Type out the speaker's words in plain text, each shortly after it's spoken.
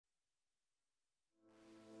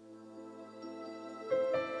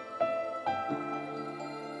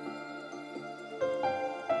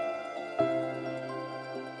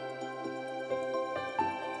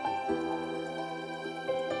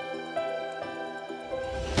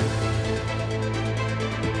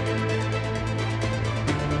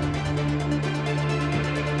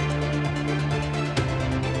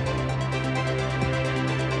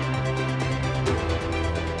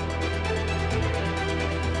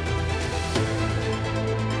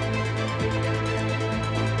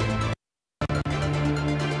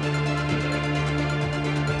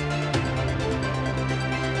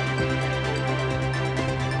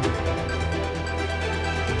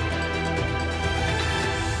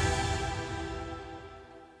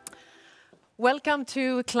Welcome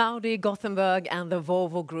to cloudy Gothenburg and the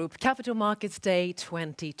Volvo Group Capital Markets Day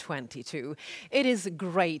 2022. It is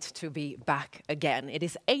great to be back again. It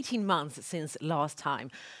is 18 months since last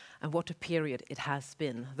time, and what a period it has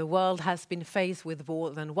been. The world has been faced with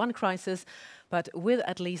more than one crisis, but with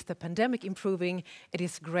at least the pandemic improving, it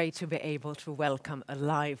is great to be able to welcome a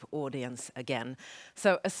live audience again.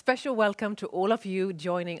 So a special welcome to all of you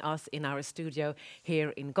joining us in our studio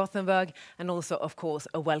here in Gothenburg, and also, of course,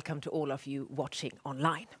 a welcome to all of you watching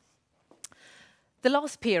online. The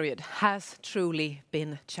last period has truly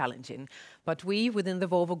been challenging, but we within the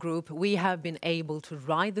Volvo Group, we have been able to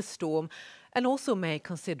ride the storm and also make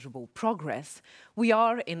considerable progress. We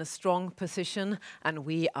are in a strong position and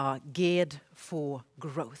we are geared for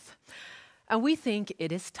growth. And we think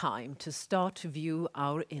it is time to start to view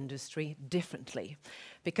our industry differently.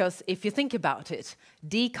 Because if you think about it,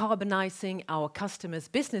 decarbonizing our customers'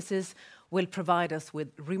 businesses will provide us with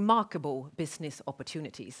remarkable business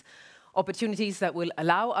opportunities. Opportunities that will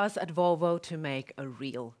allow us at Volvo to make a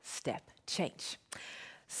real step change.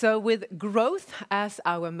 So with growth as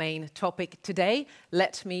our main topic today,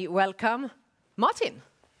 let me welcome Martin.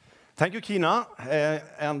 Thank you, Kina.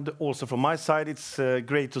 And also from my side, it's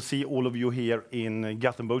great to see all of you here in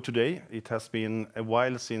Gothenburg today. It has been a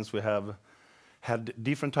while since we have had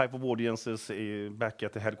different type of audiences back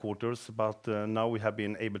at the headquarters, but now we have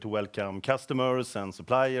been able to welcome customers and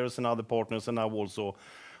suppliers and other partners, and now also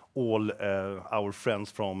all our friends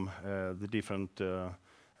from the different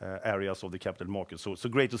areas of the capital market. So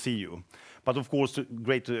great to see you. But of course,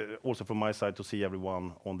 great also from my side to see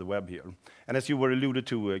everyone on the web here. And as you were alluded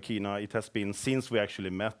to, Kina, it has been since we actually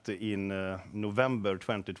met in November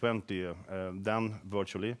 2020, then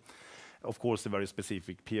virtually. Of course, a very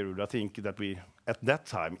specific period. I think that we, at that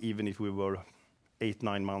time, even if we were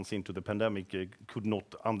 8-9 months into the pandemic, could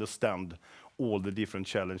not understand all the different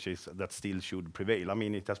challenges that still should prevail. I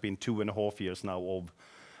mean, it has been 2.5 years now of,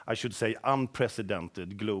 I should say,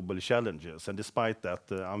 unprecedented global challenges. And despite that,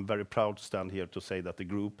 I'm very proud to stand here to say that the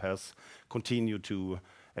group has continued to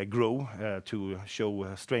grow, to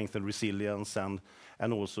show strength and resilience,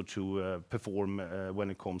 and also to perform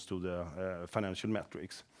when it comes to the financial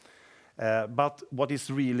metrics. But what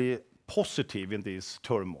is really positive in this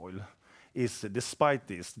turmoil is, despite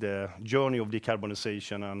this, the journey of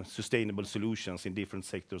decarbonization and sustainable solutions in different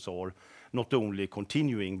sectors are not only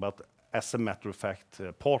continuing, but as a matter of fact,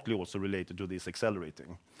 partly also related to this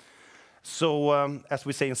accelerating. So, as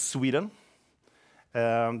we say in Sweden,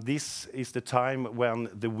 this is the time when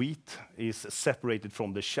the wheat is separated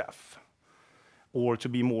from the chaff. Or to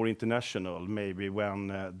be more international, maybe when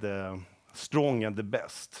the strong and the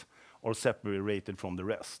best are separated from the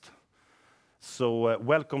rest. So,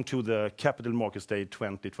 welcome to the Capital Markets Day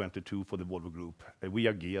 2022 for the Volvo Group. We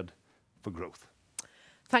are geared for growth.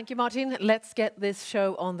 Thank you, Martin. Let's get this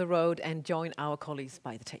show on the road and join our colleagues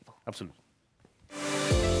by the table. Absolutely.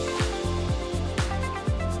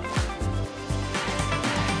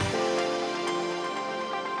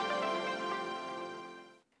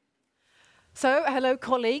 So, hello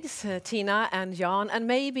colleagues, Tina and Jan, and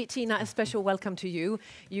maybe Tina, a special welcome to you.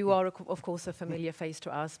 You are, of course, a familiar face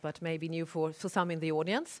to us, but maybe new for some in the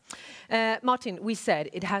audience. Martin, we said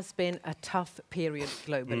it has been a tough period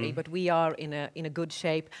globally, but we are in a good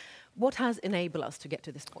shape. What has enabled us to get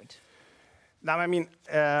to this point? Now, I mean,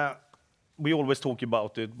 we always talk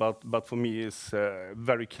about it, but for me it's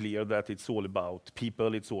very clear that it's all about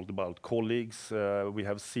people, it's all about colleagues. We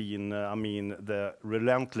have seen, I mean, the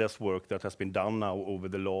relentless work that has been done now over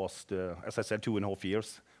the last, as I said, 2.5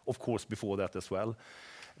 years, of course before that as well.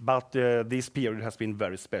 But this period has been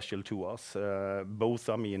very special to us, both,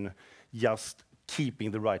 I mean, just keeping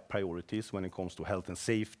the right priorities when it comes to health and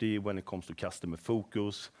safety, when it comes to customer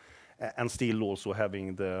focus, and still also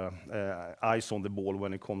having the eyes on the ball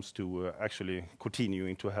when it comes to actually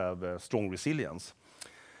continuing to have strong resilience.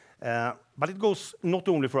 But it goes not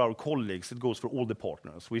only for our colleagues, it goes for all the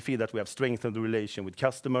partners. We feel that we have strengthened the relation with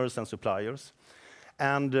customers and suppliers.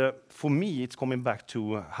 And for me, it's coming back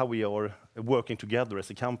to how we are working together as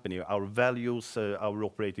a company, our values, our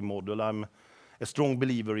operating model. I'm a strong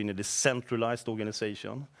believer in a decentralized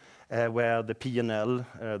organization, where the P&L,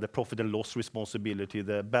 the profit and loss responsibility,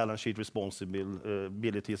 the balance sheet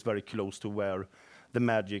responsibility is very close to where the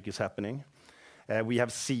magic is happening. We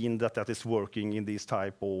have seen that that is working in this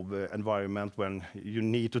type of environment when you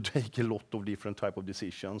need to take a lot of different type of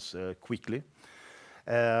decisions quickly.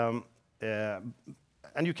 And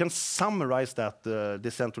you can summarize that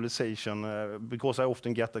decentralization because I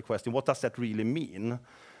often get the question, what does that really mean?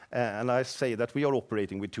 And I say that we are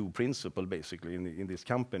operating with two principles, basically, in this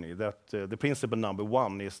company. That the principle number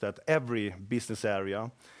one is that every business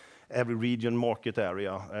area every region, market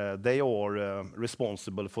area, they are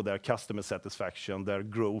responsible for their customer satisfaction, their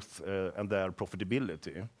growth, and their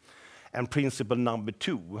profitability. And principle number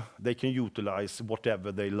 2, they can utilize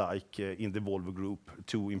whatever they like in the Volvo Group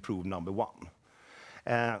to improve number 1.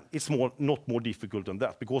 It's not more difficult than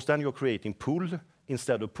that, because then you're creating pull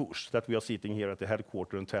instead of push, that we are sitting here at the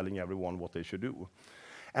headquarters and telling everyone what they should do.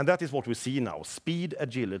 And that is what we see now, speed,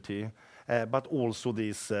 agility, but also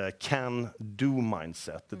this can-do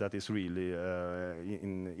mindset that is really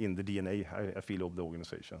in the DNA, I feel, of the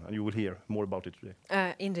organization. And you will hear more about it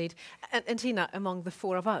today. Indeed. And Tina, among the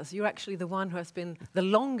 4 of us, you're actually the one who has been the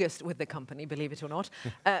longest with the company, believe it or not.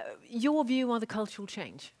 Your view on the cultural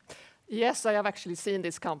change? Yes, I have actually seen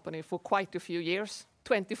this company for quite a few years,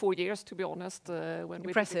 24 years to be honest, when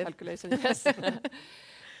we did the calculation. Yes.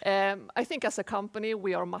 I think as a company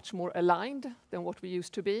we are much more aligned than what we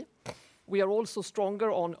used to be. We are also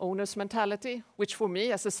stronger on owner's mentality, which for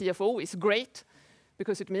me as a CFO is great,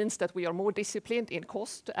 because it means that we are more disciplined in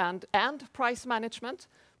cost and price management,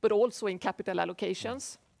 but also in capital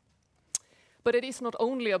allocations. But it is not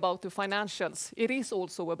only about the financials, it is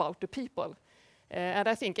also about the people. And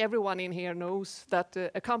I think everyone in here knows that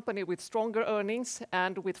a company with stronger earnings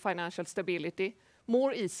and with financial stability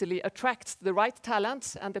more easily attracts the right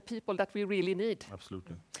talents and the people that we really need.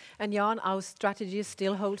 Absolutely. And Jan, our strategy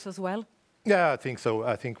still holds as well? Yeah, I think so.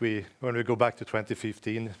 I think when we go back to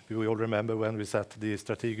 2015, we all remember when we set the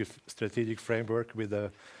strategic framework with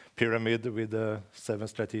a pyramid with the 7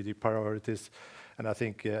 strategic priorities. And I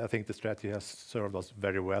think the strategy has served us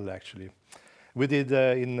very well, actually. We did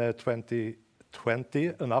in 2020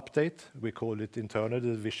 an update. We call it internally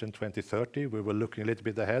the Vision 2030. We were looking a little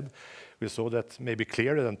bit ahead. We saw that maybe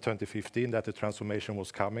clearer than 2015 that the transformation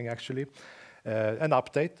was coming, actually. An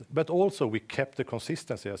update, but also we kept the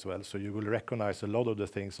consistency as well. So you will recognize a lot of the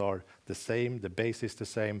things are the same, the base is the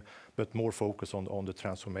same, but more focus on the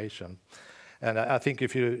transformation. And I think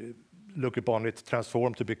if you look upon it,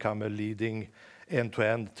 transform to become a leading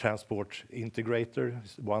end-to-end transport integrator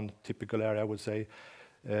is one typical area, I would say.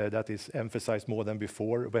 That is emphasized more than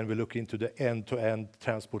before. When we look into the end-to-end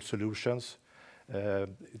transport solutions,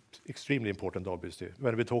 it's extremely important, obviously.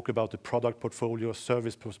 When we talk about the product portfolio,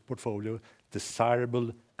 service portfolio,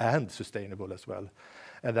 desirable and sustainable as well.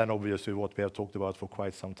 And then obviously what we have talked about for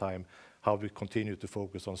quite some time, how we continue to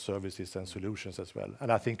focus on services and solutions as well.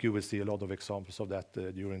 And I think you will see a lot of examples of that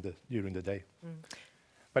during the day.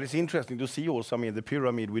 But it's interesting to see also, I mean, the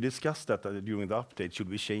pyramid, we discussed that during the update, should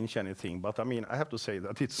we change anything? But I mean, I have to say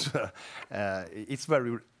that it's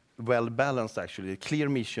very well balanced, actually. A clear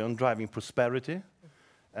mission, driving prosperity,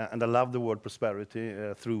 and I love the word prosperity,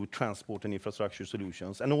 through transport and infrastructure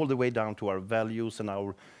solutions, and all the way down to our values and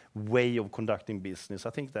our way of conducting business.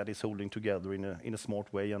 I think that is holding together in a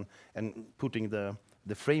smart way and putting the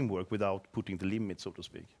framework without putting the limits, so to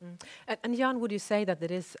speak. And Jan, would you say that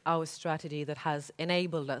it is our strategy that has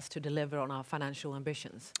enabled us to deliver on our financial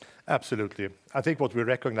ambitions? Absolutely. I think what we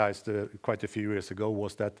recognized quite a few years ago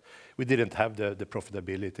was that we didn't have the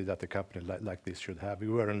profitability that a company like this should have. We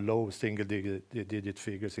were in low single-digit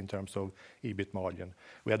figures in terms of EBIT margin.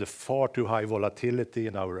 We had a far too high volatility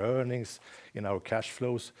in our earnings, in our cash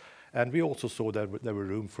flows. And we also saw that there were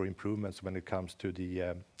room for improvements when it comes to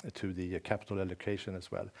the capital allocation as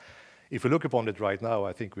well. If we look upon it right now,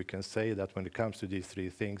 I think we can say that when it comes to these 3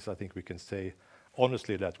 things, I think we can say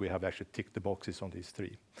honestly that we have actually ticked the boxes on these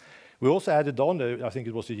 3. We also added on, I think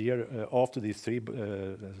it was a year after these 3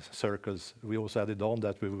 circles, we also added on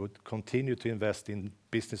that we would continue to invest in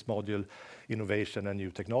business module innovation and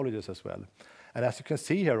new technologies as well. And as you can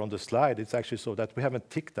see here on the slide, it's actually so that we haven't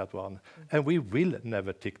ticked that one. And we will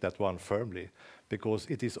never tick that one firmly, because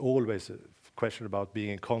it is always a question about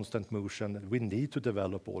being in constant motion. We need to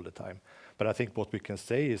develop all the time. But I think what we can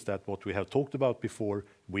say is that what we have talked about before,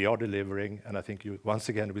 we are delivering. And I think you, once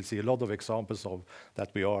again, will see a lot of examples of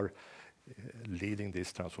that we are leading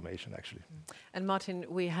this transformation, actually. And Martin,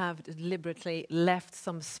 we have deliberately left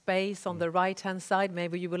some space on the right-hand side.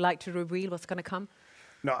 Maybe you would like to reveal what's going to come?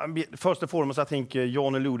 No, I mean, first and foremost, I think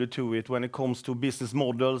Jan alluded to it. When it comes to business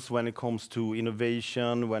models, when it comes to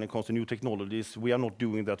innovation, when it comes to new technologies, we are not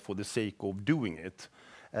doing that for the sake of doing it.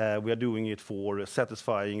 We are doing it for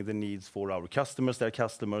satisfying the needs for our customers, their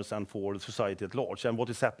customers, and for society at large. And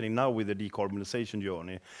what is happening now with the decarbonization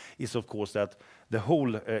journey is, of course, that the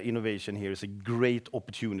whole innovation here is a great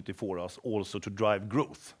opportunity for us also to drive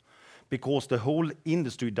growth. Because the whole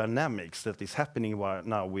industry dynamics that is happening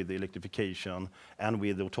now with the electrification and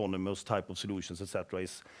with the autonomous type of solutions, etc.,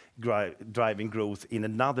 is driving growth in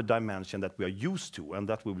another dimension that we are used to, and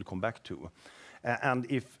that we will come back to. And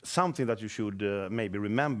if something that you should maybe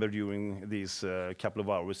remember during these couple of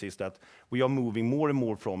hours is that we are moving more and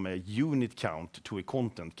more from a unit count to a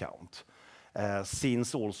content count.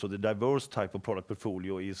 Since also the diverse type of product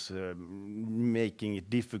portfolio is making it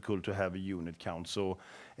difficult to have a unit count. So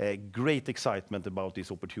great excitement about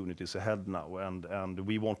these opportunities ahead now. And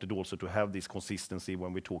we wanted also to have this consistency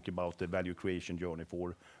when we talk about the value creation journey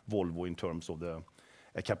for Volvo in terms of the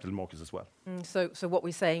capital markets as well. So what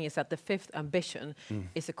we're saying is that the fifth ambition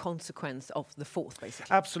is a consequence of the fourth,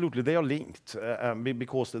 basically. Absolutely, they are linked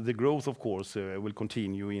because the growth, of course, will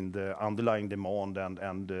continue in the underlying demand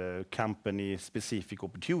and company-specific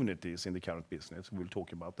opportunities in the current business. We'll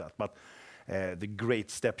talk about that. But the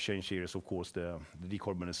great step change here is, of course, the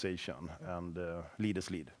decarbonization and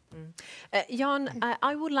leaders lead. Jan,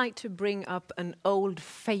 I would like to bring up an old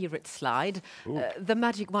favorite slide, the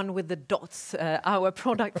magic one with the dots, our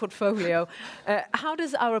product portfolio. How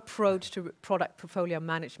does our approach to product portfolio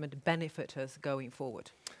management benefit us going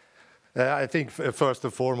forward? I think first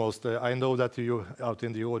and foremost, I know that you out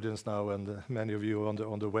in the audience now, and many of you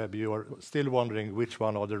on the web, you are still wondering which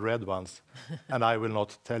one are the red ones, and I will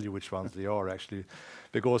not tell you which ones they are actually,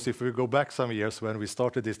 because if we go back some years when we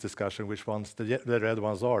started this discussion, which ones the red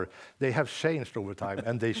ones are, they have changed over time,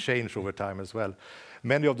 and they change over time as well.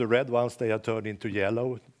 Many of the red ones, they have turned into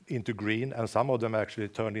yellow, into green, and some of them actually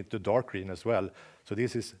turned into dark green as well. So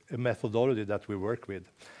this is a methodology that we work with.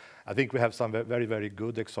 I think we have some very, very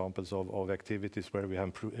good examples of activities where we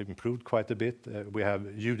have improved quite a bit. We have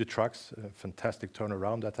UD Trucks, a fantastic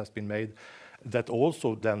turnaround that has been made, that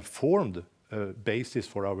also then formed a basis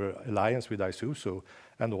for our alliance with Isuzu,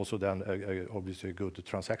 and also then obviously a good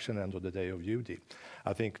transaction end of the day of UD.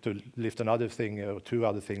 I think to lift another thing, two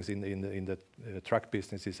other things in the truck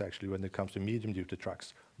business is actually when it comes to medium-duty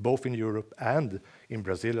trucks, both in Europe and in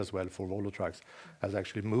Brazil as well for Volvo Trucks, has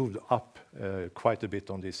actually moved up quite a bit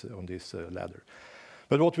on this ladder.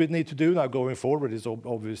 But what we need to do now going forward is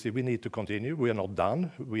obviously we need to continue. We are not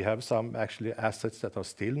done. We have some actually assets that are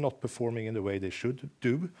still not performing in the way they should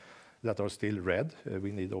do, that are still red.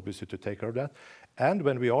 We need obviously to take care of that. And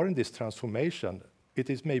when we are in this transformation, it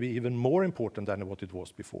is maybe even more important than what it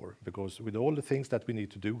was before, because with all the things that we need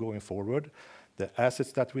to do going forward, the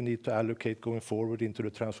assets that we need to allocate going forward into the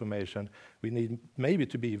transformation, we need maybe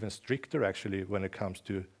to be even stricter actually when it comes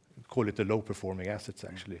to, call it the low-performing assets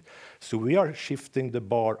actually. So we are shifting the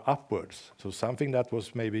bar upwards. So something that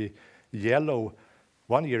was maybe yellow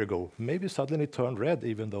 1 year ago, maybe suddenly turned red,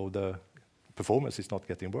 even though the performance is not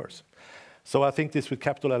getting worse. So I think this with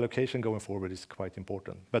capital allocation going forward is quite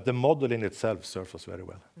important. But the model in itself serves us very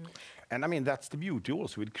well. And I mean, that's the beauty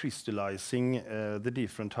also with crystallizing the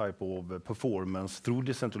different type of performance through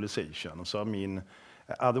decentralization. So I mean,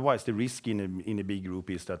 otherwise the risk in a big group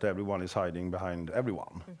is that everyone is hiding behind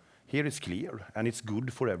everyone. Here it's clear, and it's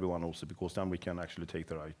good for everyone also, because then we can actually take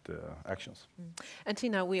the right actions. And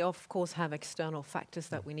Tina, we of course have external factors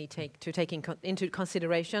that we need to take into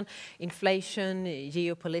consideration. Inflation,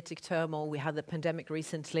 geopolitical turmoil, we had the pandemic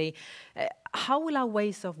recently. How will our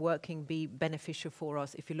ways of working be beneficial for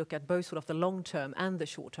us if you look at both sort of the long-term and the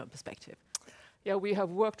short-term perspective? Yeah, we have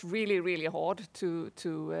worked really, really hard to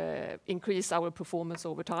increase our performance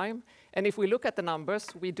over time. And if we look at the numbers,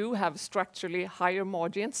 we do have structurally higher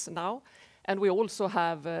margins now, and we also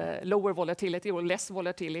have lower volatility or less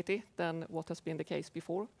volatility than what has been the case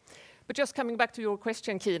before. But just coming back to your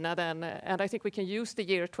question, Kina, then, and I think we can use the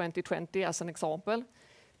year 2020 as an example.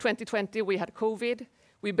 2020, we had COVID.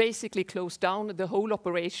 We basically closed down the whole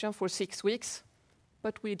operation for 6 weeks,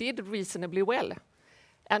 but we did reasonably well.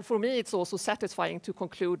 And for me, it's also satisfying to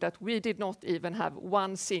conclude that we did not even have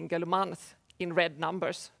one single month in red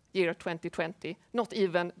numbers, year 2020, not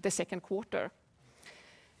even the second quarter.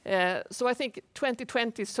 So I think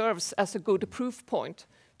 2020 serves as a good proof point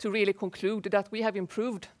to really conclude that we have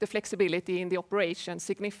improved the flexibility in the operation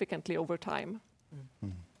significantly over time.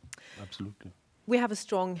 Absolutely. We have a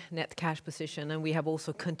strong net cash position, and we have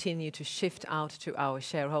also continued to shift out to our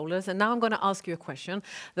shareholders. And now I'm going to ask you a question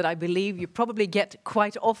that I believe you probably get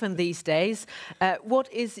quite often these days.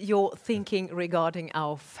 What is your thinking regarding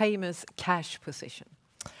our famous cash position?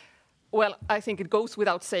 Well, I think it goes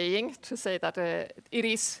without saying to say that it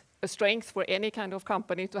is a strength for any kind of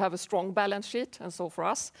company to have a strong balance sheet, and so for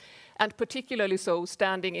us, and particularly so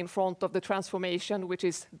standing in front of the transformation, which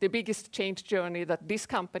is the biggest change journey that this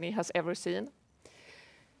company has ever seen.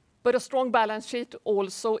 But a strong balance sheet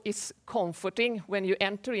also is comforting when you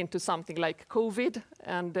enter into something like COVID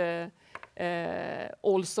and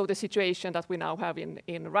also the situation that we now have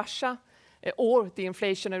in Russia, or the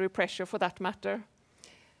inflationary pressure for that matter.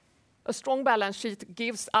 A strong balance sheet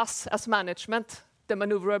gives us as management the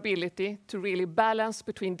maneuverability to really balance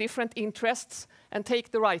between different interests and take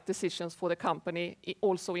the right decisions for the company,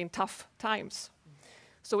 also in tough times.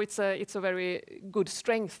 So it's a very good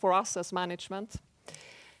strength for us as management.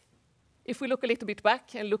 If we look a little bit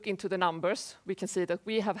back and look into the numbers, we can see that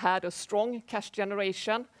we have had a strong cash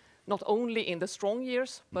generation, not only in the strong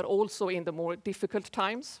years, but also in the more difficult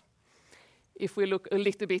times. If we look a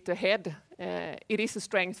little bit ahead, it is a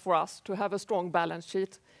strength for us to have a strong balance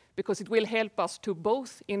sheet, because it will help us to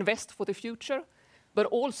both invest for the future, but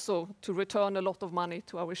also to return a lot of money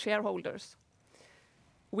to our shareholders.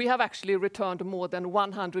 We have actually returned more than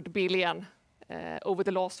 100 billion over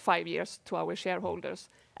the last 5 years to our shareholders,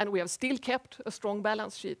 and we have still kept a strong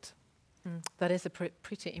balance sheet. That is a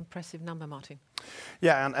pretty impressive number, Martin.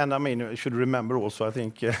 Yeah, and I mean, you should remember also, I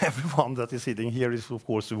think everyone that is sitting here is of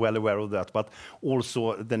course well aware of that, but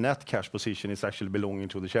also the net cash position is actually belonging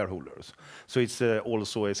to the shareholders. So it's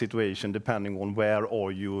also a situation depending on where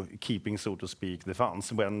are you keeping, so to speak, the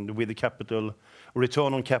funds. When with the capital,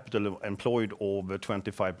 return on capital employed over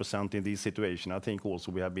 25% in this situation, I think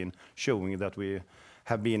also we have been showing that we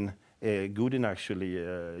have been good in actually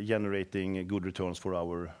generating good returns for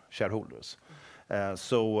our shareholders.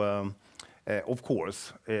 Of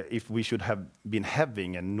course, if we should have been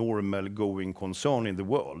having a normal going concern in the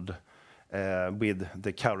world with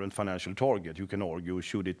the current financial target, you can argue,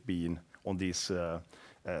 should it be on this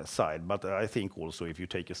side. But I think also if you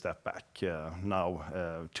take a step back, now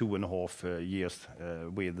 2.5 years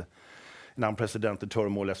with an unprecedented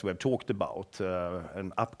turmoil, as we have talked about,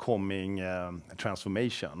 an upcoming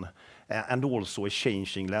transformation, and also a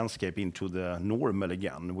changing landscape into the normal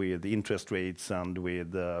again, with interest rates and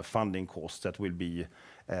with funding costs that will be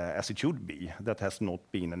as it should be. That has not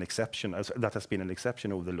been an exception, that has been an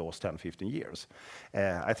exception over the last 10, 15 years.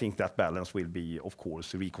 I think that balance will be, of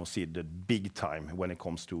course, reconsidered big time when it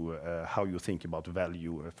comes to how you think about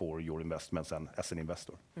value for your investments and as an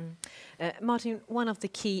investor. Martin, one of the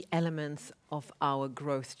key elements of our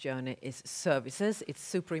growth journey is services. It's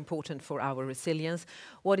super important for our resilience.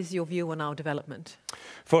 What is your view on our development?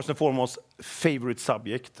 First and foremost, favorite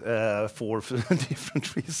subject for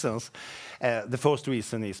different reasons. The first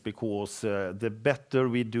reason is because the better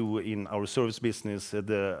we do in our service business,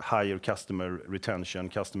 the higher customer retention,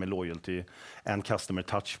 customer loyalty, and customer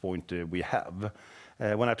touch point we have.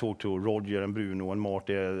 When I talk to Roger and Bruno and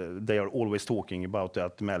Martin, they are always talking about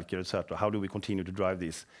that, Melker, etc. How do we continue to drive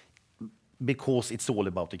this? Because it's all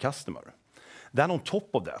about the customer. Then on top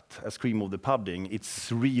of that, as cream of the pudding,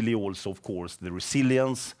 it's really also, of course, the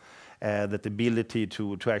resilience, that ability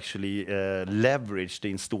to actually leverage the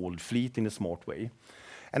installed fleet in a smart way.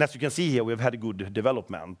 And as you can see here, we've had a good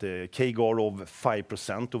development, CAGR of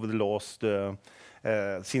 5% over the last,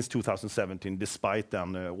 since 2017, despite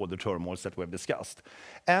then all the turmoils that we've discussed.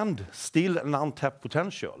 And still an untapped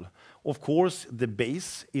potential. Of course, the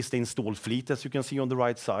base is the installed fleet, as you can see on the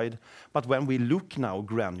right side. But when we look now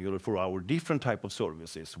granular for our different type of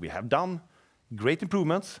services, we have done great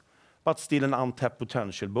improvements, but still an untapped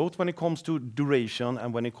potential, both when it comes to duration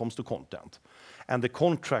and when it comes to content. And the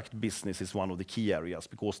contract business is one of the key areas,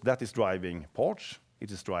 because that is driving parts, it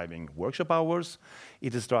is driving workshop hours,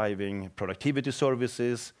 it is driving productivity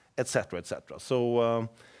services, etc., etc. So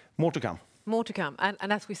more to come. More to come.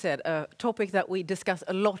 And as we said, a topic that we discuss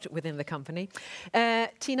a lot within the company.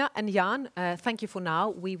 Tina and Jan, thank you for now.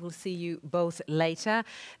 We will see you both later.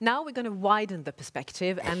 Now we're going to widen the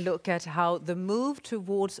perspective and look at how the move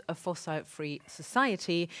towards a fossil-free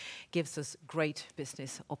society gives us great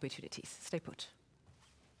business opportunities. Stay put.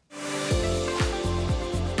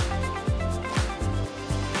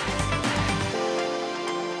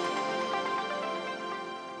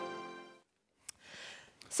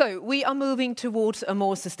 So we are moving towards a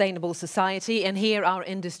more sustainable society, and here our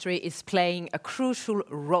industry is playing a crucial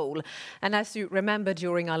role. And as you remember,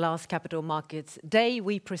 during our last Capital Markets Day,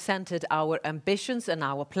 we presented our ambitions and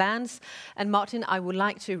our plans. And Martin, I would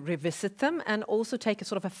like to revisit them and also take a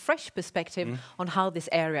sort of a fresh perspective on how this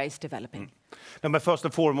area is developing. But first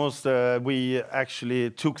and foremost, we actually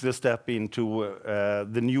took the step into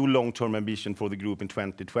the new long-term ambition for the group in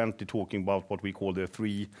 2020, talking about what we call the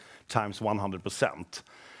 3 times 100%.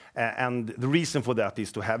 And the reason for that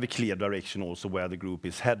is to have a clear direction also where the group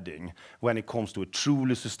is heading when it comes to a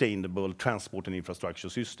truly sustainable transport and infrastructure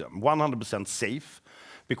system. 100% safe,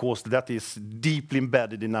 because that is deeply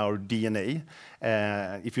embedded in our DNA.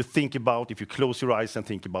 If you close your eyes and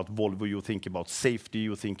think about Volvo, you think about safety,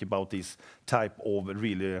 you think about this type of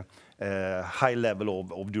really high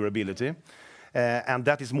level of durability. And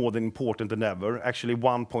that is more than important than ever. Actually,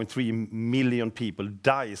 1.3 million people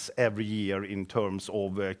dies every year in terms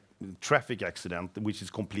of traffic accident, which is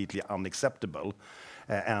completely unacceptable.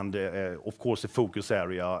 And of course, a focus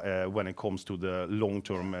area when it comes to the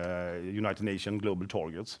long-term United Nations global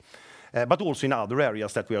targets. But also in other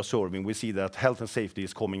areas that we are serving, we see that health and safety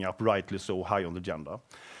is coming up rightly so high on the agenda.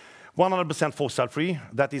 100% fossil-free,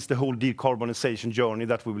 that is the whole decarbonization journey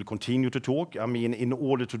that we will continue to talk. I mean, in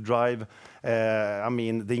order to drive,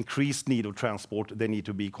 the increased need of transport, they need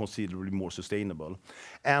to be considerably more sustainable.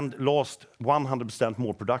 And last, 100%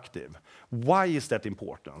 more productive. Why is that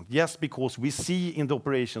important? Yes, because we see in the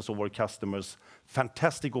operations of our customers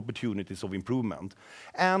fantastic opportunities of improvement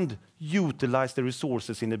and utilize the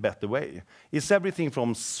resources in a better way. It's everything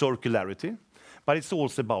from circularity, but it's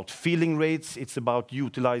also about filling rates, it's about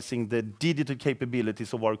utilizing the digital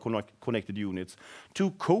capabilities of our connected units to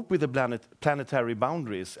cope with the planetary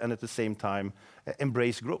boundaries and at the same time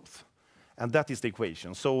embrace growth. And that is the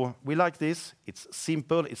equation. So we like this, it's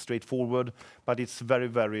simple, it's straightforward, but it's very,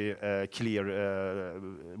 very clear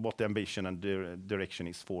what the ambition and the direction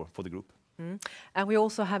is for the group. And we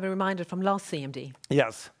also have a reminder from last CMD.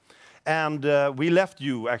 Yes, and we left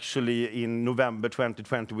you actually in November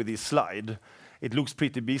 2020 with this slide. It looks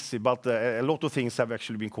pretty busy, but a lot of things have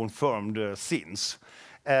actually been confirmed since.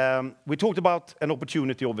 We talked about an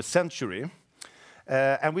opportunity of a century,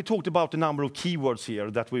 and we talked about a number of keywords here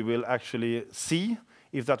that we will actually see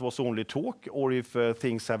if that was only talk or if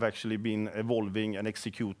things have actually been evolving and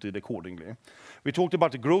executed accordingly. We talked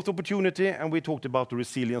about the growth opportunity, and we talked about the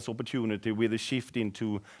resilience opportunity with a shift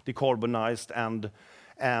into decarbonized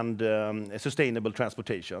and sustainable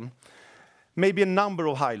transportation. Maybe a number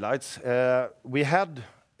of highlights. We had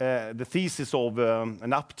the thesis of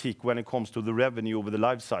an uptick when it comes to the revenue over the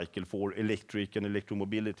life cycle for electric and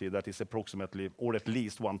electromobility that is approximately or at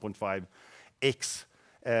least 1.5x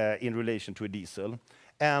in relation to a diesel,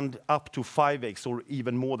 and up to 5x or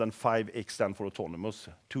even more than 5x then for autonomous,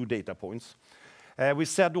 2 data points. We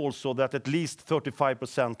said also that at least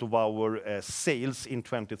 35% of our sales in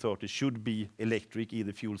 2030 should be electric,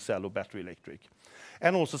 either fuel cell or battery electric.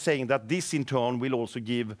 And also saying that this in turn will also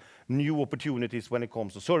give new opportunities when it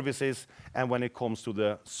comes to services and when it comes to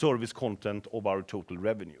the service content of our total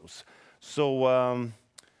revenues. So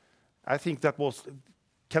I think that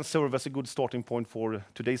can serve as a good starting point for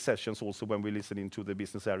today's sessions also when we listen into the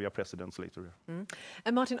business area presidents later.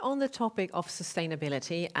 And Martin, on the topic of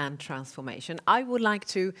sustainability and transformation, I would like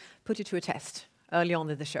to put you to a test early on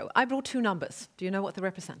in the show. I brought 2 numbers. Do you know what they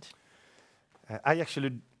represent? I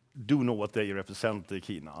actually do know what they represent,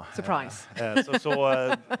 Kina. Surprise.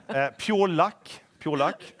 Pure luck.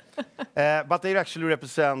 But they actually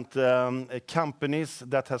represent companies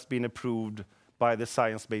that has been approved by the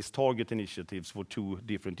Science Based Target initiatives for 2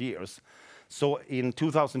 different years. So in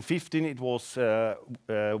 2015, it was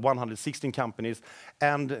 116 companies,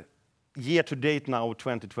 and year to date now,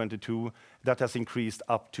 2022, that has increased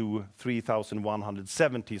up to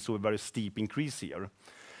 3,170, so a very steep increase here.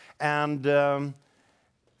 And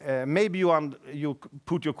maybe you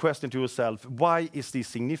put your question to yourself, why is this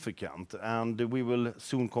significant? And we will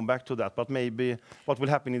soon come back to that, but maybe what will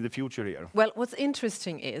happen in the future here? Well, what's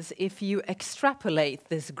interesting is if you extrapolate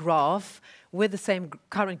this graph with the same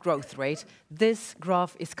current growth rate, this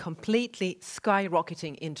graph is completely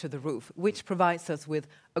skyrocketing into the roof, which provides us with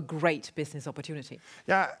a great business opportunity.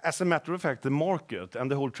 Yeah, as a matter of fact, the market and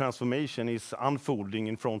the whole transformation is unfolding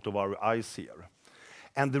in front of our eyes here.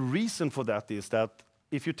 And the reason for that is that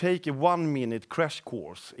if you take a 1-minute crash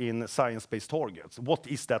course in science-based targets, what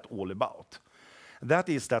is that all about? That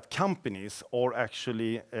is that companies are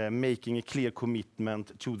actually making a clear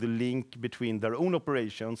commitment to the link between their own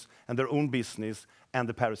operations and their own business and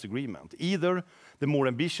the Paris Agreement. Either the more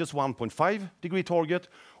ambitious 1.5 degree target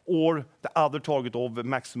or the other target of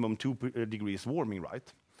maximum 2 degrees warming,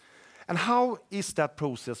 right? And how is that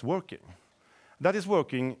process working? That is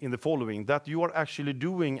working in the following, that you are actually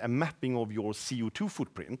doing a mapping of your CO2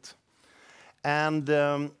 footprint, and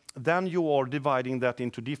then you are dividing that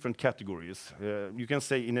into different categories. You can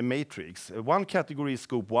say in a matrix. One category is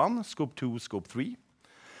scope 1, scope 2, scope 3,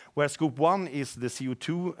 where scope 1 is the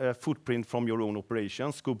CO2 footprint from your own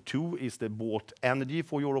operations, scope 2 is the bought energy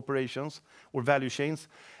for your operations or value chains,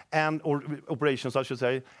 or operations, I should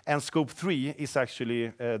say, and scope 3 is actually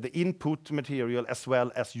the input material as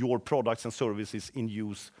well as your products and services in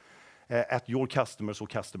use at your customers or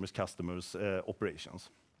customers' operations.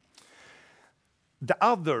 The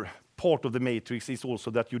other part of the matrix is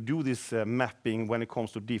also that you do this mapping when it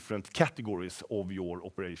comes to different categories of your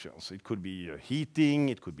operations. It could be heating,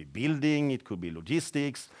 it could be building, it could be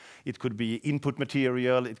logistics, it could be input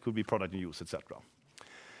material, it could be product in use, etc.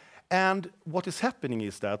 And what is happening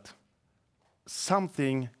is that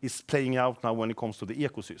something is playing out now when it comes to the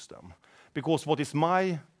ecosystem. Because what is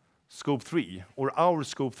my scope 3, or our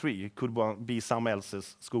scope 3, could be someone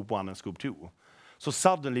else's scope 1 and scope 2. So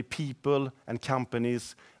suddenly people and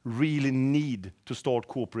companies really need to start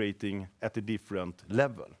cooperating at a different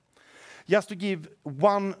level. Just to give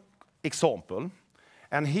one example,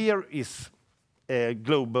 and here is a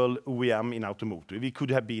global OEM in automotive. It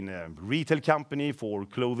could have been a retail company for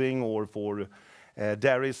clothing or for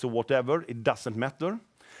dairies or whatever. It doesn't matter.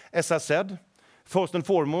 As I said, first and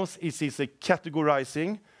foremost, it is a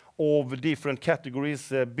categorizing of different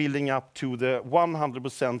categories building up to the 100%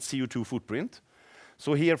 CO2 footprint.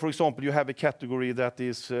 So here, for example, you have a category that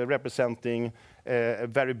is representing a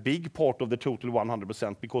very big part of the total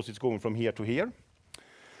 100% because it's going from here to here.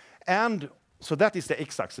 And so that is the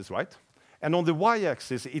x-axis, right? And on the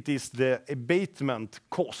y-axis, it is the abatement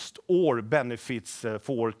cost or benefits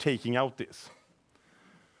for taking out this.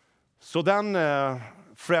 So then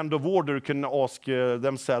friend of order can ask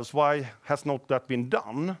themselves, why has not that been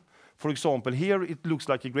done? For example, here it looks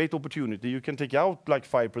like a great opportunity. You can take out like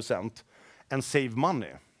 5% and save money.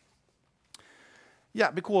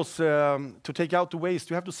 Yeah, because to take out the waste,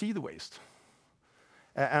 you have to see the waste.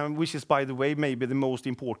 And which is, by the way, maybe the most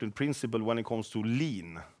important principle when it comes to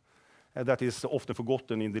lean. That is often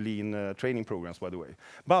forgotten in the lean training programs, by the way.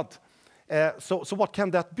 But so what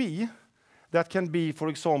can that be? That can be, for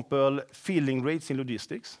example, filling rates in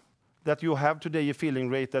logistics. That you have today a filling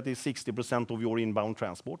rate that is 60% of your inbound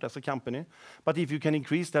transport as a company. But if you can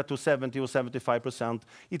increase that to 70 or 75%,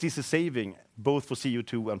 it is a saving, both for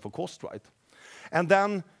CO2 and for cost, right? And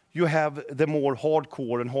then you have the more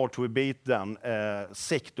hardcore and hard to abate then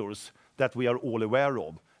sectors that we are all aware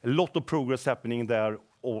of. A lot of progress happening there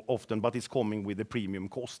often, but it's coming with a premium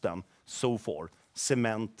cost then so far.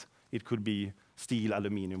 Cement, it could be steel,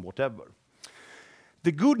 aluminium, whatever.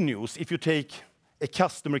 The good news, if you take a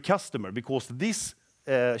customer, because this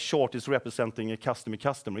chart is representing a customer.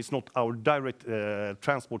 It's not our direct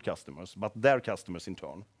transport customers, but their customers in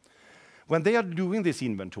turn. When they are doing this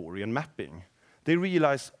inventory and mapping, they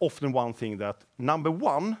realize often one thing, that number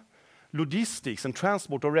one, logistics and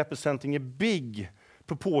transport are representing a big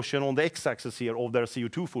proportion on the x-axis here of their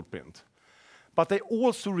CO2 footprint. But they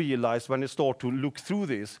also realize when they start to look through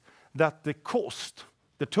this, that the cost,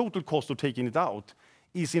 the total cost of taking it out,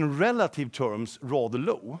 is in relative terms rather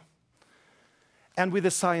low. And with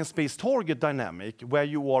a science-based target dynamic, where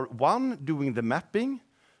you are 1, doing the mapping,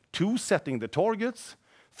 2, setting the targets,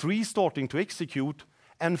 3, starting to execute,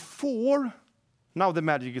 and 4, now the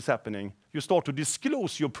magic is happening, you start to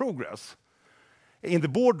disclose your progress. In the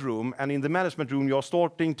boardroom and in the management room, you are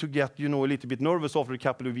starting to get, a little bit nervous after a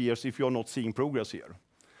couple of years if you're not seeing progress here.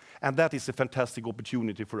 And that is a fantastic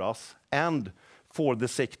opportunity for us and for the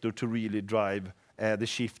sector to really drive the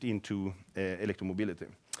shift into electromobility.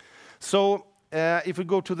 So if we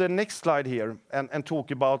go to the next slide here and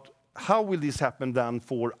talk about how will this happen then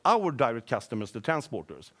for our direct customers, the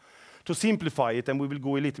transporters. To simplify it, and we will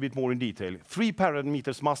go a little bit more in detail, 3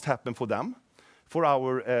 parameters must happen for them, for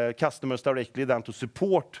our customers directly, then to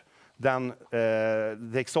support then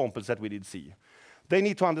the examples that we did see. They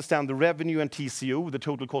need to understand the revenue and TCO, the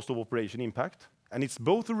total cost of operation impact. And it's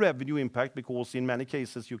both a revenue impact, because in many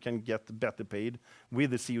cases you can get better paid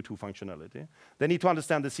with the CO2 functionality. They need to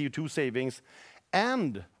understand the CO2 savings.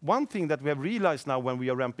 And one thing that we have realized now when we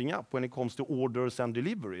are ramping up, when it comes to orders and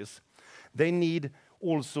deliveries, they need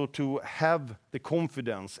also to have the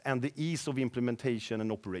confidence and the ease of implementation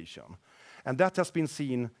and operation. And that has been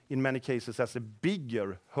seen in many cases as a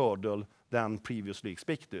bigger hurdle than previously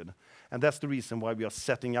expected. And that's the reason why we are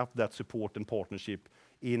setting up that support and partnership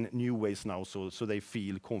in new ways now, so they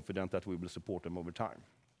feel confident that we will support them over time.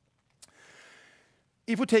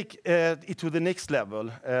 If we take it to the next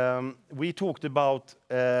level, we talked about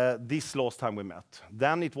this last time we met.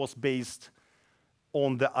 Then it was based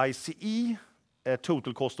on the ICE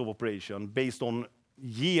total cost of operation, based on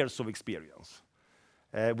years of experience.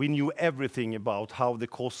 We knew everything about how the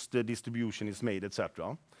cost distribution is made,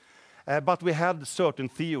 etc. But we had certain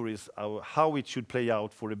theories of how it should play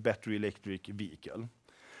out for a battery electric vehicle.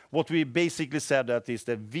 What we basically said that is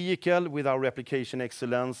the vehicle with our replication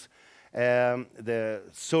excellence, the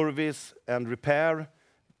service and repair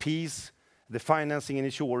piece, the financing and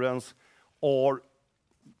insurance are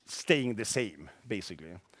staying the same,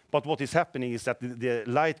 basically. But what is happening is that the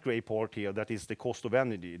light gray part here, that is the cost of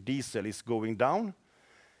energy, diesel, is going down,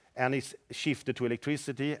 and it's shifted to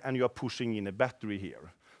electricity, and you are pushing in a battery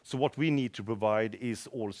here. So what we need to provide is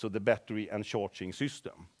also the battery and charging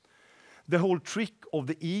system. The whole trick of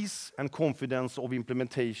the ease and confidence of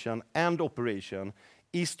implementation and operation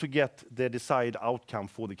is to get the desired outcome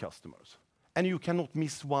for the customers. And you cannot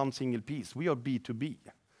miss one single piece. We are B2B.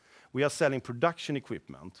 We are selling production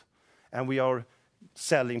equipment, and we are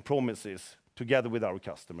selling promises together with our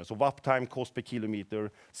customers of uptime, cost per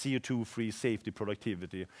kilometer, CO2-free safety,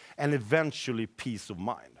 productivity, and eventually peace of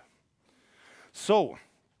mind. So,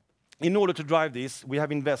 in order to drive this, we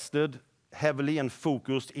have invested heavily and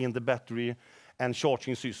focused in the battery and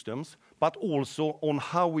charging systems, but also on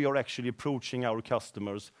how we are actually approaching our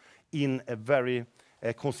customers in a very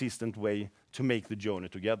consistent way to make the journey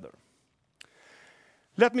together.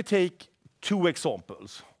 Let me take 2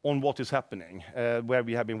 examples on what is happening, where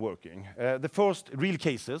we have been working. The first, real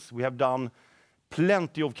cases. We have done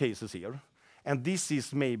plenty of cases here, and this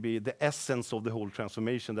is maybe the essence of the whole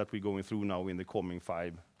transformation that we're going through now in the coming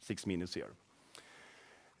 5-6 minutes here.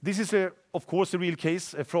 This is, of course, a real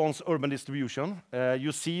case, France urban distribution.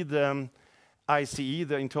 You see the ICE,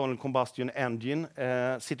 the internal combustion engine,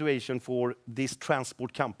 situation for this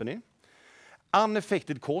transport company.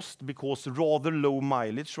 Unaffected cost because rather low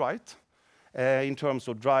mileage, right? In terms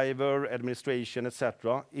of driver, administration,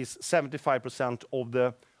 etc., is 75% of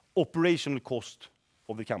the operational cost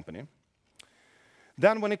of the company.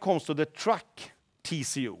 Then when it comes to the truck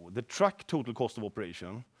TCO, the truck total cost of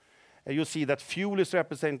operation, you see that fuel is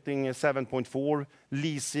representing 7.4,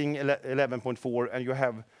 leasing 11.4, and you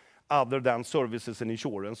have other than services and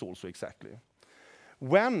insurance also exactly.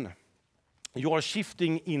 When you are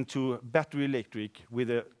shifting into battery electric with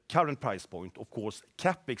a current price point, of course,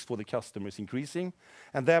 CapEx for the customer is increasing,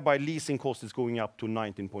 and thereby leasing cost is going up to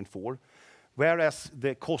 19.4, whereas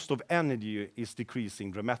the cost of energy is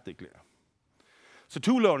decreasing dramatically. So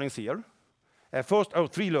 2 learnings here.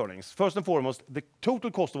 3 learnings. First and foremost, the total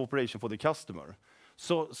cost of operation for the customer.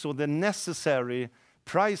 So the necessary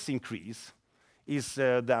price increase is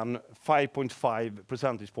then 5.5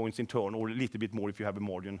 percentage points in turn, or a little bit more if you have a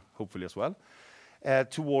margin, hopefully as well,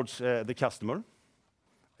 towards the customer,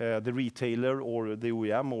 the retailer or the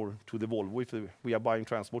OEM, or to the Volvo if we are buying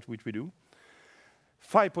transport, which we do.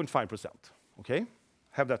 5.5%, okay?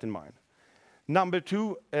 Have that in mind. Number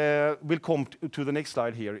 2, we'll come to the next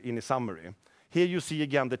slide here in a summary. Here you see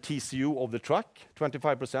again the TCO of the truck,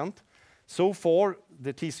 25%. So far,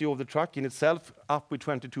 the TCO of the truck in itself up with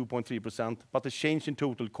 22.3%, but the change in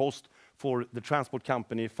total cost for the transport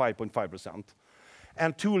company, 5.5%.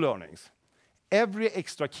 And 2 learnings. Every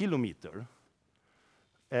extra kilometer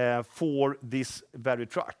for this very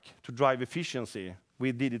truck to drive efficiency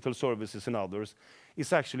with digital services and others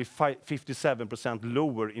is actually 57%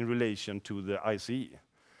 lower in relation to the ICE.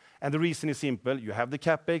 And the reason is simple. You have the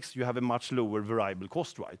CapEx, you have a much lower variable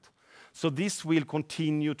cost, right? So this will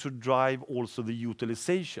continue to drive also the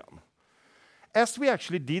utilization. As we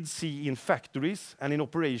actually did see in factories and in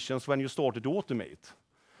operations when you started to automate.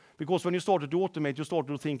 Because when you started to automate, you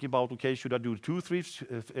started to think about, okay, should I do 2,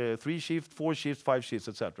 3 shifts, 4 shifts, 5 shifts,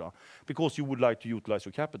 etc. Because you would like to utilize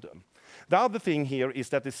your capital. The other thing here is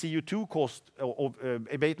that the CO2 cost of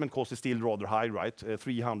abatement cost is still rather high, right?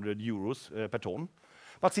 300 euros per ton.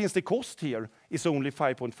 But since the cost here is only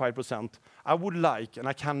 5.5%, I would like, and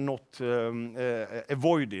I cannot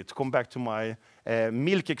avoid it, come back to my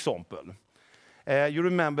milk example. You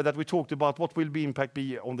remember that we talked about what will the impact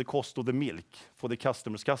be on the cost of the milk for the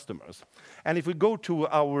customers. And if we go to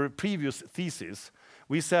our previous thesis,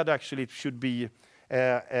 we said actually it should be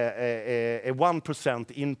a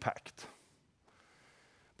 1% impact.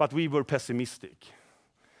 But we were pessimistic.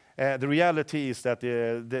 The reality is that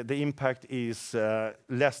the impact is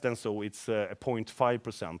less than so. It's a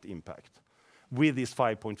 0.5% impact with this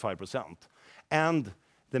 5.5%. And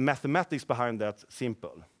the mathematics behind that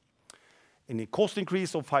simple. In a cost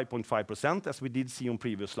increase of 5.5%, as we did see on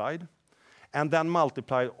previous slide, and then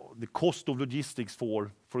multiply the cost of logistics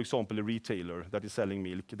for example, a retailer that is selling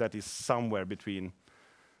milk, that is somewhere between,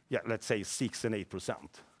 let's say 6 and 8%.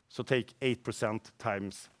 So take 8%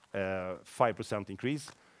 times 5% increase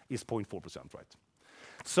is 0.4%, right?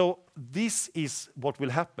 So this is what will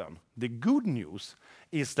happen. The good news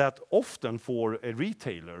is that often for a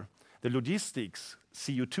retailer, the logistics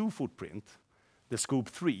CO2 footprint, the scope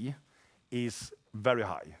 3, is very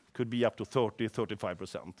high, could be up to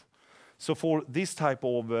 30-35%. So for this type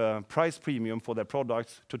of price premium for their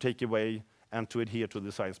products to take away and to adhere to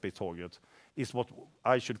the science-based target is what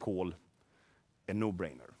I should call a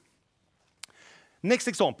no-brainer. Next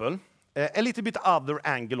example, a little bit other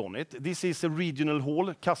angle on it. This is a regional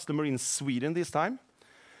haul customer in Sweden this time.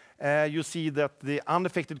 You see that the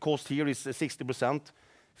unaffected cost here is 60%.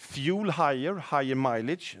 Fuel higher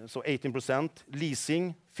mileage, so 18%.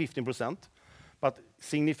 Leasing, 15%. But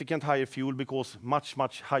significant higher fuel because much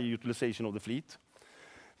higher utilization of the fleet.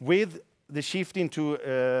 With the shift into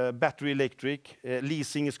battery electric,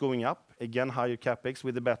 leasing is going up, again, higher CapEx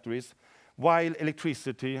with the batteries, while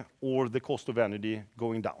electricity or the cost of energy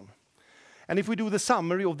going down. And if we do the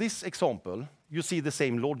summary of this example, you see the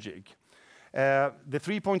same logic. The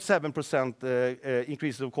 3.7%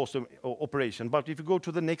 increase of cost of operation. But if you go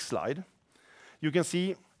to the next slide, you can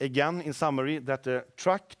see, again, in summary, that the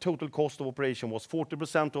truck total cost of operation was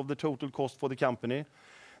 40% of the total cost for the company.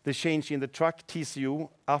 The change in the truck TCO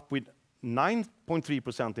up with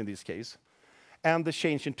 9.3% in this case, and the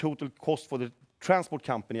change in total cost for the transport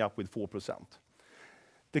company up with 4%.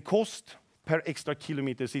 The cost per extra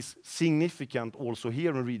kilometers is significant also here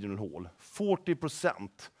in regional haul. 40%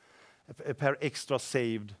 per extra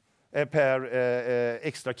saved,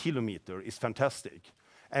 extra kilometer is fantastic.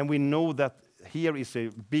 And we know that here is a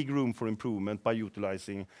big room for improvement by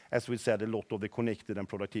utilizing, as we said, a lot of the connected and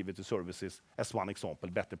productivity services, as one example,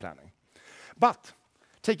 better planning. But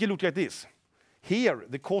take a look at this. Here,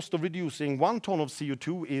 the cost of reducing 1 ton of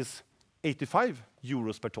CO2 is 85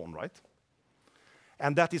 euros per ton, right?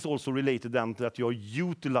 And that is also related then that you're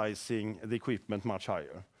utilizing the equipment much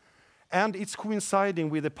higher. And it's coinciding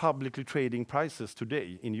with the publicly trading prices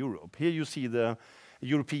today in Europe. Here you see the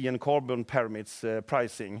European carbon permits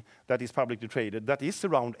pricing that is publicly traded. That is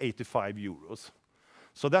around 85 euros.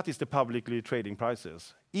 So that is the publicly trading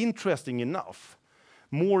prices. Interesting enough,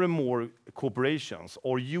 more and more corporations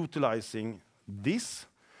are utilizing this,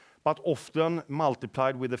 but often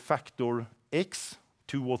multiplied with a factor X,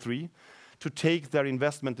 2 or 3, to take their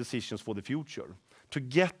investment decisions for the future, to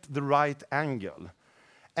get the right angle.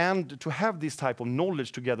 And to have this type of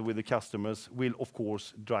knowledge together with the customers will, of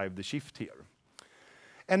course, drive the shift here.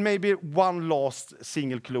 And maybe one last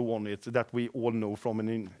single clue on it that we all know from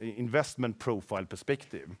an investment profile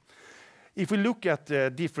perspective. If we look at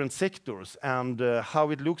different sectors and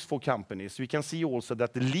how it looks for companies, we can see also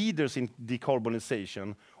that the leaders in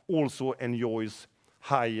decarbonization also enjoys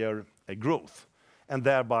higher growth and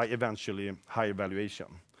thereby eventually higher valuation.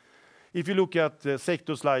 If you look at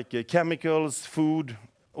sectors like chemicals, food,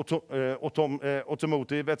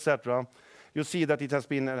 automotive, etc., you see that it has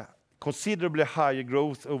been a considerably higher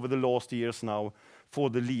growth over the last years now for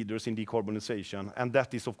the leaders in decarbonization, and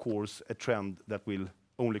that is, of course, a trend that will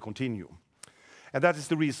only continue. And that is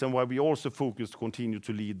the reason why we also focus to continue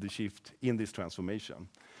to lead the shift in this transformation.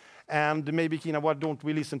 And maybe, Kina, why don't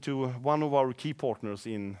we listen to one of our key partners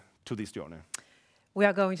into this journey? We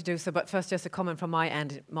are going to do so, but first just a comment from my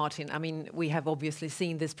end, Martin. I mean, we have obviously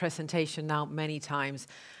seen this presentation now many times,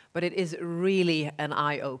 but it is really an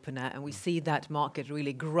eye-opener, and we see that market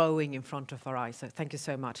really growing in front of our eyes. So thank you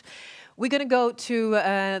so much. We're going to go to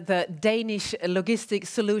the Danish logistics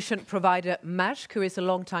solution provider Maersk, who is a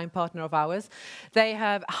long-time partner of ours. They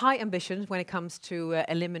have high ambitions when it comes to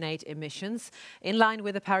eliminate emissions in line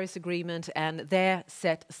with the Paris Agreement and their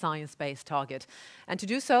set science-based target. And to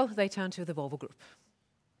do so, they turn to the Volvo Group.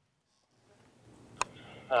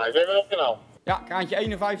 Zijn we op kanaal? Ja, kraantje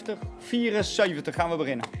 51, 74 gaan we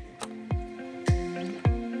beginnen.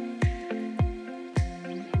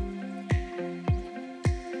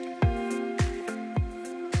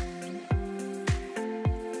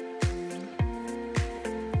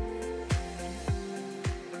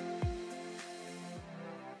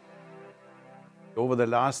 Over the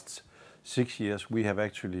last 6 years, we have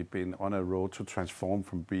actually been on a road to transform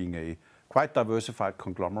from being a quite diversified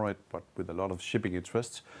conglomerate, but with a lot of shipping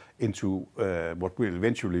interests, into what will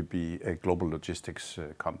eventually be a global logistics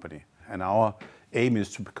company. And our aim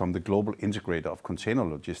is to become the global integrator of container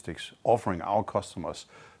logistics, offering our customers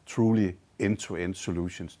truly end-to-end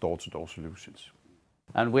solutions, door-to-door solutions.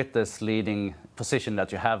 And with this leading position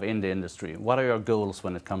that you have in the industry, what are your goals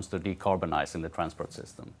when it comes to decarbonizing the transport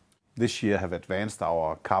system? This year have advanced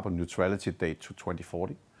our carbon neutrality date to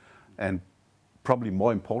 2040, and probably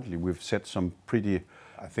more importantly, we've set some pretty,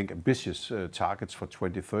 I think, ambitious targets for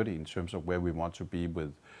 2030 in terms of where we want to be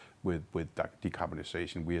with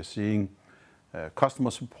decarbonization. We are seeing customer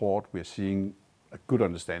support, we are seeing a good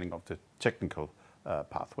understanding of the technical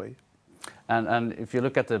pathway. And if you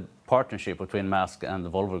look at the partnership between Maersk and the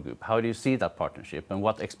Volvo Group, how do you see that partnership and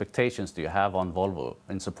what expectations do you have on Volvo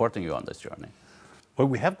in supporting you on this journey? Well,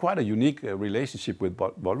 we have quite a unique relationship with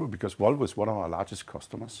Volvo because Volvo is one of our largest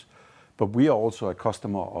customers. But we are also a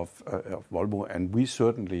customer of Volvo, and we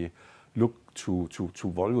certainly look to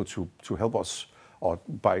Volvo to help us or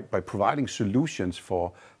by providing solutions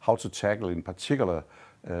for how to tackle, in particular,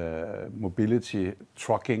 mobility,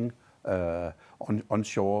 trucking,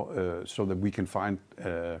 onshore, so that we can find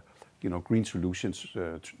green solutions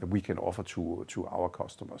that we can offer to our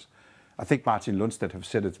customers. I think Martin Lundstedt have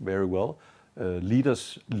said it very well.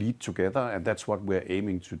 Leaders lead together, and that's what we're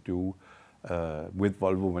aiming to do with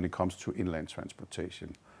Volvo when it comes to inland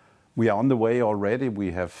transportation. We are on the way already.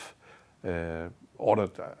 We have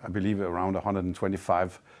ordered, I believe, around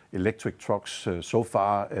 125 electric trucks so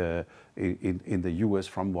far in the US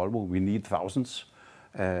from Volvo. We need thousands,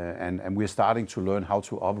 and we're starting to learn how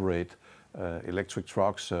to operate electric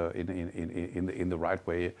trucks in the right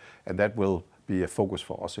way, and that will be a focus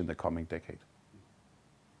for us in the coming decade.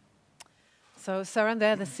 So Søren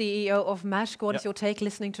there, the CEO of Maersk, what is your take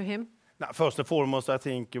listening to him? Now, first and foremost, I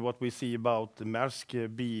think what we see about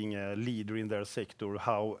Maersk being a leader in their sector,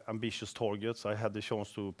 how ambitious targets. I had the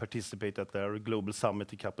chance to participate at their global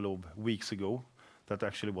summit a couple of weeks ago. That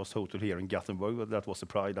actually was hosted here in Gothenburg. That was a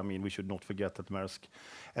pride. I mean, we should not forget that Maersk,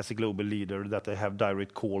 as a global leader, that they have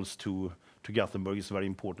direct calls to Gothenburg is very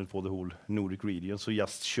important for the whole Nordic region. So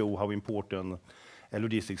just show how important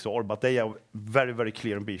logistics are, but they have very, very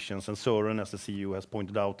clear ambitions. And Søren, as the CEO, has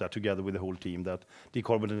pointed out that together with the whole team, that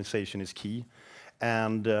decarbonization is key.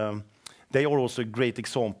 And they are also a great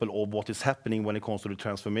example of what is happening when it comes to the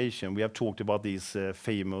transformation. We have talked about these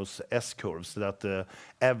famous S-curves, that the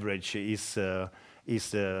average is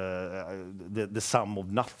the sum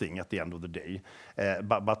of nothing at the end of the day.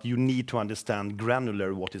 But you need to understand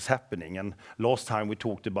granular what is happening. And last time we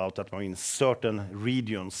talked about that, I mean, certain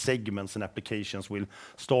regions, segments, and applications will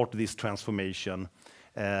start this transformation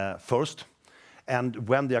first. And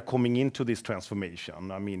when they are coming into this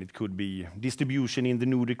transformation, I mean, it could be distribution in the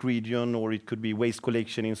Nordic region, or it could be waste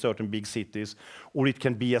collection in certain big cities, or it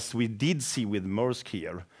can be, as we did see with Maersk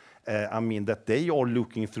here, I mean, that they are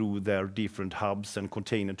looking through their different hubs and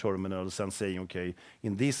container terminals and saying, okay,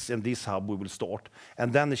 in this and this hub we will start.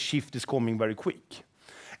 And then the shift is coming very quick.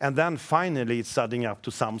 And then finally it's adding up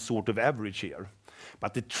to some sort of average here.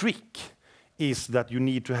 But the trick is that you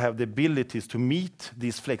need to have the abilities to meet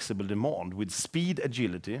this flexible demand with speed,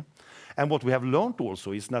 agility. And what we have learned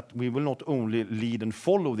also is that we will not only lead and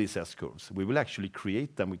follow these S-curves, we will actually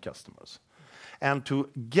create them with customers. And to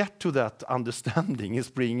get to that understanding is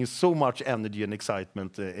bringing so much energy and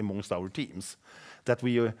excitement amongst our teams that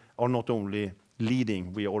we are not only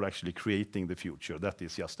leading, we are actually creating the future. That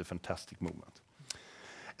is just a fantastic moment.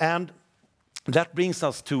 And that brings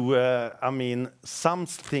us to, I mean,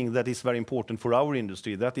 something that is very important for our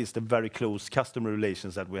industry. That is the very close customer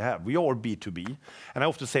relations that we have. We are B2B, and I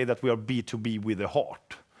often say that we are B2B with a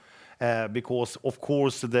heart. Because, of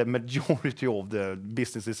course, the majority of the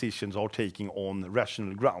business decisions are taken on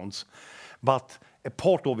rational grounds. But a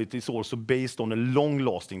part of it is also based on a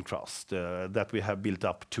long-lasting trust that we have built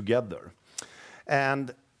up together.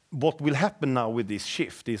 And what will happen now with this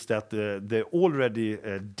shift is that the already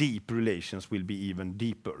deep relations will be even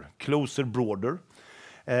deeper, closer, broader,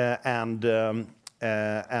 and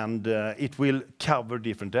it will cover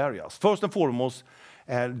different areas. First and foremost,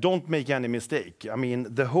 don't make any mistake. I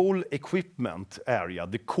mean, the whole equipment area,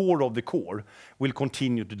 the core of the core, will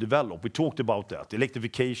continue to develop. We talked about that,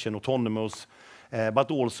 electrification, autonomous,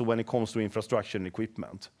 but also when it comes to infrastructure and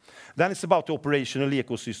equipment. Then it's about the operational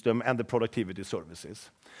ecosystem and the productivity services.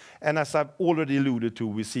 And as I've already alluded to,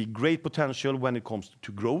 we see great potential when it comes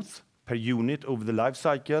to growth per unit over the life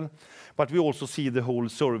cycle, but we also see the whole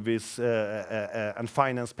service and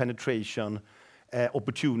finance penetration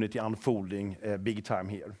opportunity unfolding big time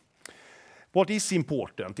here. What is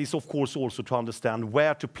important is, of course, also to understand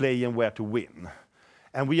where to play and where to win.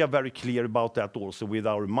 And we are very clear about that also with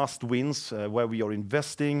our must-wins, where we are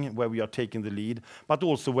investing, where we are taking the lead, but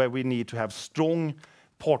also where we need to have strong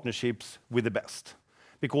partnerships with the best.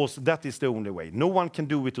 Because that is the only way. No one can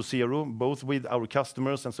do it to zero, both with our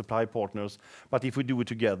customers and supply partners, but if we do it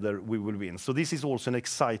together, we will win. So this is also an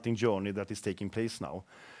exciting journey that is taking place now.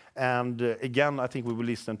 And again, I think we will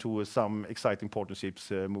listen to some exciting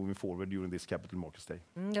partnerships moving forward during this Capital Markets Day.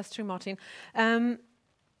 That's true, Martin.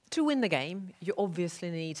 To win the game, you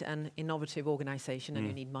obviously need an innovative organization and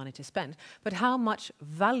you need money to spend. But how much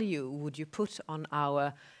value would you put on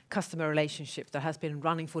our customer relationship that has been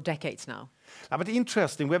running for decades now? But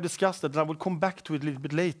interesting, we have discussed it, and I will come back to it a little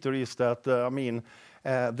bit later, is that, I mean,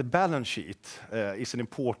 the balance sheet is an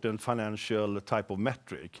important financial type of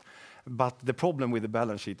metric. But the problem with the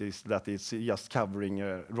balance sheet is that it's just covering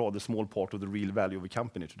a rather small part of the real value of a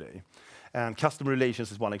company today. And customer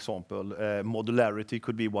relations is one example. Modularity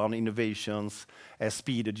could be one, innovations,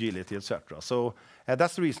 speed, agility, etc. So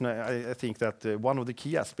that's the reason I think that one of the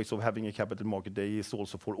key aspects of having a Capital Market Day is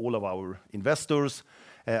also for all of our investors,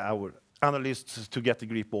 our analysts to get a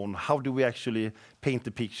grip on how do we actually paint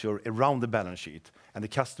the picture around the balance sheet. And the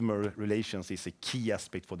customer relations is a key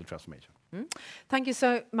aspect for the transformation. Thank you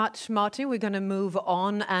so much, Martin. We're going to move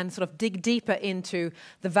on and sort of dig deeper into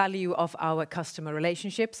the value of our customer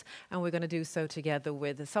relationships, and we're going to do so together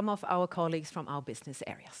with some of our colleagues from our business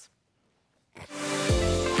areas.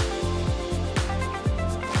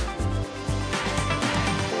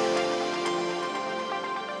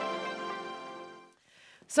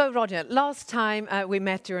 So, Roger, last time we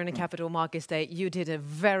met during a Capital Markets Day, you did a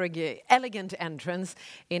very elegant entrance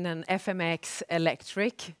in an FMX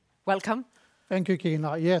Electric. Welcome. Thank you,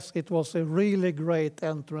 Kina. Yes, it was a really great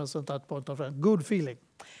entrance at that point of time. Good feeling.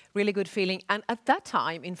 Really good feeling. And at that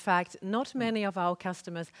time, in fact, not many of our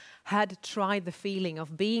customers had tried the feeling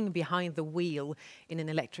of being behind the wheel in an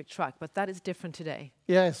electric truck, but that is different today.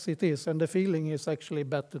 Yes, it is. And the feeling is actually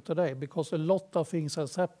better today because a lot of things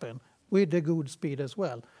has happened with the good speed as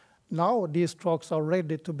well. Now these trucks are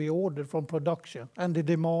ready to be ordered from production and the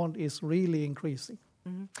demand is really increasing.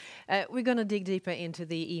 We're going to dig deeper into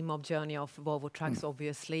the e-mob journey of Volvo Trucks,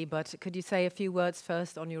 obviously, but could you say a few words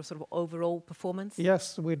first on your sort of overall performance?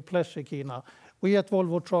 Yes, with pleasure, Kina. We at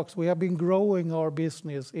Volvo Trucks, we have been growing our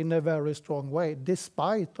business in a very strong way,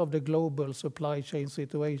 despite of the global supply chain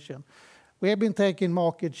situation. We have been taking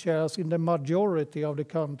market shares in the majority of the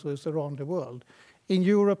countries around the world. In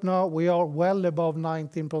Europe now, we are well above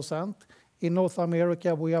 19%. In North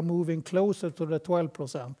America, we are moving closer to the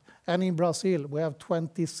 12%. And in Brazil, we have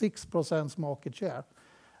 26% market share.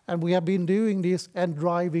 And we have been doing this and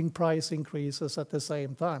driving price increases at the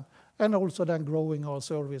same time, and also then growing our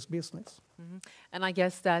service business. And I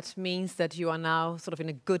guess that means that you are now sort of in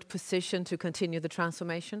a good position to continue the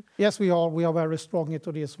transformation? Yes, we are. We are very strong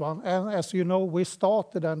into this one. And as you know, we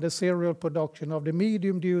started on the serial production of the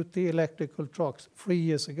medium-duty electrical trucks 3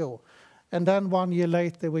 years ago. And then 1 year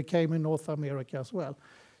later, we came in North America as well.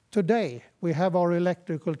 Today, we have our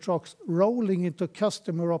electrical trucks rolling into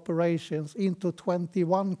customer operations into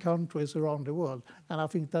 21 countries around the world. And I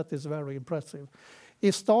think that is very impressive.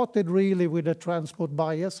 It started really with the transport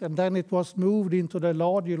buyers, and then it was moved into the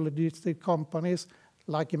larger logistic companies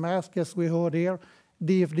like Maersk, as we heard here,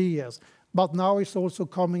 DFDS. But now it's also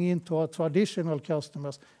coming into our traditional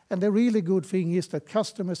customers. And the really good thing is that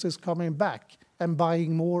customers is coming back and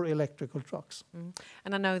buying more electrical trucks.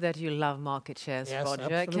 And I know that you love market shares, yes, Roger.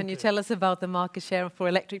 Absolutely. Can you tell us about the market share for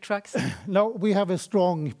electric trucks? No, we have a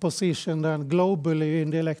strong position then globally in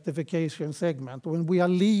the electrification segment. When we are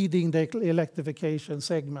leading the electrification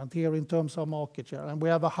segment here in terms of market share, and we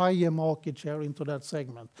have a higher market share into that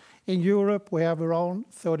segment. In Europe, we have around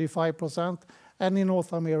 35%, and in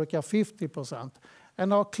North America, 50%.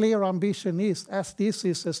 And our clear ambition is, as this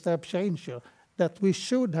is a step changer, that we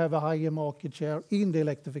should have a higher market share in the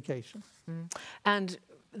electrification. And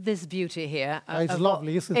this beauty here. It's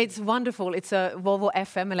lovely, isn't it? It's wonderful. It's a Volvo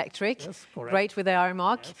FM Electric. Yes, correct. Great with the iron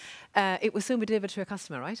mark. Yes. It will soon be delivered to a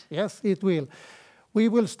customer, right? Yes, it will. We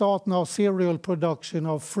will start now serial production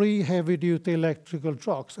of 3 heavy-duty electrical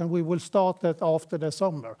trucks, and we will start that after the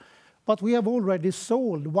summer. But we have already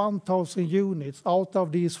sold 1,000 units out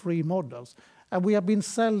of these 3 models. And we have been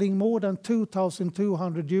selling more than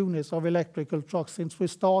 2,200 units of electrical trucks since we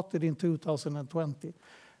started in 2020.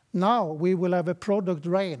 Now we will have a product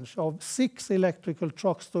range of 6 electrical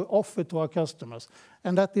trucks to offer to our customers.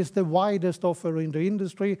 And that is the widest offer in the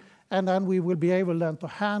industry. And then we will be able then to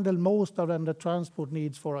handle most of the transport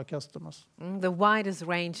needs for our customers. The widest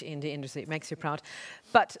range in the industry. It makes you proud.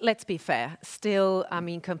 But let's be fair. Still, I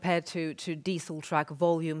mean, compared to diesel truck,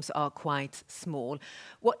 volumes are quite small.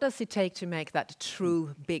 What does it take to make that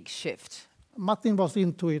true big shift? Martin was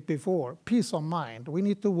into it before. Peace of mind. We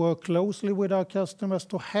need to work closely with our customers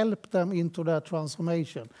to help them into that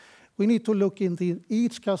transformation. We need to look into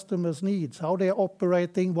each customer's needs, how they're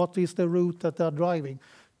operating, what is the route that they're driving,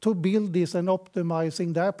 to build this and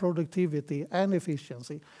optimizing their productivity and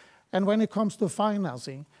efficiency. And when it comes to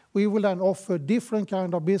financing, we will then offer different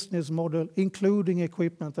kind of business model, including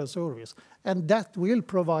equipment and service. And that will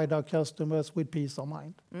provide our customers with peace of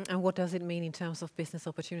mind. And what does it mean in terms of business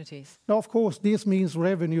opportunities? Now, of course, this means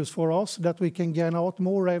revenues for us, that we can get out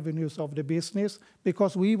more revenues of the business,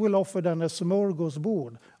 because we will offer then a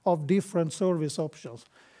smorgasbord of different service options.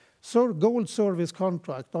 So gold service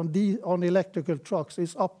contract on electrical trucks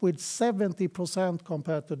is up with 70%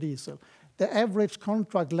 compared to diesel. The average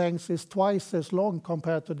contract length is twice as long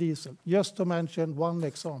compared to diesel, just to mention one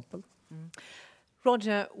example.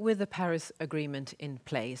 Roger, with the Paris Agreement in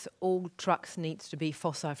place, all trucks need to be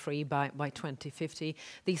fossil-free by 2050.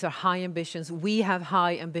 These are high ambitions. We have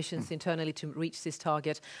high ambitions internally to reach this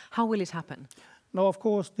target. How will it happen? Now, of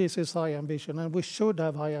course, this is high ambition, and we should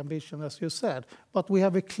have high ambition, as you said, but we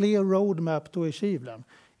have a clear roadmap to achieve them.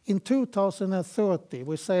 In 2030,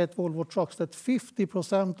 we say at Volvo Trucks that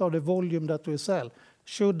 50% of the volume that we sell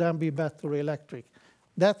should then be battery electric.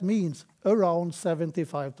 That means around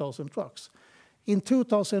 75,000 trucks. In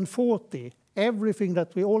 2040,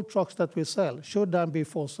 all trucks that we sell should then be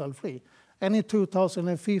fossil-free. And in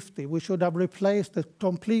 2050, we should have replaced the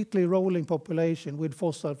completely rolling population with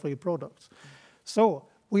fossil-free products. So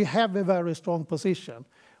we have a very strong position.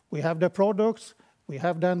 We have the products, we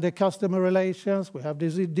have then the customer relations, we have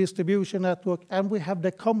the distribution network, and we have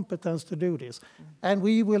the competence to do this. And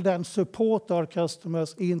we will then support our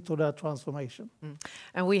customers into that transformation.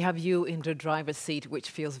 And we have you in the driver's seat, which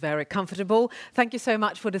feels very comfortable. Thank you so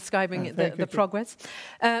much for describing the progress.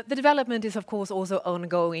 The development is, of course, also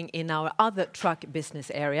ongoing in our other truck business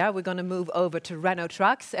area. We're going to move over to Renault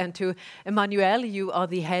Trucks and to Emmanuel. You are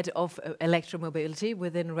the head of Electromobility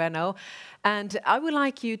within Renault. And I would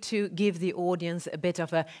like you to give the audience a bit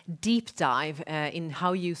of a deep dive in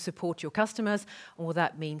how you support your customers and what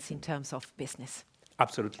that means in terms of business.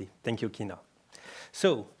 Absolutely. Thank you, Kina.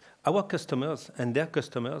 So our customers and their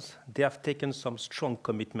customers, they have taken some strong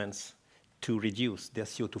commitments to reduce their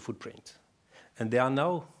CO2 footprint. And they are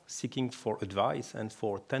now seeking for advice and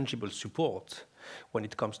for tangible support when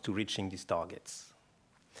it comes to reaching these targets.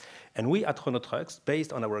 And we at Renault Trucks,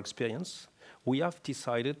 based on our experience, we have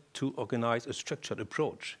decided to organize a structured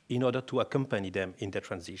approach in order to accompany them in their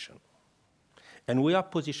transition. And we are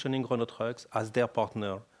positioning Renault Trucks as their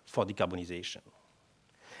partner for decarbonization.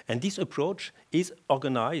 And this approach is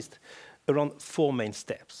organized around 4 main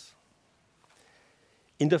steps.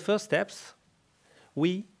 In the first steps,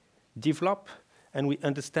 we develop and we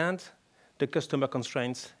understand the customer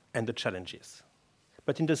constraints and the challenges.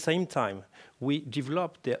 But in the same time, we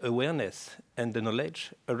develop their awareness and the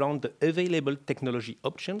knowledge around the available technology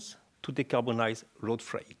options to decarbonize road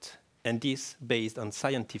freight, and this based on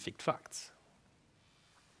scientific facts.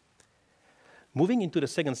 Moving into the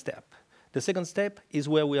second step is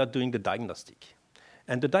where we are doing the diagnostic.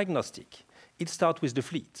 And the diagnostic, it starts with the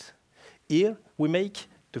fleet. Here, we make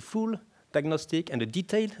the full diagnostic and a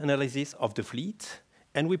detailed analysis of the fleet,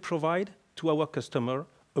 and we provide to our customer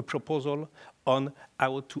a proposal on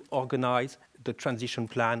how to organize the transition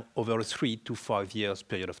plan over a 3 to 5 years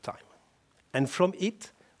period of time. And from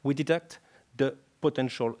it, we deduct the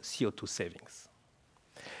potential CO2 savings.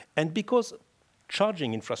 And because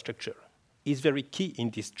charging infrastructure is very key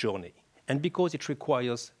in this journey, and because it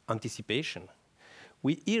requires anticipation,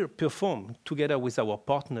 we here perform, together with our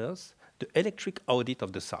partners, the electric audit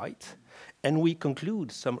of the site, and we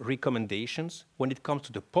conclude some recommendations when it comes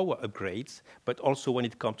to the power upgrades, but also when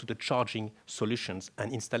it comes to the charging solutions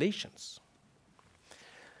and installations.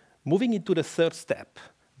 Moving into the third step,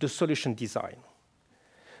 the solution design.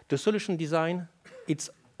 The solution design, it's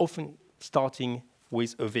often starting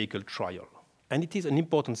with a vehicle trial. And it is an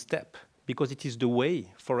important step because it is the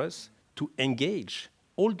way for us to engage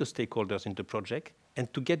all the stakeholders in the project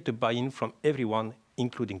and to get the buy-in from everyone,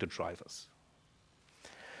 including the drivers.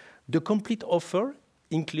 The complete offer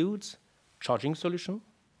includes charging solution,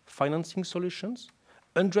 financing solutions,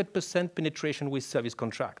 100% penetration with service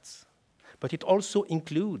contracts. But it also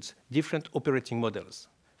includes different operating models,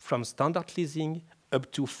 from standard leasing up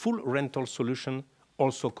to full rental solution,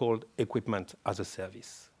 also called equipment as a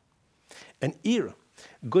service. And here,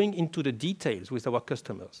 going into the details with our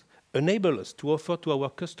customers, enable us to offer to our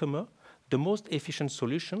customer the most efficient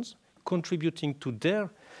solutions, contributing to their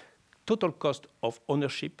total cost of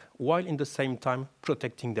ownership, while in the same time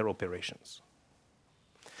protecting their operations.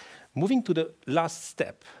 Moving to the last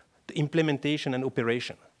step, the implementation and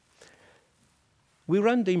operation. We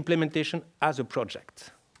run the implementation as a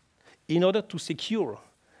project in order to secure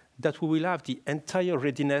that we will have the entire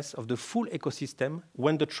readiness of the full ecosystem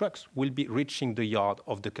when the trucks will be reaching the yard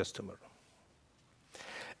of the customer.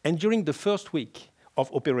 And during the first week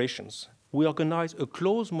of operations, we organize a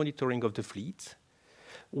close monitoring of the fleet.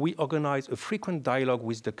 We organize a frequent dialogue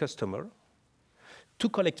with the customer to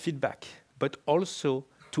collect feedback, but also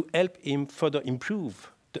to help him further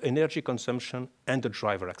improve the energy consumption and the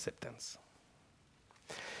driver acceptance.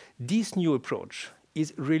 This new approach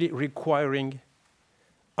is really requiring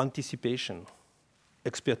anticipation,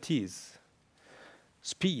 expertise,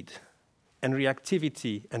 speed, and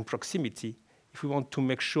reactivity and proximity if we want to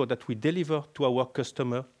make sure that we deliver to our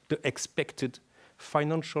customer the expected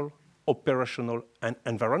financial, operational, and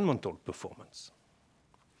environmental performance.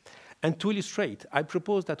 And to illustrate, I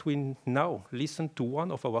propose that we now listen to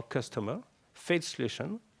one of our customers,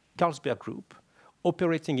 Feldschlösschen, Carlsberg Group,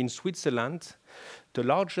 operating in Switzerland, the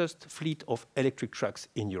largest fleet of electric trucks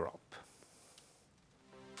in Europe.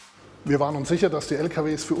 Wir waren uns sicher, dass die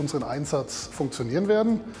LKWs für unseren Einsatz funktionieren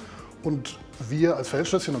werden. Und wir als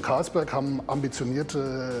Feldschlösschen und Carlsberg haben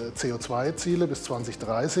ambitionierte CO2-Ziele bis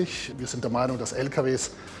 2030. Wir sind der Meinung, dass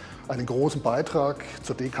LKWs einen großen Beitrag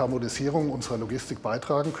zur Dekarbonisierung unserer Logistik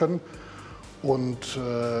beitragen können. Und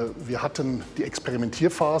wir hatten die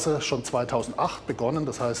Experimentierphase schon 2008 begonnen.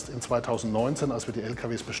 Das heißt, in 2019, als wir die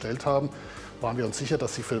LKWs bestellt haben, waren wir uns sicher,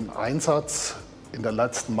 dass sie für den Einsatz in der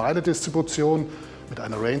letzten Meile-Distribution mit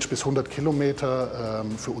einer Range bis 100 Kilometer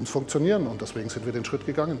für uns funktionieren. Und deswegen sind wir den Schritt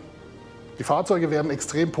gegangen. Die Fahrzeuge werden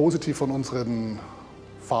extrem positiv von unseren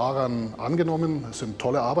Fahrern angenommen. Es sind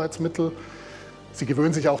tolle Arbeitsmittel. Sie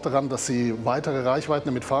gewöhnen sich auch daran, dass sie weitere Reichweiten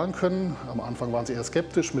damit fahren können. Am Anfang waren sie eher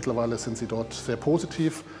skeptisch, mittlerweile sind sie dort sehr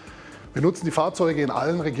positiv. Wir nutzen die Fahrzeuge in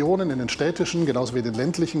allen Regionen, in den städtischen, genauso wie in den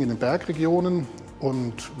ländlichen, in den Bergregionen.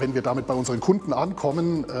 Und wenn wir damit bei unseren Kunden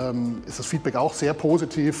ankommen, ist das Feedback auch sehr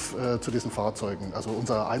positiv zu diesen Fahrzeugen. Also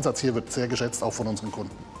unser Einsatz hier wird sehr geschätzt, auch von unseren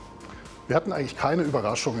Kunden. Wir hatten eigentlich keine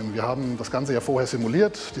Überraschungen. Wir haben das Ganze ja vorher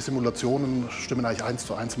simuliert. Die Simulationen stimmen eigentlich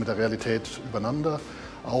 1:1 mit der Realität übereinander.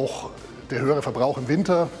 Auch der höhere Verbrauch im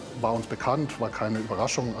Winter war uns bekannt, war keine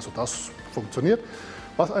Überraschung. Also das funktioniert.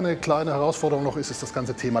 Was eine kleine Herausforderung noch ist, ist das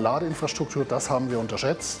ganze Thema Ladeinfrastruktur. Das haben wir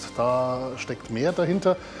unterschätzt. Da steckt mehr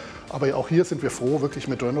dahinter. Aber auch hier sind wir froh, wirklich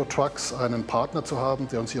mit Renault Trucks einen Partner zu haben,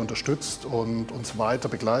 der uns hier unterstützt und uns weiter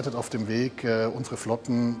begleitet auf dem Weg, unsere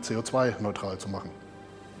Flotten CO2-neutral zu machen.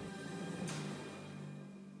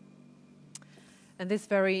 And this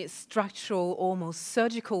very structural, almost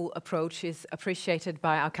surgical approach is appreciated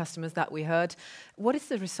by our customers that we heard. What is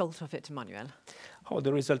the result of it, Emmanuel? Oh,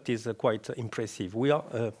 the result is quite impressive. We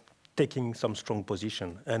are taking some strong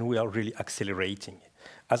position and we are really accelerating.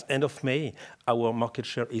 As end of May, our market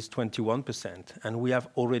share is 21% and we have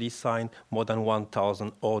already signed more than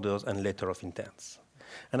 1,000 orders and letter of intents.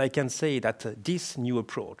 And I can say that this new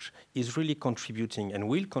approach is really contributing and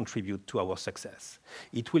will contribute to our success.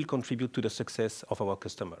 It will contribute to the success of our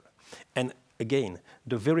customer. And again,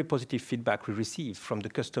 the very positive feedback we receive from the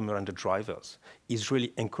customer and the drivers is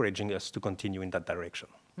really encouraging us to continue in that direction.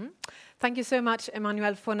 Thank you so much,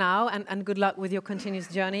 Emmanuel, for now, and good luck with your continuous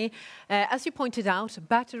journey. As you pointed out,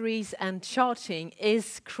 batteries and charging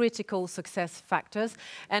is critical success factors.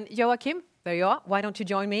 And Joachim, there you are. Why don't you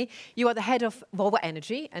join me? You are the head of Volvo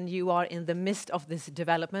Energy, and you are in the midst of this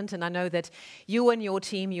development. And I know that you and your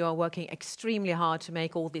team, you are working extremely hard to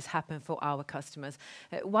make all this happen for our customers.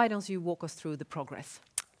 Why don't you walk us through the progress?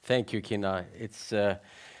 Thank you, Kina. It's a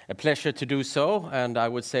pleasure to do so, and I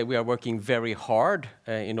would say we are working very hard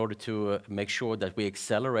in order to make sure that we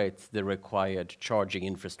accelerate the required charging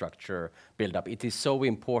infrastructure build-up. It is so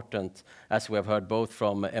important, as we have heard both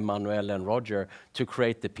from Emmanuel and Roger, to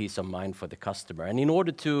create the peace of mind for the customer. And in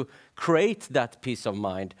order to create that peace of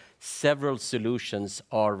mind, several solutions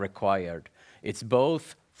are required. It's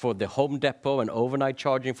both for the home depot and overnight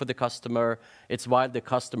charging for the customer. It's while the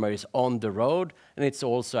customer is on the road, and it's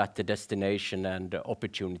also at the destination and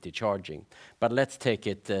opportunity charging. But let's take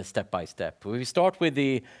it step by step. We start with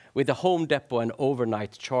the home depot and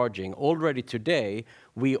overnight charging. Already today,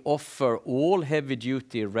 we offer all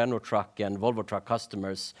heavy-duty Renault Truck and Volvo Truck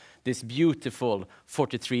customers this beautiful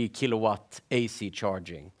 43 kilowatt AC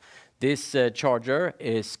charging. This charger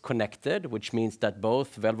is connected, which means that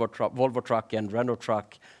both Volvo Truck and Renault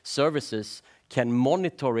Truck services can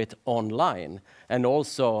monitor it online. And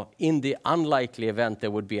also, in the unlikely event there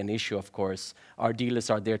would be an issue, of course, our dealers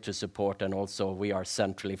are there to support, and also we are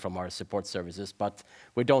centrally from our support services. But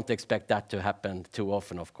we don't expect that to happen too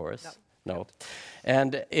often, of course. No.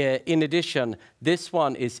 And in addition, this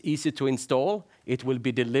one is easy to install. It will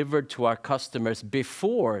be delivered to our customers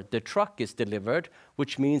before the truck is delivered,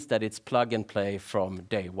 which means that it's plug and play from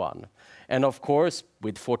day one. And of course,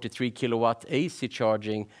 with 43 kilowatt AC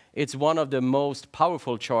charging, it's one of the most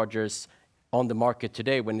powerful chargers on the market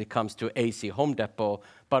today when it comes to AC home depot.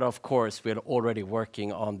 But of course, we're already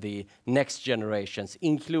working on the next generations,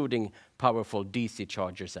 including powerful DC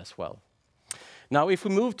chargers as well. Now, if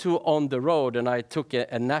we move to on the road, and I took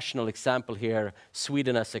a national example here,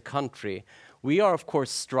 Sweden as a country, we are, of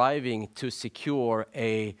course, striving to secure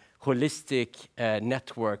a holistic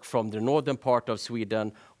network from the northern part of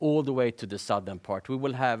Sweden all the way to the southern part. We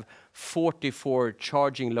will have 44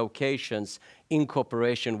 charging locations in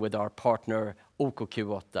cooperation with our partner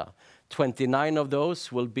OKQ8. 29 of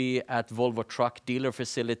those will be at Volvo Truck dealer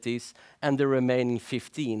facilities, and the remaining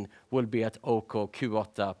 15 will be at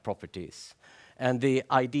OKQ8 properties. And the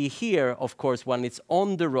idea here, of course, when it's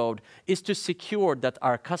on the road, is to secure that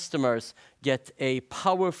our customers get a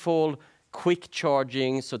powerful, quick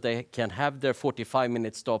charging so they can have their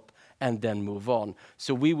 45-minute stop and then move on.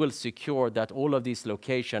 So we will secure that all of these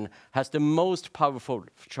locations has the most powerful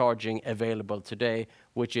charging available today,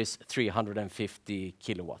 which is 350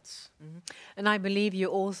 kilowatts. And I believe you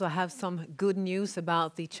also have some good news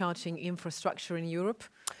about the charging infrastructure in Europe.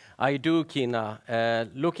 I do, Kina.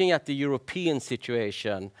 Looking at the European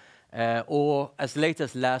situation, or as late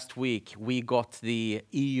as last week, we got the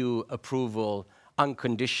EU approval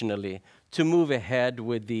unconditionally to move ahead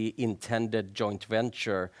with the intended joint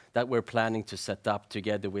venture that we're planning to set up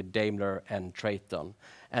together with Daimler and Traton.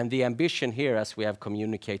 And the ambition here, as we have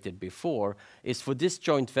communicated before, is for this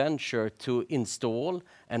joint venture to install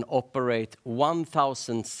and operate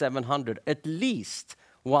 1,700, at least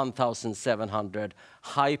 1,700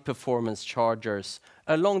 high-performance chargers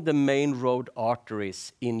along the main road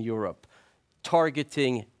arteries in Europe,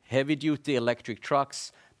 targeting heavy-duty electric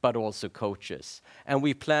trucks, but also coaches. And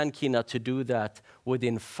we plan, Kina, to do that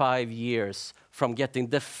within 5 years from getting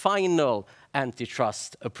the final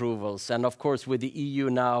antitrust approvals. And of course, with the EU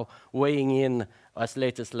now weighing in as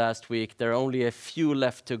late as last week, there are only a few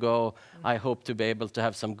left to go. I hope to be able to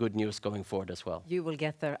have some good news going forward as well. You will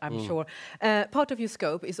get there, I'm sure. Part of your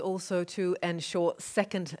scope is also to ensure a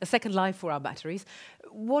second life for our batteries.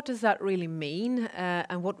 What does that really mean,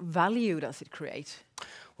 and what value does it create?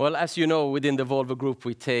 Well, as you know, within the Volvo Group,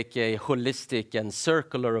 we take a holistic and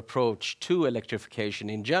circular approach to electrification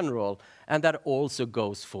in general, and that also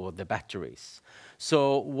goes for the batteries.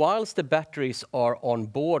 So whilst the batteries are on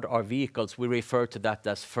board our vehicles, we refer to that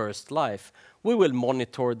as first life. We will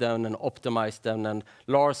monitor them and optimize them, and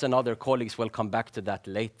Lars and other colleagues will come back to that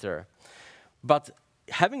later. But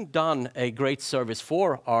having done a great service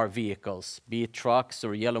for our vehicles, be it trucks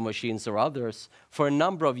or yellow machines or others, for a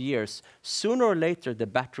number of years, sooner or later the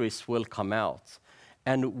batteries will come out.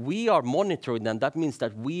 And we are monitoring them. That means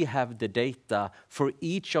that we have the data for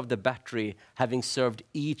each of the battery having served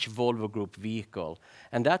each Volvo Group vehicle.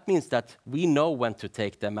 And that means that we know when to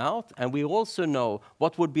take them out, and we also know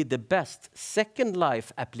what would be the best second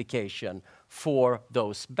life application for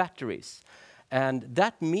those batteries. And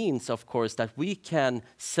that means, of course, that we can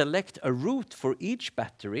select a route for each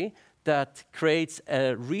battery that creates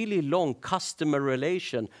a really long customer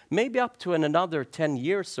relation, maybe up to another 10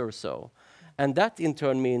 years or so. And that in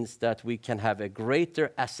turn means that we can have a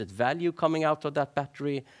greater asset value coming out of that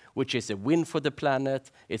battery, which is a win for the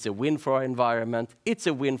planet, it's a win for our environment, it's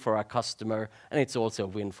a win for our customer, and it's also a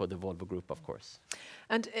win for the Volvo Group, of course.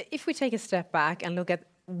 And if we take a step back and look at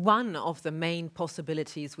one of the main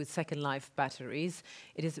possibilities with second life batteries,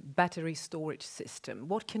 it is battery storage system.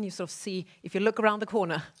 What can you sort of see if you look around the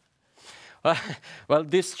corner? Well,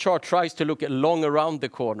 this chart tries to look long around the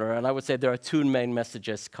corner, and I would say there are two main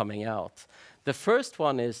messages coming out. The first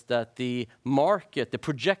one is that the market, the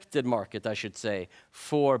projected market, I should say,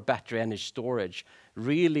 for battery energy storage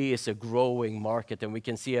really is a growing market, and we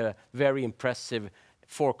can see a very impressive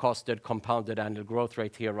forecasted compounded annual growth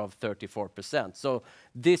rate here of 34%. So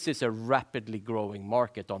this is a rapidly growing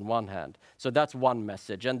market on one hand. So that's one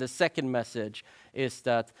message. And the second message is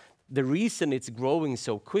that the reason it's growing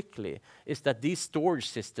so quickly is that these storage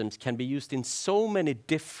systems can be used in so many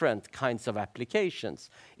different kinds of applications.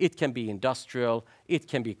 It can be industrial, it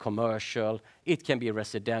can be commercial, it can be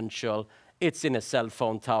residential, it's in a cell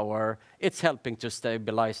phone tower, it's helping to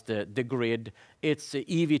stabilize the grid, it's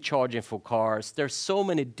EV charging for cars. There's so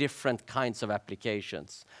many different kinds of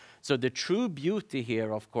applications. So the true beauty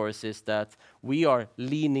here, of course, is that we are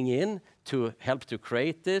leaning in to help to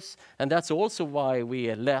create this. And that's also why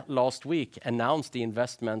we last week announced the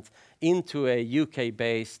investment into a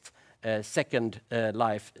UK-based second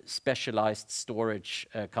life specialized storage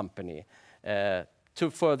company to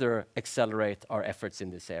further accelerate our efforts in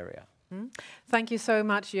this area. Thank you so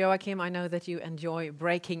much, Joachim. I know that you enjoy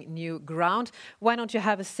breaking new ground. Why don't you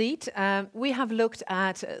have a seat? We have looked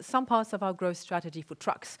at some parts of our growth strategy for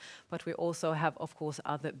trucks, but we also have, of course,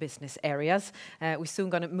 other business areas. We're soon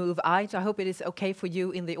going to move out. I hope it is okay for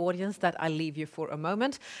you in the audience that I leave you for a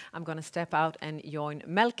moment. I'm going to step out and join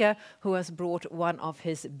Melker, who has brought one of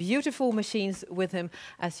his beautiful machines with him,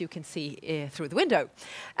 as you can see through the window.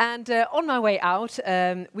 And on my way out,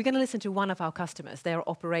 we're going to listen to one of our customers. They are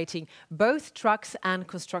operating both trucks and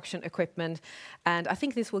construction equipment, and I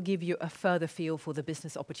think this will give you a further feel for the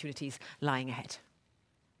business opportunities lying ahead.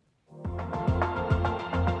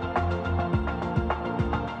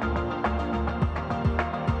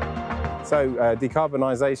 So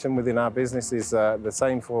decarbonisation within our business is the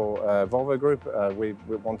same for Volvo Group. We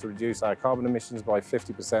want to reduce our carbon emissions by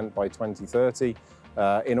 50% by 2030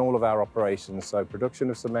 in all of our operations. So production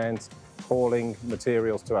of cement, hauling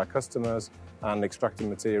materials to our customers, and extracting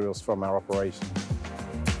materials from our operation.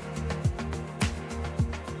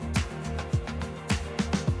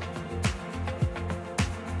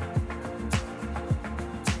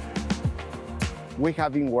 We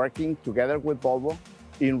have been working together with Volvo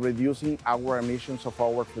in reducing our emissions of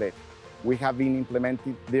our fleet. We have been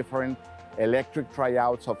implementing different electric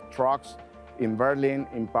tryouts of trucks in Berlin,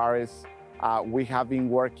 in Paris. We have been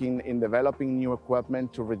working in developing new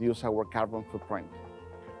equipment to reduce our carbon footprint.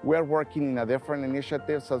 We are working in different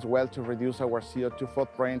initiatives as well to reduce our CO2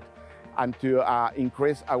 footprint and to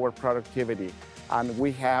increase our productivity. And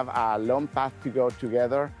we have a long path to go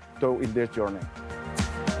together in this journey.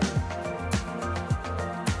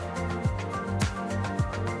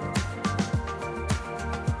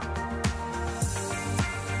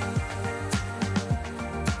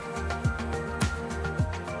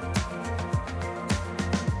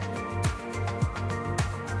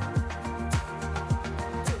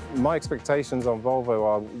 My expectations on Volvo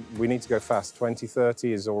are we need to go fast.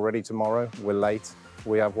 2030 is already tomorrow. We're late.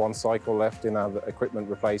 We have one cycle left in our equipment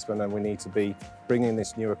replacement, and we need to be bringing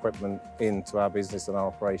this new equipment into our business and our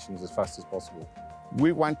operations as fast as possible.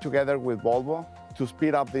 We went together with Volvo to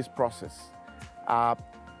speed up this process.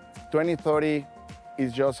 2030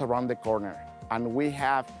 is just around the corner, and we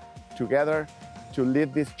have together to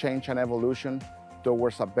lead this change and evolution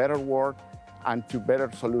towards a better world and to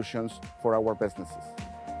better solutions for our businesses.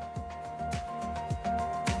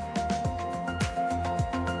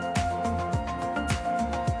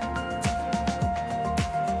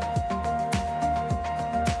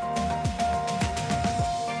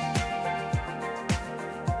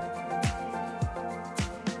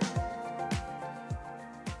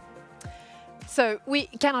 So we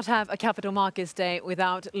cannot have a Capital Markets Day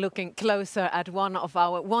without looking closer at one of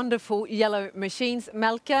our wonderful yellow machines,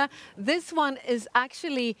 Melker. This one is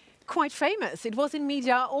actually quite famous. It was in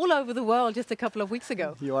media all over the world just a couple of weeks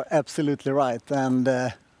ago. You are absolutely right. And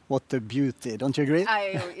what a beauty, don't you agree?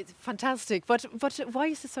 It's fantastic. But why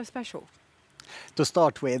is it so special? To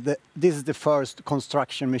start with, this is the first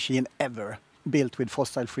construction machine ever built with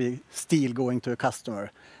fossil-free steel going to a customer.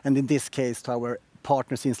 And in this case, to our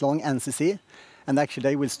partner since long, NCC. And actually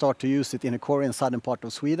they will start to use it in a quarry in southern part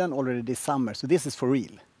of Sweden already this summer. So this is for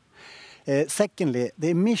real. Secondly, the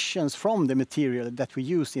emissions from the material that we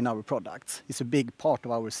use in our products is a big part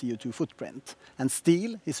of our CO2 footprint. And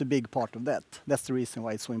steel is a big part of that. That's the reason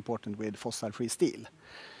why it's so important with fossil-free steel.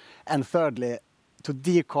 And thirdly, to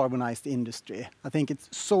decarbonize the industry, I think it's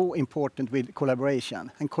so important with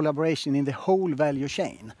collaboration and collaboration in the whole value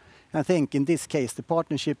chain. I think in this case, the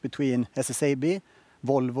partnership between SSAB,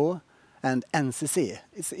 Volvo and NCC,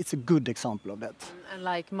 it's a good example of that. And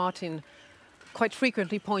like Martin quite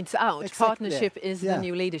frequently points out, exactly. Partnership is the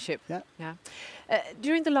new leadership. Yeah.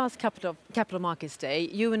 During the last Capital Markets Day,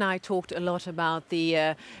 you and I talked a lot about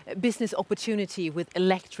the business opportunity with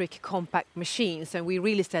electric compact machines, and we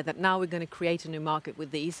really said that now we're going to create a new market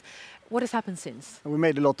with these. What has happened since? We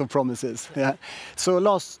made a lot of promises. Yeah. So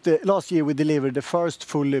last year we delivered the first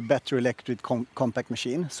fully battery electric compact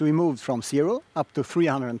machine. So we moved from 0 up to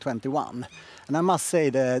 321. And I must say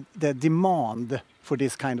the demand for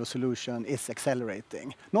this kind of solution is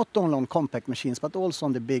accelerating, not only on compact machines, but also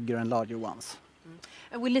on the bigger and larger ones.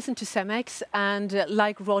 And we listen to CEMEX, and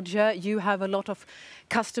like Roger, you have a lot of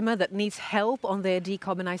customer that needs help on their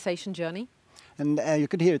decarbonization journey. And you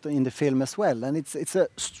could hear it in the film as well. And it's a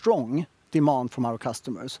strong demand from our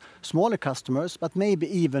customers, smaller customers, but maybe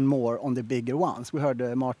even more on the bigger ones. We heard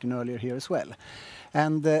Martin earlier here as well.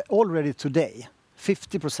 And already today,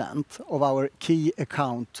 50% of our key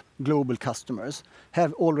account global customers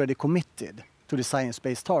have already committed to the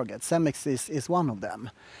science-based targets. CEMEX is one of them.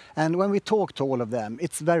 And when we talk to all of them,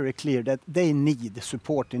 it's very clear that they need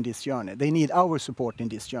support in this journey. They need our support in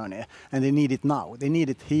this journey, and they need it now. They need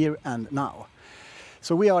it here and now.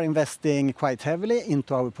 So we are investing quite heavily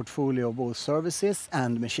into our portfolio of both services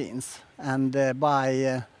and machines. And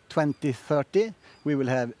by 2030, we will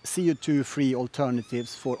have CO2-free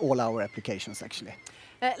alternatives for all our applications, actually.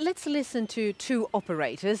 Let's listen to two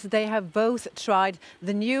operators. They have both tried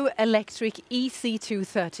the new electric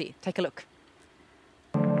EC230. Take a look.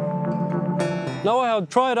 Now I have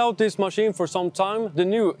tried out this machine for some time, the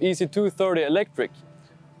new EC230 Electric.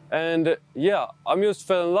 And yeah, I just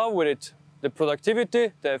fell in love with it. The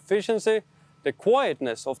productivity, the efficiency, the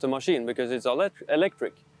quietness of the machine, because it's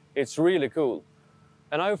electric. It's really cool.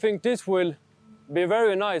 And I think this will be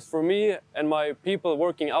very nice for me and my people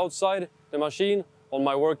working outside the machine on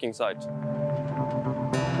my working site.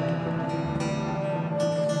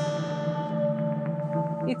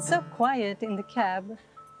 It's so quiet in the cab,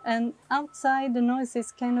 and outside the noise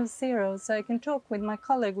is kind of zero, so I can talk with my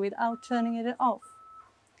colleague without turning it off.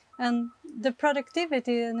 And the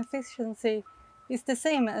productivity and efficiency is the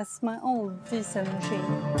same as my old diesel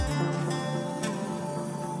machine.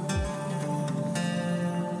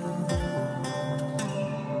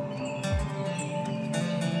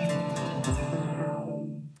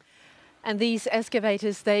 And these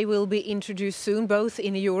excavators, they will be introduced soon, both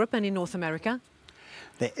in Europe and in North America.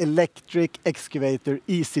 The electric excavator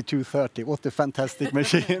EC230. What a fantastic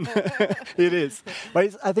machine it is.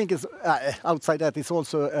 But I think it's, outside that, it's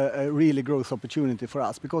also a really growth opportunity for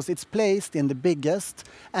us because it's placed in the biggest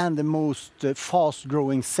and the most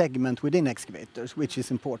fast-growing segment within excavators, which is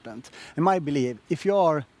important. And my belief, if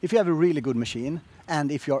you have a really good machine and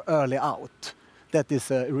if you're early out, that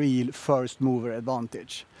is a real first mover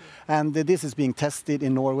advantage. And this is being tested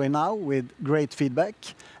in Norway now with great feedback.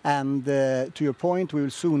 And to your point, we will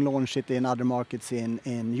soon launch it in other markets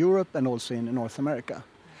in Europe and also in North America.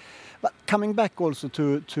 But coming back also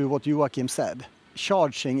to what Joachim said,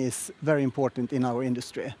 charging is very important in our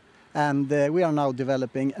industry. And we are now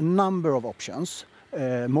developing a number of options.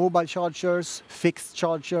 Mobile chargers, fixed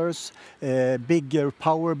chargers, bigger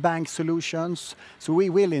power bank solutions. So we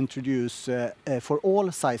will introduce for all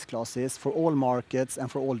size classes, for all markets and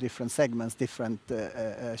for all different segments, different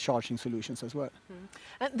charging solutions as well.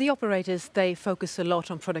 And the operators, they focus a lot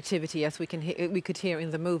on productivity, as we could hear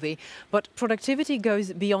in the movie, but productivity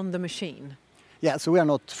goes beyond the machine. Yeah, so we are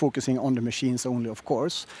not focusing on the machines only, of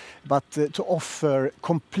course, but to offer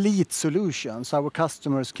complete solutions, our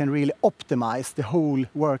customers can really optimize the whole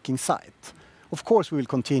working site. Of course, we will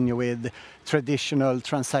continue with traditional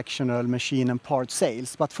transactional machine and part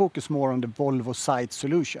sales, but focus more on the Volvo site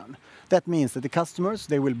solution. That means that the customers,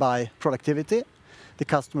 they will buy productivity, the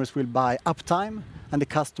customers will buy uptime, and the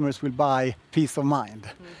customers will buy peace of mind.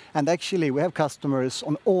 And actually, we have customers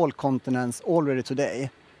on all continents already today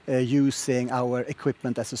using our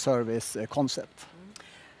equipment as a service concept.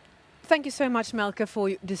 Thank you so much, Melker, for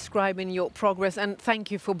describing your progress, and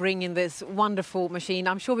thank you for bringing this wonderful machine.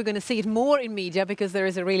 I'm sure we're going to see it more in media because there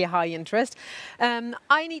is a really high interest.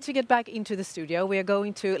 I need to get back into the studio. We are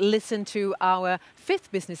going to listen to our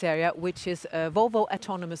fifth business area, which is Volvo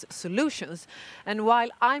Autonomous Solutions. And while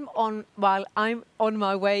I'm on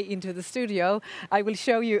my way into the studio, I will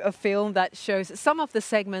show you a film that shows some of the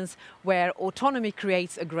segments where autonomy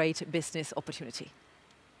creates a great business opportunity.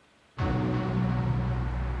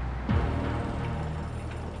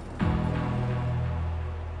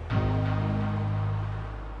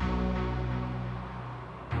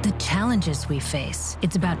 The challenges we face,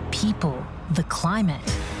 it's about people, the climate,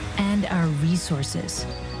 and our resources.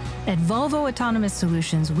 At Volvo Autonomous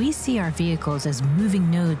Solutions, we see our vehicles as moving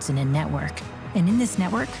nodes in a network. And in this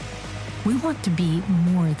network, we want to be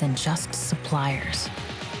more than just suppliers.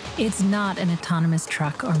 It's not an autonomous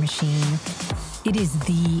truck or machine. It is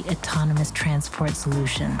the autonomous transport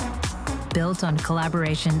solution, built on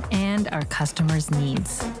collaboration and our customers'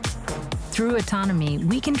 needs. Through autonomy,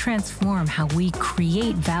 we can transform how we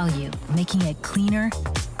create value, making it cleaner,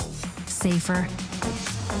 safer,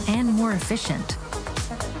 and more efficient.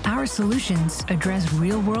 Our solutions address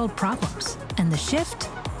real-world problems, and the shift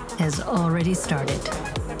has already started.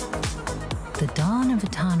 The dawn of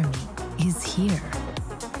autonomy is here,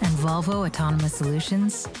 and Volvo Autonomous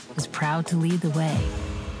Solutions is proud to lead the way.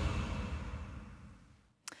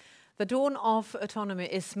 The dawn of autonomy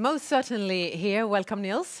is most certainly here. Welcome,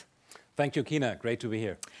 Niels. Thank you, Kina. Great to be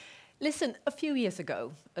here. Listen, a few years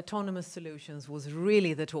ago, autonomous solutions was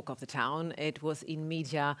really the talk of the town. It was in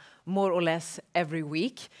media more or less every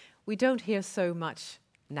week. We don't hear so much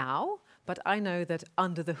now, but I know that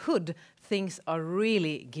under the hood, things are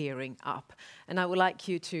really gearing up. And I would like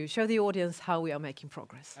you to show the audience how we are making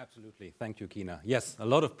progress. Absolutely. Thank you, Kina. Yes, a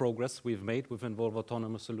lot of progress we've made within Volvo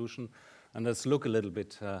Autonomous Solution. And let's look a little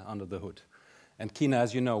bit under the hood. And Kina,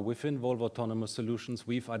 as you know, within Volvo Autonomous Solutions,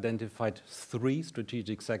 we've identified 3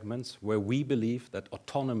 strategic segments where we believe that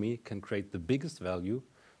autonomy can create the biggest value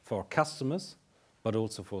for our customers, but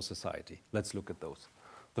also for society. Let's look at those.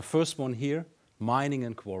 The first one here, mining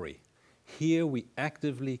and quarry. Here we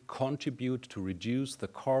actively contribute to reduce the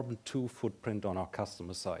carbon-2 footprint on our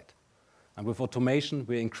customer side. And with automation,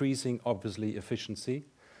 we're increasing, obviously, efficiency,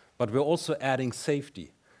 but we're also adding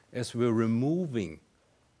safety as we're removing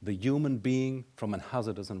the human being from a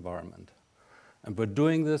hazardous environment. And we're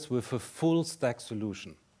doing this with a full stack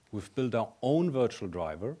solution. We've built our own virtual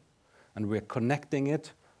driver, and we're connecting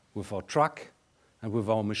it with our truck and with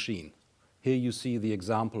our machine. Here you see the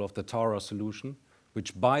example of the Tara solution,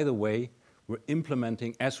 which, by the way, we're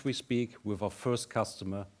implementing as we speak with our first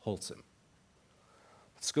customer, Holcim.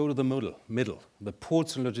 Let's go to the middle, the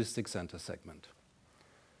ports and logistics center segment.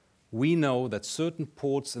 We know that certain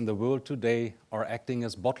ports in the world today are acting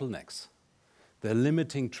as bottlenecks. They're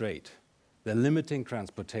limiting trade, they're limiting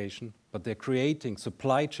transportation, but they're creating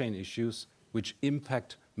supply chain issues which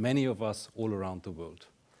impact many of us all around the world.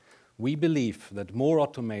 We believe that more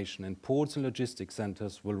automation in ports and logistics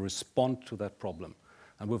centers will respond to that problem.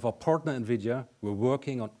 And with our partner NVIDIA, we're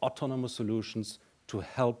working on autonomous solutions to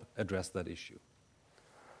help address that issue.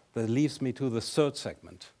 That leads me to the third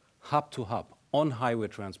segment, hub to hub, on-highway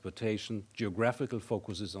transportation, geographical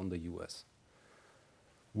focuses on the US.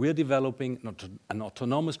 We're developing an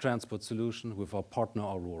autonomous transport solution with our partner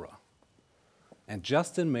Aurora. And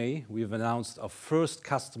just in May, we've announced our first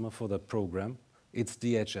customer for that program. It's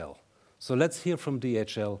DHL. So let's hear from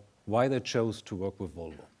DHL why they chose to work with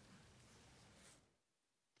Volvo.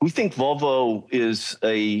 We think Volvo is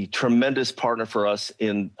a tremendous partner for us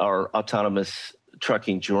in our autonomous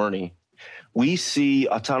trucking journey. We see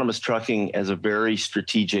autonomous trucking as a very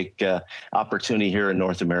strategic opportunity here in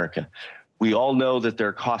North America. We all know that there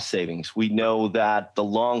are cost savings. We know that the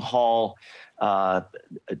long haul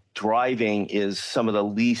driving is some of the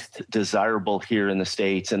least desirable here in the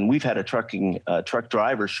States. And we've had a truck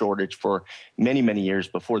driver shortage for many, many years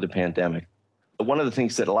before the pandemic. One of the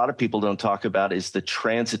things that a lot of people don't talk about is the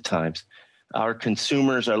transit times. Our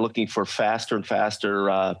consumers are looking for faster and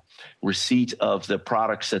faster receipt of the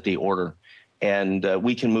products that they order. And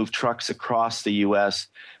we can move trucks across the U.S.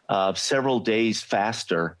 Several days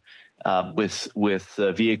faster with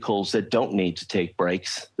vehicles that don't need to take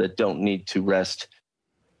breaks, that don't need to rest.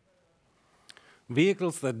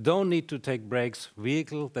 Vehicles that don't need to take breaks,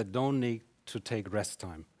 vehicles that don't need to take rest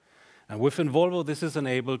time. And within Volvo, this is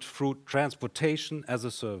enabled through transportation as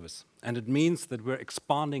a service. And it means that we're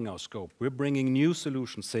expanding our scope. We're bringing new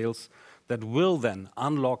solution sales that will then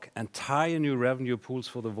unlock entire new revenue pools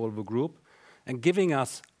for the Volvo Group and giving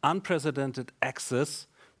us unprecedented access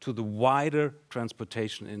to the wider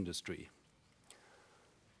transportation industry.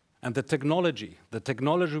 And the technology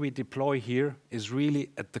we deploy here is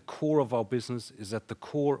really at the core of our business, is at the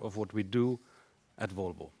core of what we do at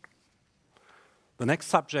Volvo. The next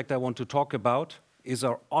subject I want to talk about is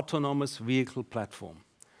our autonomous vehicle platform.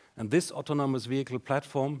 And this autonomous vehicle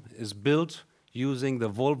platform is built using the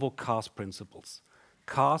Volvo CAST principles.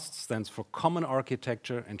 CAST stands for Common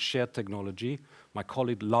Architecture and Shared Technology. My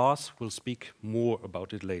colleague Lars will speak more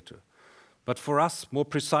about it later. But for us, more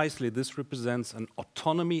precisely, this represents an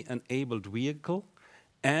autonomy-enabled vehicle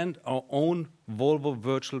and our own Volvo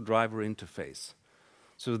virtual driver interface.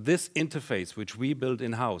 So this interface, which we build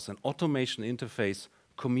in-house, an automation interface,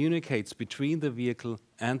 communicates between the vehicle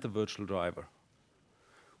and the virtual driver.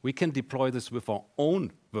 We can deploy this with our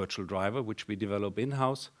own virtual driver, which we develop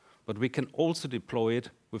in-house, but we can also deploy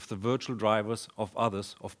it with the virtual drivers of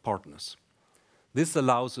others, of partners. This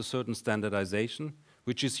allows a certain standardization,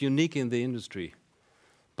 which is unique in the industry.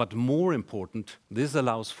 But more important, this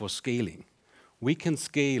allows for scaling. We can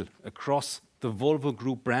scale across the Volvo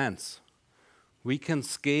Group brands. We can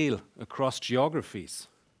scale across geographies.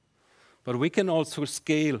 But we can also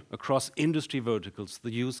scale across industry verticals, the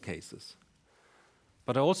use cases.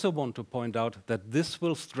 But I also want to point out that this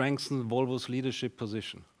will strengthen Volvo's leadership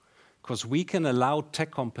position, because we can allow tech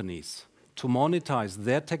companies to monetize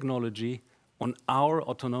their technology on our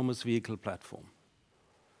autonomous vehicle platform.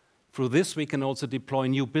 Through this, we can also deploy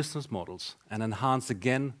new business models and enhance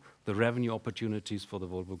again the revenue opportunities for the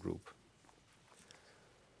Volvo Group.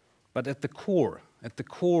 But at the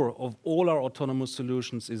core of all our autonomous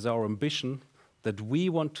solutions is our ambition that we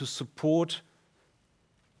want to support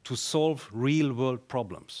to solve real-world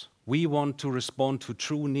problems. We want to respond to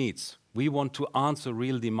true needs. We want to answer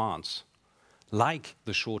real demands, like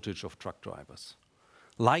the shortage of truck drivers,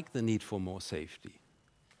 like the need for more safety,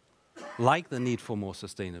 like the need for more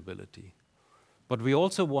sustainability. But we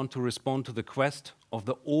also want to respond to the quest of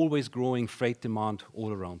the always growing freight demand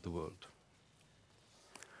all around the world.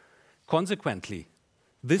 Consequently,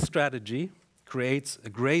 this strategy creates a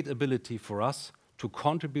great ability for us to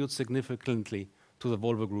contribute significantly to the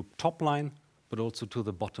Volvo Group top line, but also to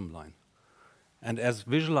the bottom line. And as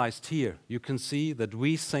visualized here, you can see that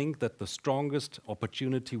we think that the strongest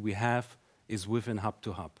opportunity we have is within hub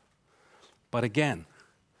to hub. But again,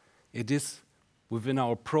 it is within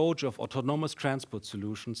our approach of autonomous transport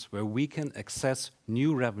solutions where we can access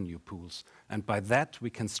new revenue pools. And by that, we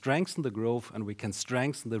can strengthen the growth and we can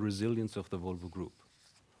strengthen the resilience of the Volvo Group.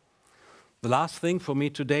 The last thing for me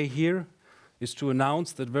today here is to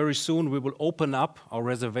announce that very soon we will open up our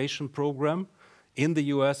reservation program in the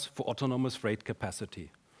US for autonomous freight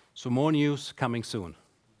capacity. So more news coming soon.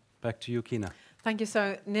 Back to you, Kina. Thank you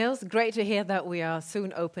so, Nils. Great to hear that we are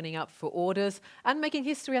soon opening up for orders and making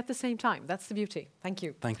history at the same time. That's the beauty. Thank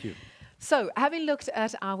you. Thank you. So, having looked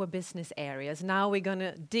at our business areas, now we're going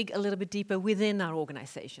to dig a little bit deeper within our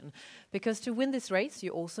organization. Because to win this race, you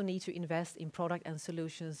also need to invest in product and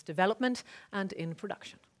solutions development and in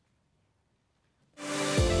production.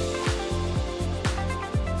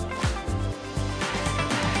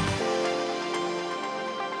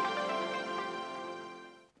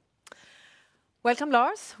 Welcome,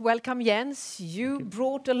 Lars. Welcome, Jens. You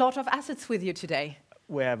brought a lot of assets with you today.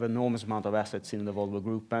 We have an enormous amount of assets in the Volvo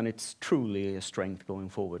Group, and it's truly a strength going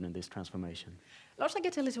forward in this transformation. Lars, I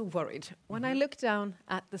get a little worried. When I look down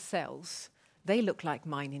at the cells, they look like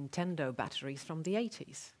my Nintendo batteries from the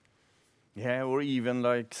 80s. Yeah, or even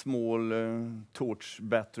like small torch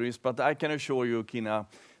batteries. But I can assure you, Kina,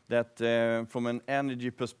 that from an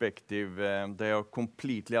energy perspective, they are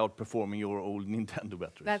completely outperforming your old Nintendo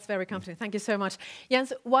batteries. That's very comforting. Thank you so much.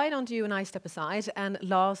 Jens, why don't you and I step aside and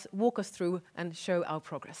Lars walk us through and show our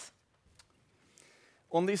progress?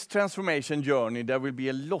 On this transformation journey, there will be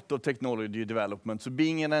a lot of technology development. So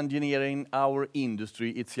being an engineer in our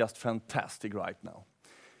industry, it's just fantastic right now.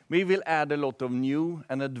 We will add a lot of new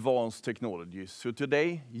and advanced technologies. So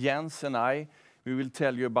today, Jens and I, we will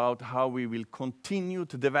tell you about how we will continue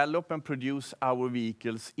to develop and produce our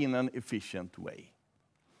vehicles in an efficient way.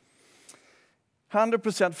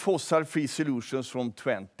 100% fossil-free solutions from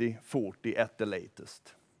 2040 at the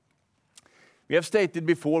latest. We have stated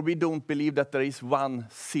before, we don't believe that there is one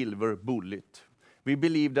silver bullet. We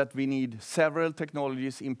believe that we need several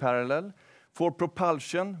technologies in parallel. For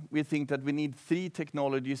propulsion, we think that we need 3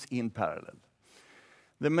 technologies in parallel.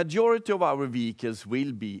 The majority of our vehicles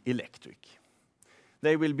will be electric.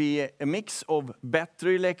 They will be a mix of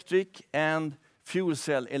battery electric and fuel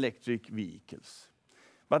cell electric vehicles.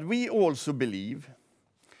 But we also believe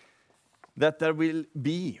that there will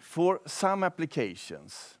be, for some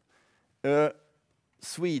applications, a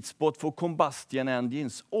sweet spot for combustion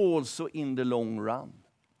engines also in the long run.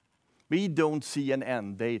 We don't see an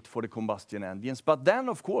end date for the combustion engines, but then,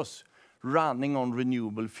 of course, running on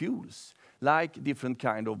renewable fuels, like different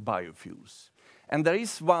kind of biofuels. And there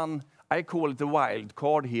is one, I call it a wild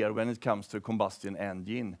card here when it comes to a combustion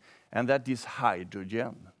engine, and that is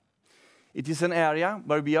hydrogen. It is an area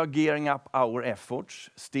where we are gearing up our efforts,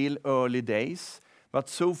 still early days, but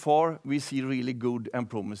so far we see really good and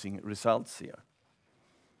promising results here.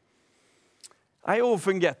 I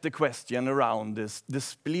often get the question around the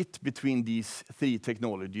split between these 3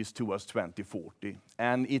 technologies towards 2040,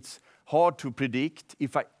 and it's hard to predict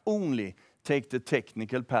if I only take the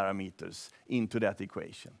technical parameters into that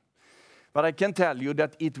equation. But I can tell you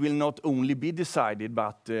that it will not only be decided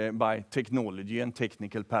by technology and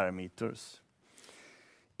technical parameters.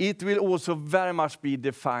 It will also very much be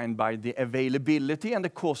defined by the availability and the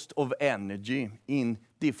cost of energy in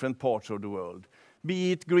different parts of the world,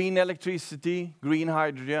 be it green electricity, green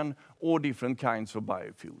hydrogen, or different kinds of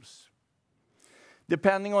biofuels.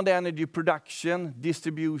 Depending on the energy production,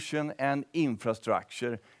 distribution, and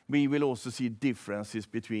infrastructure, we will also see differences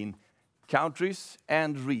between countries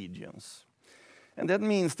and regions. And that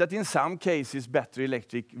means that in some cases, battery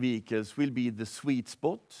electric vehicles will be the sweet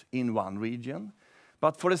spot in one region,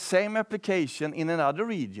 but for the same application in another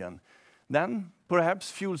region, then perhaps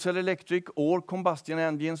fuel cell electric or combustion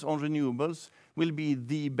engines on renewables will be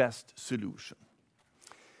the best solution.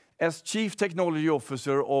 As Chief Technology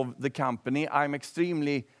Officer of the company, I'm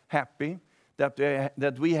extremely happy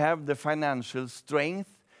that we have the financial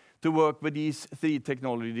strength to work with these 3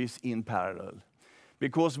 technologies in parallel.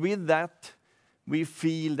 Because with that, we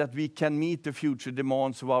feel that we can meet the future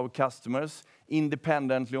demands of our customers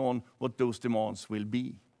independently on what those demands will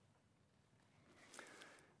be.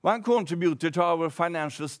 One contributor to our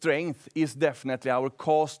financial strength is definitely our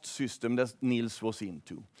CAST system that Nils was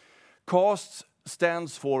into. CAST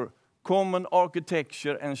stands for Common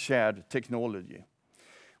Architecture and Shared Technology.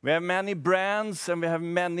 We have many brands and we have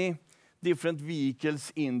many different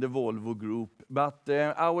vehicles in the Volvo Group, but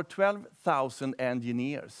our 12,000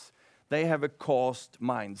 engineers, they have a CAST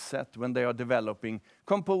mindset when they are developing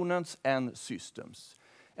components and systems.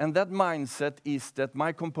 And that mindset is that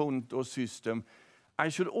my component or system, I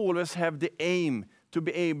should always have the aim to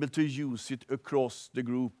be able to use it across the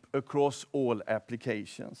group, across all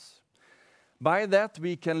applications. By that,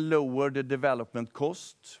 we can lower the development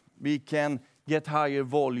cost, we can get higher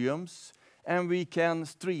volumes, and we can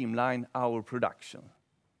streamline our production.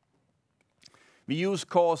 We use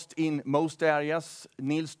CAST in most areas.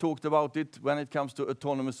 Nils talked about it when it comes to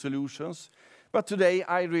autonomous solutions. But today,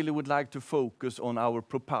 I really would like to focus on our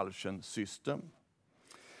propulsion system.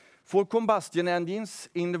 For combustion engines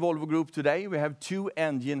in the Volvo Group today, we have 2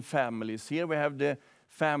 engine families here. We have the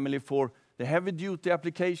family for the heavy-duty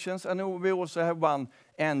applications, and we also have 1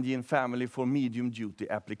 engine family for medium-duty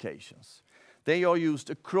applications. They are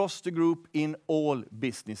used across the group in all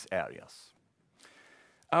business areas.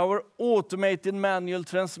 Our automated manual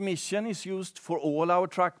transmission is used for all our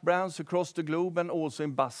truck brands across the globe and also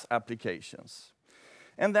in bus applications.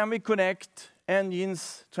 And then we connect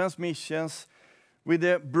engines, transmissions with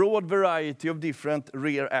a broad variety of different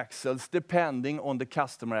rear axles depending on the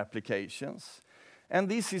customer applications. And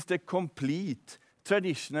this is the complete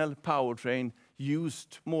traditional powertrain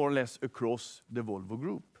used more or less across the Volvo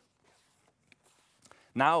Group.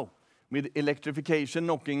 Now, with electrification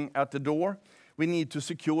knocking at the door, we need to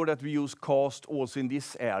secure that we use cost also in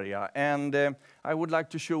this area. And I would like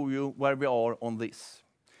to show you where we are on this.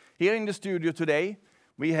 Here in the studio today,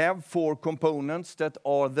 we have 4 components that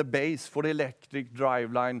are the base for the electric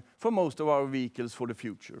driveline for most of our vehicles for the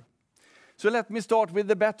future. So let me start with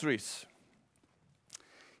the batteries.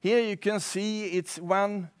 Here you can see it's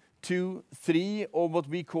 1, 2, 3 of what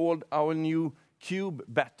we called our new cube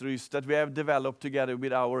batteries that we have developed together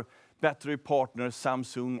with our battery partner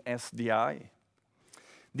Samsung SDI.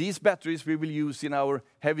 These batteries we will use in our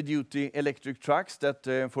heavy-duty electric trucks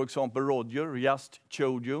that, for example, Roger just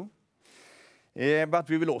showed you. But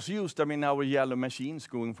we will also use them in our yellow machines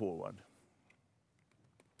going forward.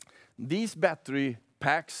 These battery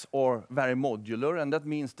packs are very modular, and that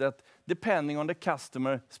means that depending on the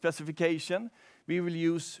customer specification, we will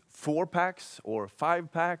use 4 packs or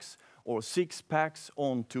 5 packs or 6 packs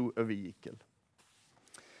onto a vehicle.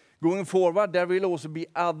 Going forward, there will also be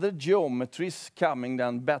other geometries coming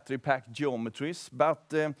than battery pack geometries,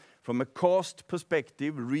 but from a cost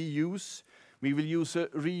perspective, reuse, we will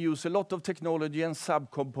reuse a lot of technology and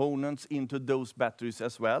subcomponents into those batteries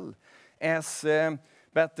as well, as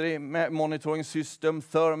battery monitoring system,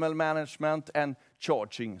 thermal management, and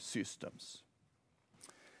charging systems.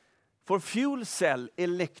 For fuel cell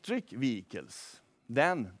electric vehicles,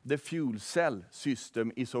 then the fuel cell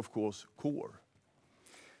system is of course core.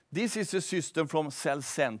 This is a system from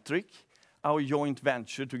Cellcentric, our joint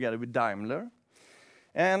venture together with Daimler.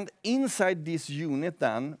 And inside this unit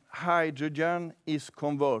then, hydrogen is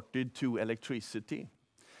converted to electricity.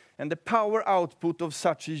 And the power output of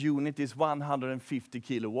such a unit is 150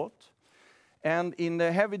 kilowatt. And in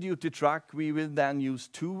the heavy-duty truck, we will then use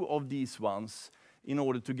 2 of these ones in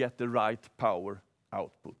order to get the right power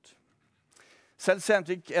output.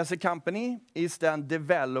 Cellcentric as a company is then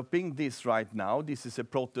developing this right now. This is a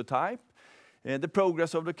prototype. The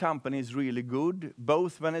progress of the company is really good,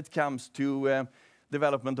 both when it comes to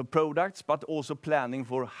development of products, but also planning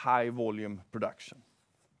for high volume production.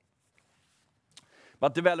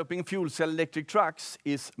 But developing fuel cell electric trucks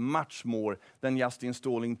is much more than just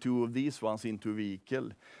installing 2 of these ones into a vehicle.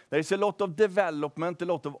 There is a lot of development, a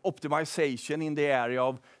lot of optimization in the area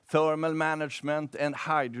of thermal management and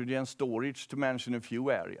hydrogen storage, to mention a few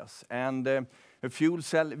areas. And a fuel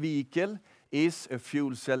cell vehicle is a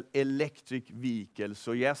fuel cell electric vehicle.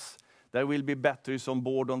 So yes, there will be batteries on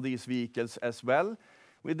board on these vehicles as well,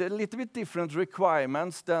 with a little bit different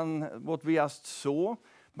requirements than what we just saw,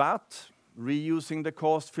 but reusing the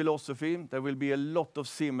cost philosophy, there will be a lot of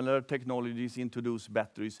similar technologies into those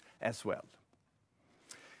batteries as well.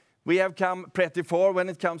 We have come pretty far when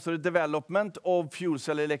it comes to the development of fuel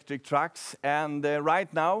cell electric trucks, and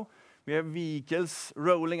right now we have vehicles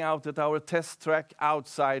rolling out at our test track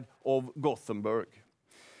outside of Gothenburg.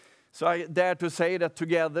 So I dare to say that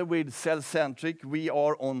together with Cellcentric, we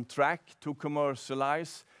are on track to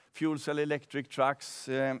commercialize fuel cell electric trucks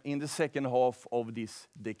in the second half of this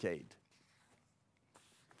decade.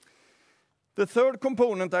 The third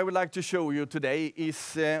component I would like to show you today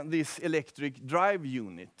is this electric drive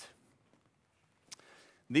unit.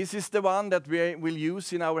 This is the one that we will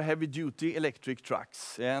use in our heavy-duty electric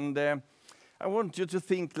trucks. And I want you to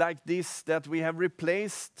think like this, that we have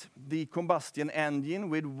replaced the combustion engine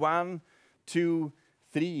with 1, 2,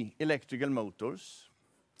 3 electrical motors.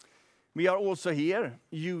 We are also here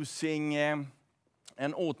using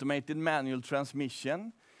an automated manual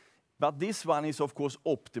transmission, but this one is of course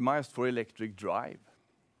optimized for electric drive.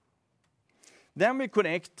 Then we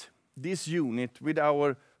connect this unit with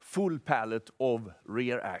our full palette of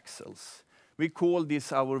rear axles. We call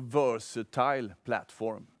this our versatile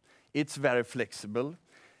platform. It's very flexible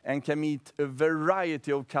and can meet a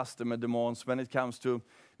variety of customer demands when it comes to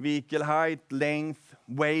vehicle height, length,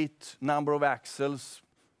 weight, number of axles.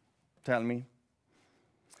 Tell me.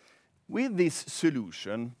 With this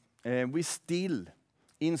solution, we still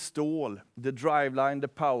install the driveline, the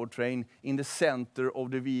powertrain in the center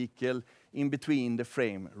of the vehicle, in between the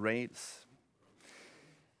frame rails.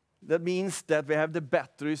 That means that we have the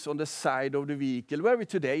batteries on the side of the vehicle, where we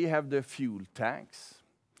today have the fuel tanks.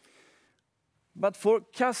 But for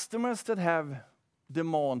customers that have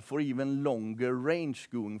demand for even longer range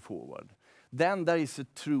going forward, then there is a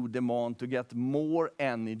true demand to get more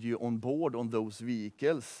energy on board on those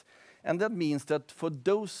vehicles. And that means that for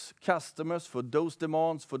those customers, for those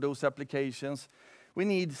demands, for those applications, we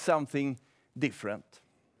need something different.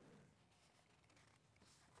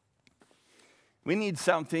 We need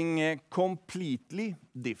something completely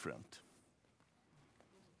different.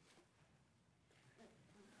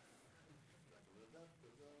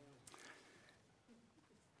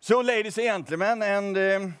 So, ladies and gentlemen,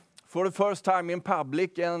 and for the first time in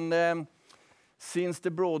public, and since the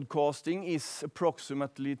broadcasting is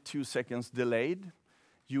approximately 2 seconds delayed,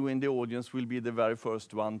 you in the audience will be the very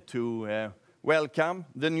first one to welcome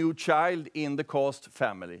the new child in the Cast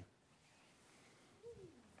family.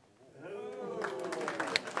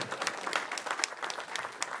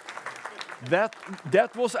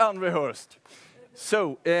 That was unrehearsed.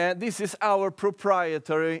 So, this is our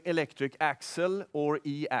proprietary electric axle, or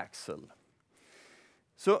e-axle.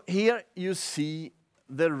 So here you see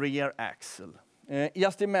the rear axle.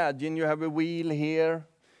 Just imagine you have a wheel here,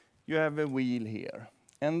 you have a wheel here.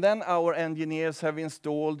 And then our engineers have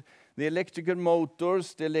installed the electrical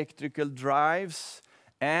motors, the electrical drives,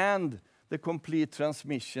 and the complete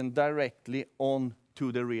transmission directly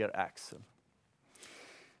onto the rear axle.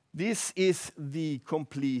 This is the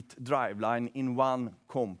complete driveline in one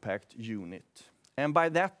compact unit. And by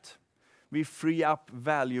that, we free up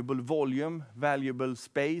valuable volume, valuable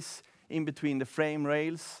space in between the frame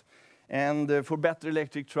rails. And for battery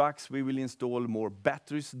electric trucks, we will install more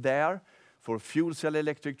batteries there. For fuel cell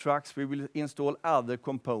electric trucks, we will install other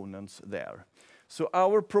components there. So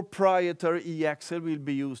our proprietary e-axle will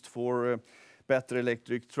be used for battery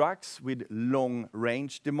electric trucks with long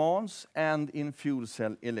range demands and in fuel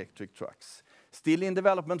cell electric trucks. Still in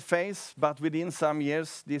development phase, but within some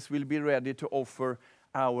years, this will be ready to offer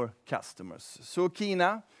our customers. So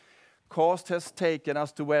Kina, Cast has taken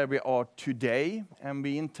us to where we are today, and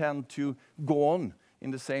we intend to go on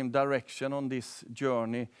in the same direction on this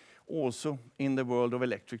journey, also in the world of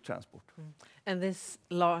electric transport. And this,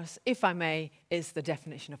 Lars, if I may, is the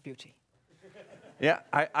definition of beauty. Yeah,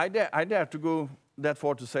 I dare to go that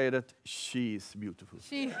far to say that she is beautiful.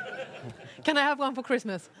 Can I have one for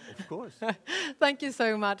Christmas? Of course. Thank you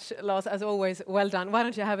so much, Lars. As always, well done. Why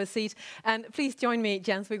don't you have a seat? And please join me,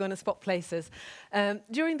 Jens. We're going to swap places.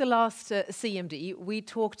 During the last CMD, we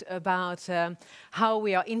talked about how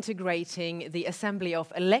we are integrating the assembly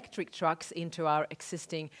of electric trucks into our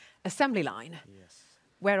existing assembly line. Yes.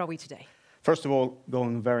 Where are we today? First of all,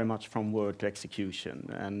 going very much from word to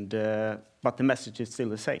execution, and but the message is still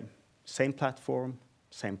the same. Same platform,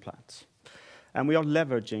 same plants. And we are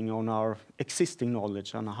leveraging on our existing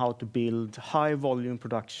knowledge on how to build high volume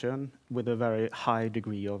production with a very high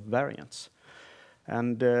degree of variance.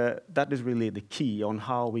 And that is really the key on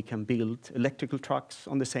how we can build electrical trucks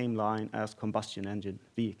on the same line as combustion engine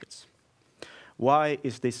vehicles. Why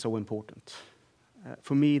is this so important?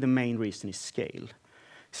 For me, the main reason is scale.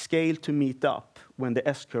 Scale to meet up when the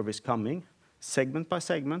S-curve is coming, segment by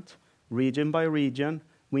segment, region by region.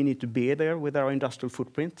 We need to be there with our industrial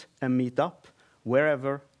footprint and meet up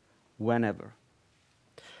wherever, whenever.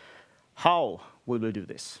 How will we do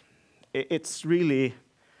this? It's really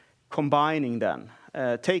combining then.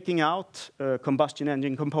 Taking out a combustion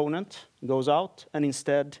engine component goes out, and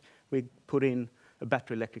instead we put in a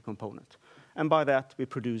battery electric component. And by that, we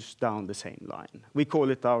produce down the same line. We call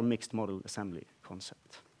it our mixed model assembly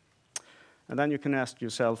concept. And then you can ask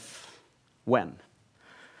yourself, when?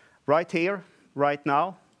 Right here, right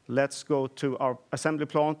now, let's go to our assembly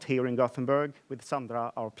plant here in Gothenburg with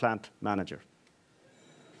Sandra, our plant manager.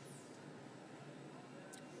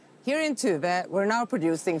 Here in Tuve, we're now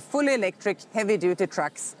producing fully electric heavy-duty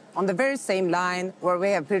trucks on the very same line where we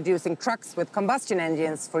have been producing trucks with combustion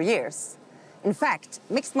engines for years. In fact,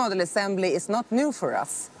 mixed model assembly is not new for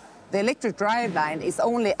us. The electric driveline is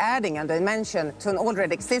only adding a dimension to an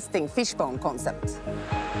already existing fishbone concept.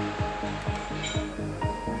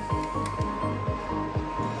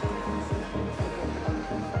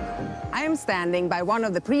 I am standing by one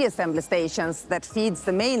of the pre-assembly stations that feeds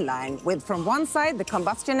the main line with from one side the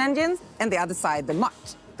combustion engines and the other side the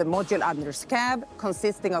MUT, the module under cab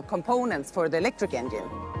consisting of components for the electric engine.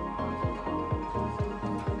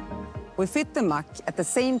 We fit the MUT at the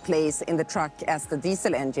same place in the truck as the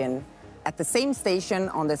diesel engine, at the same station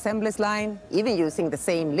on the assembly line, even using the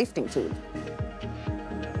same lifting tool.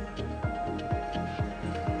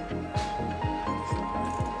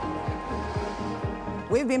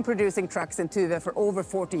 We've been producing trucks in Tuve for over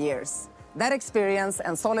 40 years. That experience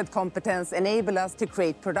and solid competence enable us to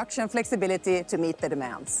create production flexibility to meet the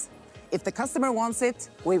demands. If the customer wants it,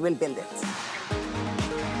 we will build it.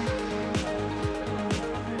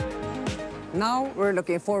 Now we're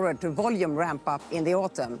looking forward to volume ramp up in the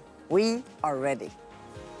autumn. We are ready.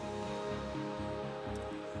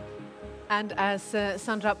 And as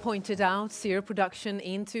Sandra pointed out, serial production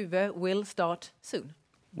in Tuve will start soon.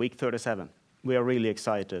 Week 37. We are really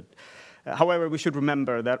excited. However, we should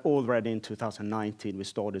remember that already in 2019 we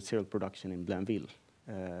started serial production in Blainville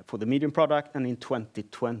for the medium product, and in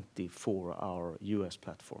 2020 for our US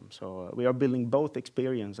platform. So we are building both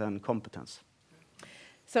experience and competence.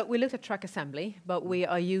 So we looked at truck assembly, but we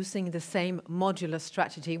are using the same modular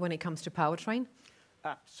strategy when it comes to powertrain?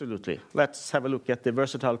 Absolutely. Let's have a look at the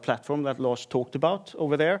versatile platform that Lars talked about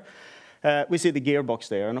over there. We see the gearbox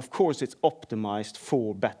there, and of course it's optimized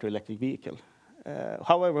for battery electric vehicle.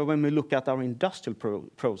 However, when we look at our industrial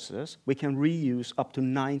processes, we can reuse up to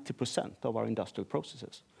 90% of our industrial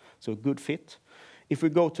processes. So a good fit. If we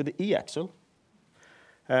go to the e-axle,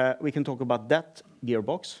 we can talk about that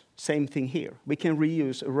gearbox. Same thing here. We can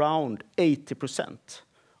reuse around 80%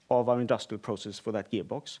 of our industrial process for that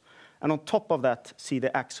gearbox. And on top of that, see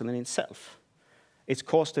the axle in itself. It's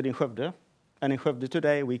casted in Skövde, and in Skövde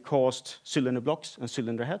today we cast cylinder blocks and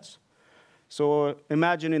cylinder heads. So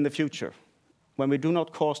imagine in the future, when we do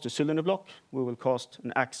not cast a cylinder block, we will cast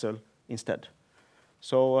an axle instead.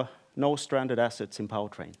 So no stranded assets in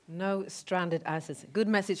powertrain. No stranded assets. Good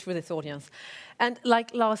message for this audience. And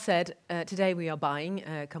like Lars said, today we are buying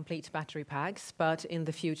complete battery packs, but in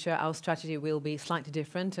the future our strategy will be slightly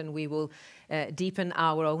different, and we will deepen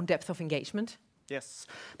our own depth of engagement. Yes,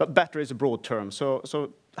 but battery is a broad term.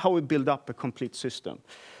 So how we build up a complete system.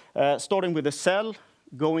 Starting with a cell,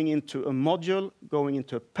 going into a module, going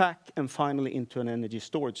into a pack, and finally into an energy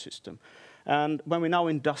storage system. And when we now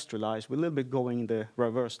industrialize, we're a little bit going in the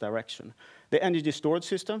reverse direction. The energy storage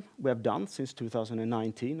system we have done since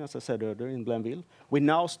 2019, as I said earlier, in Blainville. We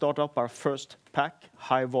now start up our first pack,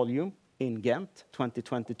 high volume, in Ghent,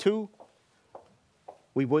 2022.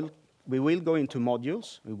 We will go into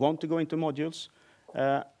modules. We want to go into modules,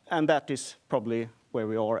 and that is probably where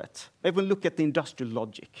we are at. If we look at the industrial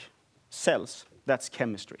logic, cells, that's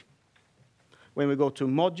chemistry. When we go to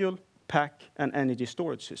module, pack, and energy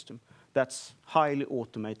storage system, that's highly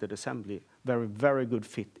automated assembly, very, very good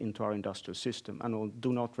fit into our industrial system, and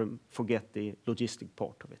do not forget the logistic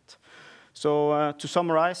part of it. So to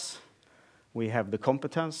summarize, we have the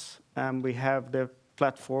competence, and we have the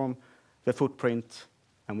platform, the footprint,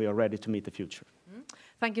 and we are ready to meet the future.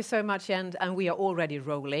 Thank you so much, and we are already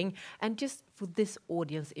rolling. And just for this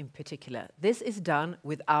audience in particular, this is done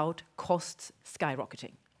without costs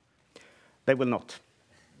skyrocketing. They will not.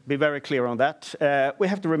 Be very clear on that. We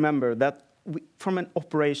have to remember that from an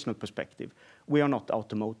operational perspective, we are not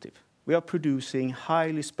automotive. We are producing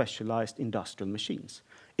highly specialized industrial machines.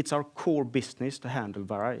 It's our core business to handle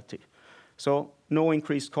variety. So no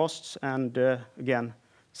increased costs, and again,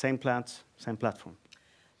 same plants, same platform.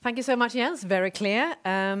 Thank you so much, Jens. Very clear.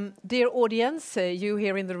 Dear audience, you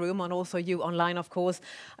here in the room and also you online, of course,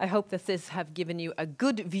 I hope that this have given you a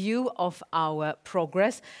good view of our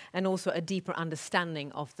progress and also a deeper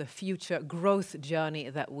understanding of the future growth journey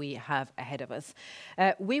that we have ahead of us.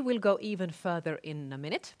 We will go even further in a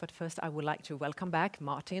minute, but first I would like to welcome back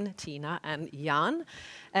Martin, Tina and Jan.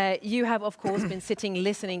 You have, of course, been sitting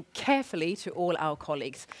listening carefully to all our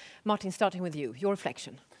colleagues. Martin, starting with you, your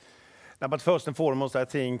reflection. No, but first and foremost, I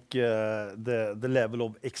think the level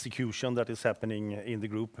of execution that is happening in the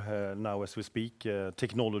group now as we speak,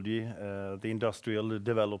 technology, the industrial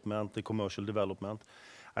development, the commercial development,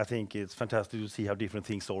 I think it's fantastic to see how different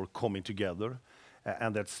things are coming together.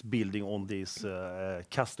 And that's building on this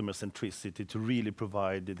customer centricity to really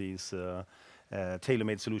provide this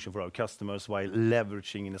tailor-made solution for our customers while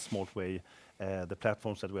leveraging in a smart way the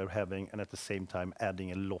platforms that we're having, and at the same time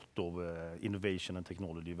adding a lot of innovation and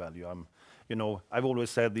technology value. I've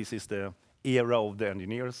always said this is the era of the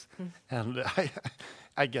engineers, and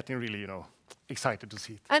I'm getting really, excited to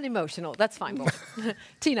see it. And emotional, that's fine, Bob.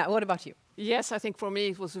 Tina, what about you? Yes, I think for me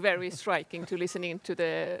it was very striking to listen in to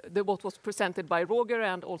what was presented by Roger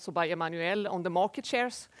and also by Emmanuel on the market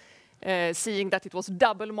shares. Seeing that it was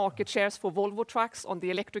double market shares for Volvo Trucks on the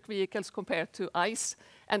electric vehicles compared to ICE,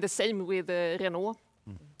 and the same with Renault.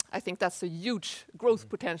 I think that's a huge growth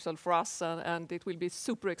potential for us, and it will be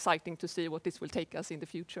super exciting to see what this will take us in the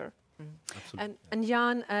future. And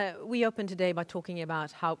Jan, we opened today by talking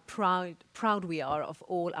about how proud we are of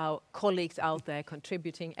all our colleagues out there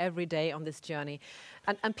contributing every day on this journey.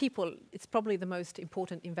 And people, it's probably the most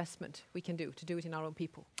important investment we can do, to do it in our own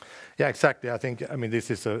people. Yeah, exactly. I mean, this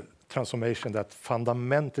is a transformation that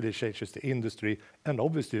fundamentally changes the industry and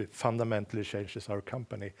obviously fundamentally changes our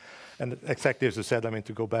company. And exactly as you said,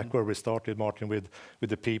 to go back where we started, Martin, with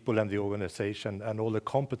the people and the organization and all the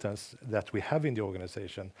competence that we have in the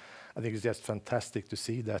organization, I think it's just fantastic to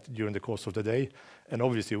see that during the course of the day. And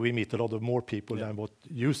obviously we meet a lot of more people than what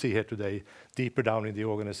you see here today, deeper down in the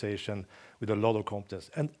organization with a lot of competence.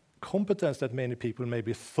 And competence that many people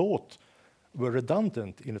maybe thought were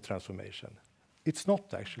redundant in a transformation. It's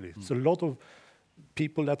not actually. It's a lot of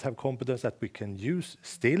people that have competence that we can use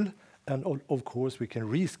still, and of course we can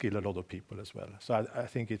reskill a lot of people as well. So I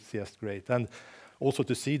think it's just great. And also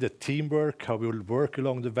to see the teamwork, how we will work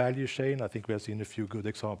along the value chain. I think we have seen a few good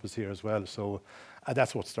examples here as well. So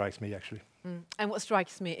that's what strikes me actually. And what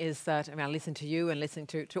strikes me is that, I mean, I listen to you and listening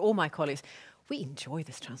to all my colleagues, we enjoy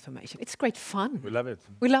this transformation. It's great fun. We love it.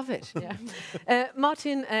 We love it, yeah.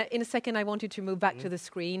 Martin, in a second, I want you to move back to the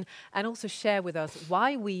screen and also share with us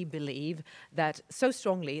why we believe that so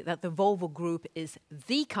strongly that the Volvo Group is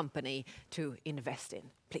the company to invest in.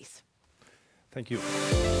 Please. Thank you.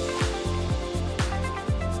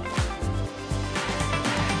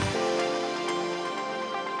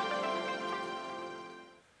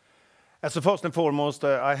 As a first and foremost,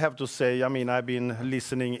 I have to say, I mean, I've been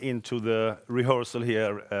listening into the rehearsal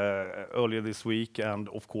here earlier this week, and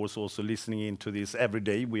of course also listening into this every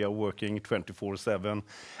day. We are working 24/7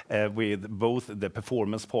 with both the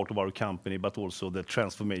performance part of our company, but also the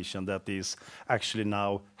transformation that is actually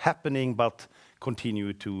now happening, but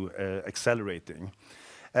continue to accelerating.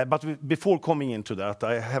 But before coming into that,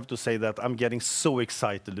 I have to say that I'm getting so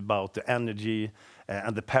excited about the energy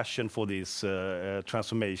and the passion for this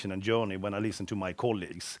transformation and journey when I listen to my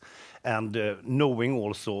colleagues. And knowing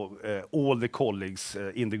also all the colleagues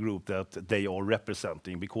in the group that they are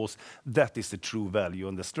representing, because that is the true value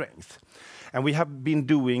and the strength. And we have been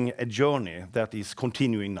doing a journey that is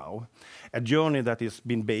continuing now, a journey that has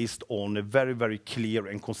been based on a very, very clear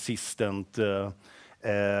and consistent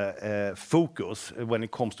focus when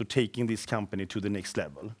it comes to taking this company to the next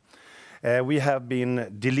level. We have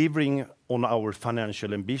been delivering on our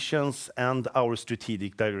financial ambitions and our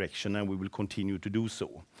strategic direction, and we will continue to do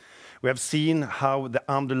so. We have seen how the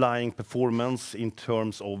underlying performance in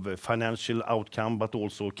terms of financial outcome, but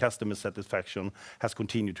also customer satisfaction, has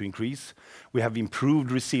continued to increase. We have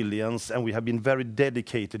improved resilience, and we have been very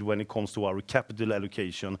dedicated when it comes to our capital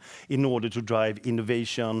allocation in order to drive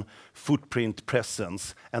innovation, footprint,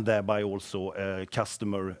 presence, and thereby also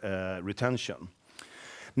customer retention.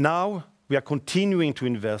 Now, we are continuing to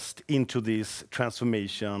invest into this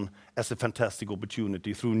transformation as a fantastic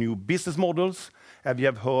opportunity through new business models, as you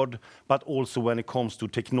have heard, but also when it comes to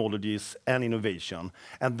technologies and innovation.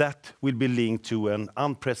 And that will be linked to an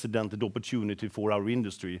unprecedented opportunity for our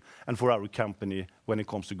industry and for our company when it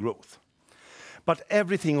comes to growth. But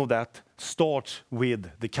everything of that starts with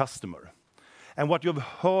the customer. And what you have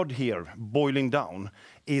heard here, boiling down,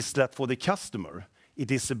 is that for the customer, it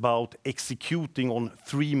is about executing on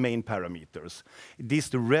three main parameters. It is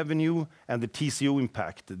the revenue and the TCO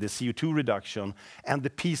impact, the CO2 reduction, and the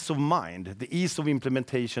peace of mind, the ease of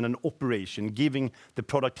implementation and operation, giving the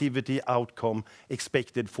productivity outcome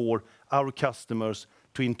expected for our customers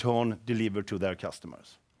to in turn deliver to their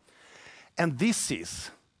customers. And this is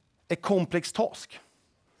a complex task.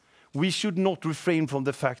 We should not refrain from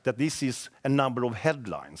the fact that this is a number of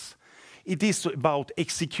headlines. It is about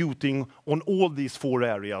executing on all these four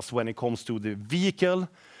areas when it comes to the vehicle,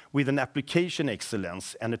 with an application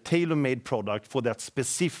excellence and a tailor-made product for that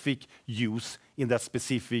specific use in that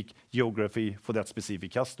specific geography for that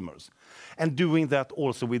specific customers. And doing that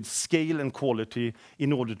also with scale and quality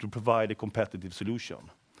in order to provide a competitive solution.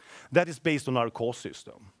 That is based on our cost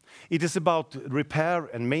system. It is about repair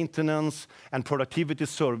and maintenance and productivity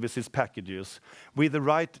services packages with the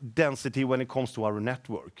right density when it comes to our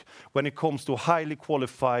network, when it comes to highly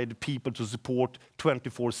qualified people to support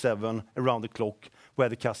 24/7 around the clock where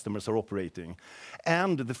the customers are operating,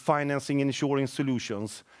 and the financing and insuring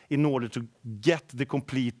solutions in order to get the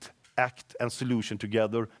complete act and solution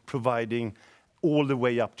together, providing all the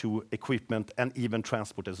way up to equipment and even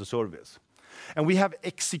transport as a service. And we have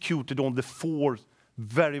executed on the four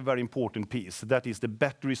very, very important piece. That is the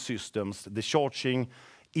battery systems, the charging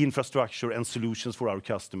infrastructure and solutions for our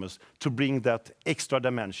customers to bring that extra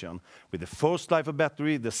dimension with the first life of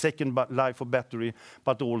battery, the second life of battery,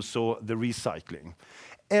 but also the recycling.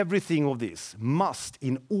 Everything of this must,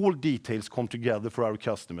 in all details, come together for our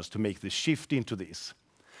customers to make the shift into this.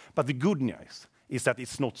 But the good news is that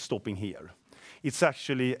it's not stopping here. It's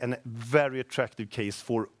actually a very attractive case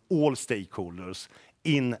for all stakeholders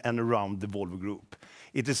in and around the Volvo Group.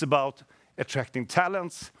 It is about attracting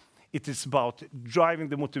talents. It is about driving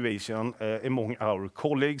the motivation among our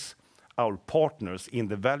colleagues, our partners in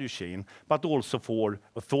the value chain, but also for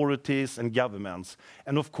authorities and governments.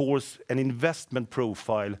 And of course, an investment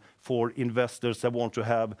profile for investors that want to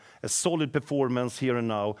have a solid performance here and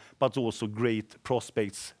now, but also great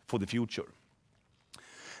prospects for the future.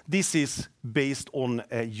 This is based on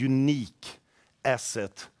a unique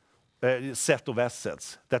asset set of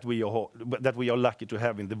assets that we are lucky to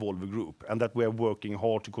have in the Volvo Group, and that we are working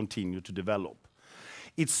hard to continue to develop.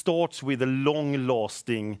 It starts with a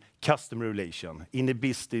long-lasting customer relation in a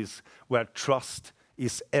business where trust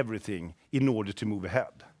is everything in order to move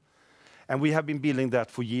ahead. And we have been building that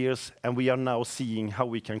for years, and we are now seeing how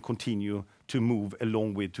we can continue to move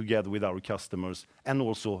along together with our customers and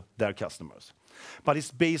also their customers. But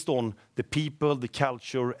it's based on the people, the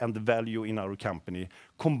culture, and the value in our company,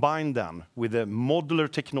 combined then with a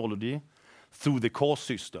modular technology through the core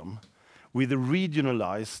system, with a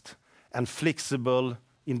regionalized and flexible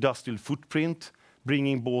industrial footprint,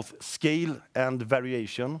 bringing both scale and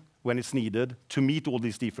variation when it's needed to meet all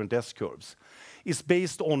these different S-curves. It's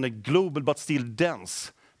based on a global but still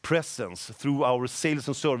dense presence through our sales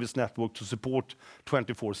and service network to support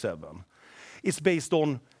 24/7. It's based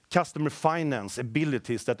on customer finance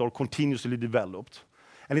abilities that are continuously developed,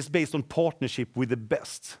 and it's based on partnership with the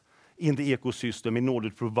best in the ecosystem in order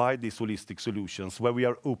to provide these holistic solutions, where we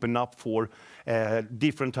are open up for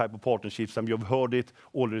different type of partnerships, and you have heard it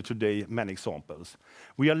already today, many examples.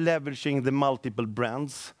 We are leveraging the multiple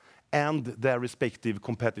brands and their respective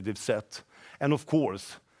competitive set, and of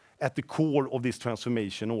course, at the core of this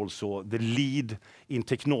transformation also, the lead in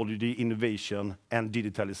technology, innovation, and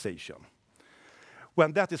digitalization.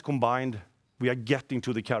 When that is combined, we are getting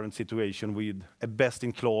to the current situation with a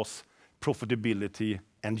best-in-class profitability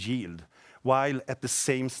and yield, while at the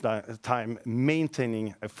same time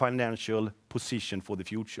maintaining a financial position for the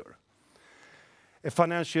future. A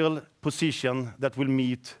financial position that will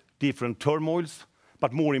meet different turmoils,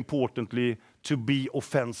 but more importantly, to be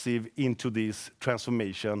offensive into this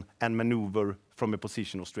transformation and maneuver from a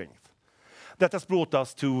position of strength. That has brought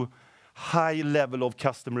us to high level of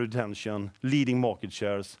customer retention, leading market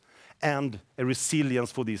shares, and a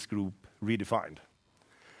resilience for this group redefined.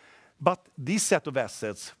 But this set of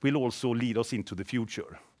assets will also lead us into the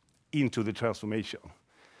future, into the transformation.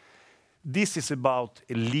 This is about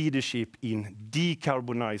a leadership in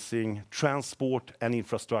decarbonizing transport and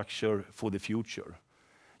infrastructure for the future,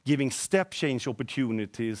 giving step change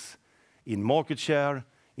opportunities in market share,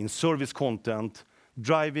 in service content,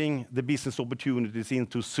 driving the business opportunities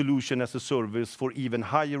into solution as a service for even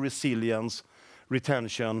higher resilience,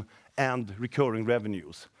 retention, and recurring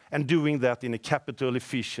revenues, and doing that in a capital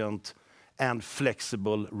efficient and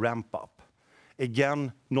flexible ramp up.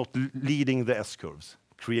 Again, not leading the S-curves,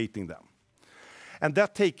 creating them. And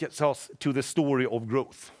that takes us to the story of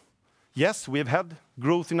growth. Yes, we have had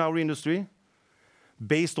growth in our industry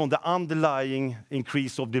based on the underlying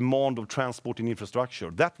increase of demand of transport and infrastructure.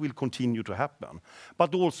 That will continue to happen,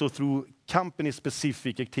 but also through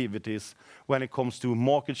company-specific activities when it comes to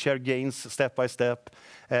market share gains, step by step,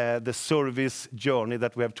 the service journey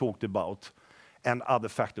that we have talked about, and other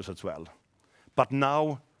factors as well. But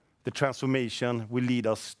now, the transformation will lead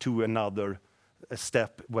us to another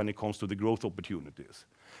step when it comes to the growth opportunities.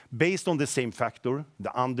 Based on the same factor,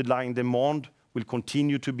 the underlying demand will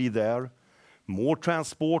continue to be there. More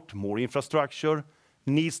transport, more infrastructure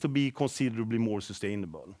needs to be considerably more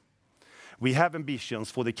sustainable. We have ambitions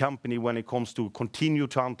for the company when it comes to continue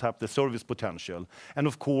to untap the service potential, and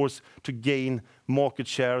of course, to gain market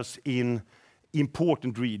shares in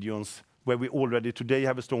important regions where we already today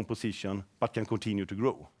have a strong position, but can continue to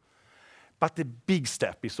grow. But the big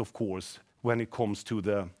step is, of course, when it comes to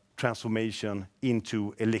the transformation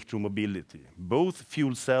into electromobility, both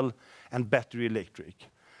fuel cell and battery electric.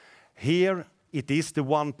 Here, it is the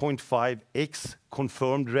 1.5x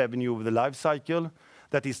confirmed revenue over the life cycle.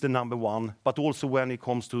 That is the number one, but also when it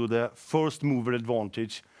comes to the first mover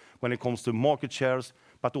advantage, when it comes to market shares,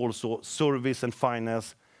 but also service and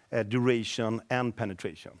finance, duration and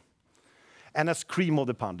penetration. And as cream of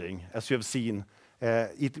the pudding, as you have seen,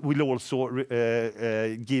 it will also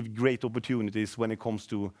give great opportunities when it comes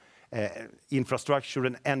to infrastructure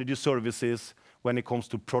and energy services, when it comes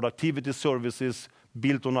to productivity services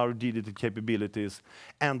built on our digital capabilities,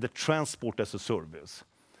 and the transport as a service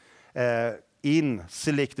in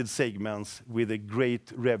selected segments with a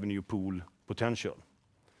great revenue pool potential.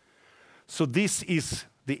 So this is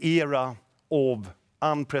the era of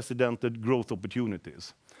unprecedented growth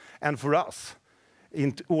opportunities. And for us,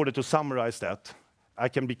 in order to summarize that, I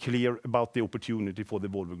can be clear about the opportunity for the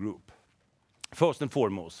Volvo Group. First and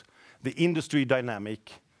foremost, the industry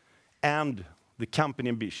dynamic and the company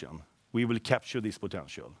ambition, we will capture this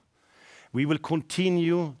potential. We will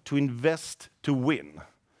continue to invest to win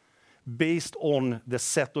based on the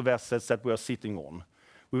set of assets that we are sitting on.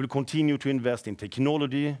 We will continue to invest in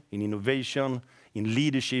technology, in innovation, in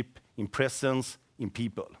leadership, in presence, in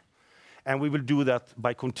people. And we will do that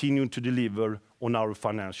by continuing to deliver on our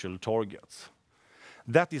financial targets.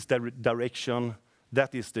 That is the direction,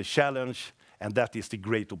 that is the challenge, and that is the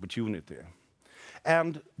great opportunity.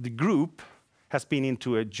 And the group has been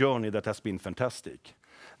into a journey that has been fantastic.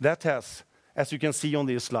 That has, as you can see on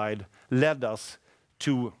this slide, led us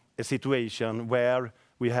to a situation where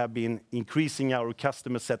we have been increasing our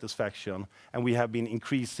customer satisfaction, and we have been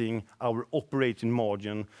increasing our operating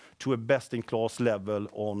margin to a best-in-class level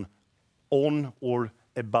on or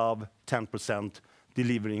above 10%,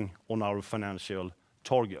 delivering on our financial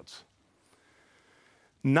targets.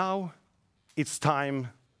 Now, it's time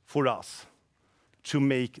for us to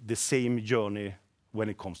make the same journey when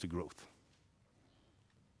it comes to growth.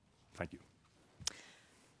 Thank you.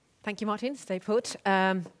 Thank you, Martin. Stay put.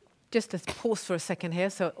 Just let's pause for a second here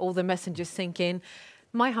so all the messengers sink in.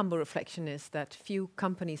 My humble reflection is that few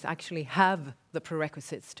companies actually have the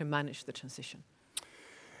prerequisites to manage the transition.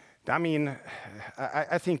 I mean,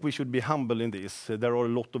 I think we should be humble in this. There are a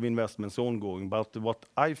lot of investments ongoing, but what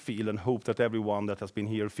I feel and hope that everyone that has been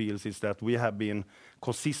here feels is that we have been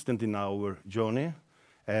consistent in our journey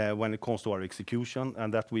when it comes to our execution,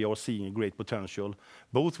 and that we are seeing a great potential,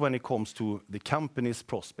 both when it comes to the company's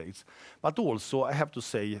prospects, but also, I have to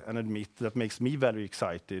say and admit, that makes me very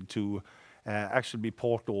excited to actually be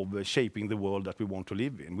part of shaping the world that we want to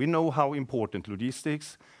live in. We know how important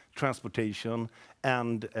logistics, transportation,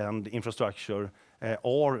 and infrastructure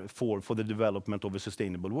are for the development of a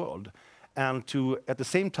sustainable world. And to, at the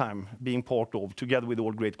same time, being part of, together with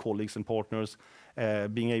all great colleagues and partners,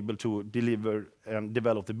 being able to deliver and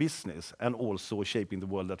develop the business, and also shaping the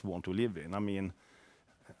world that we want to live in. I mean,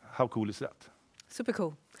 how cool is that? Super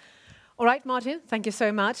cool. All right, Martin, thank you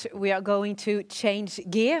so much. We are going to change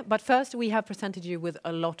gear, but first we have presented you with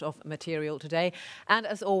a lot of material today, and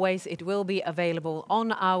as always, it will be available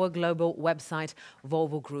on our global website,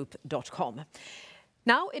 volvogroup.com.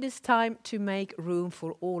 Now it is time to make room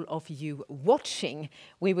for all of you watching.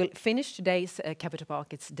 We will finish today's Capital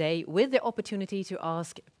Markets Day with the opportunity to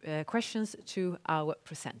ask questions to our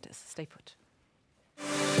presenters. Stay put.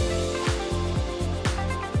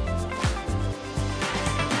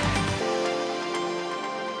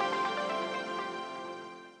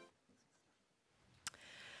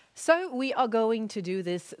 So we are going to do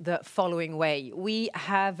this the following way. We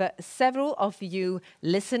have several of you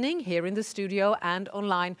listening here in the studio and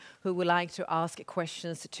online who would like to ask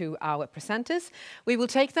questions to our presenters. We will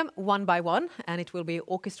take them one by one, and it will be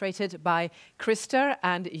orchestrated by Christer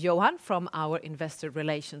and Johan from our Investor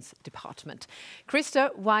Relations Department.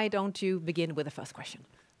 Christer, why don't you begin with the first question?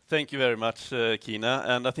 Thank you very much, Kina.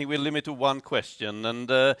 And I think we'll limit to one question.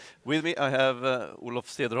 And with me, I have Olof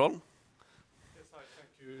Cederholm.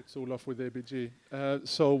 It's Olaf with ABG.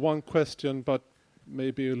 So one question, but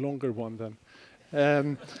maybe a longer one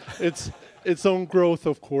then. It's on growth,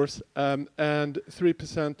 of course, and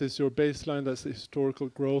 3% is your baseline. That's the historical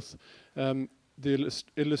growth. The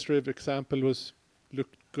illustrative example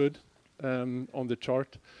looked good on the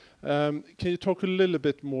chart. Can you talk a little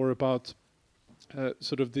bit more about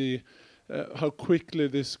sort of the how quickly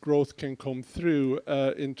this growth can come through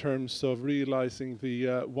in terms of realizing the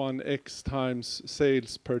 1x times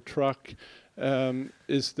sales per truck?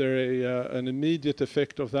 Is there an immediate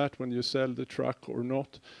effect of that when you sell the truck or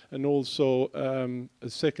not? And also, a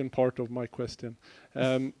second part of my question,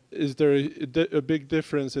 is there a big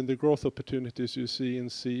difference in the growth opportunities you see in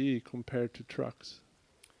CE compared to trucks?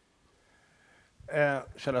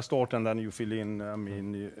 Shall I start and then you fill in, I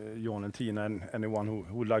mean, Jon and Tina and anyone who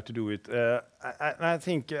would like to do it? I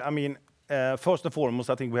think, I mean, first and foremost,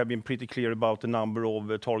 I think we have been pretty clear about the number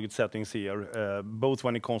of target settings here, both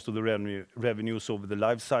when it comes to the revenues over the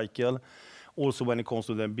life cycle, also when it comes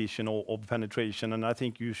to the ambition of penetration. And I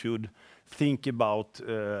think you should think about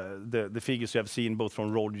the figures you have seen both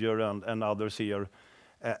from Roger and others here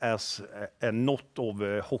as a not of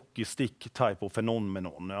a hockey stick type of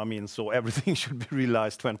phenomenon. I mean, so everything should be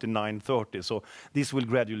realized 29, 30. So this will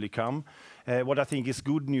gradually come. What I think is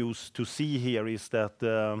good news to see here is that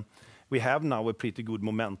we have now a pretty good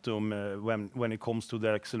momentum when it comes to the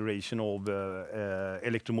acceleration of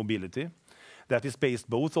electromobility. That is based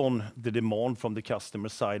both on the demand from the customer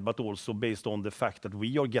side, but also based on the fact that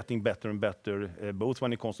we are getting better and better, both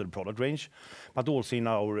when it comes to the product range, but also in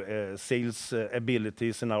our sales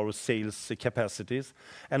abilities and our sales capacities,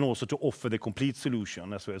 and also to offer the complete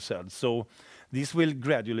solution, as we have said. So this will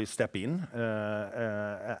gradually step in,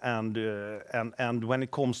 and when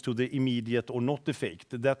it comes to the immediate or not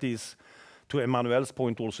effect, that is, to Emmanuel's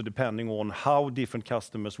point, also depending on how different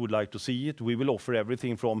customers would like to see it. We will offer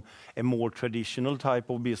everything from a more traditional type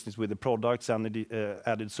of business with the products and the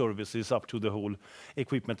added services up to the whole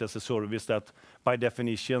equipment as a service that by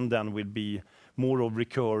definition then will be more of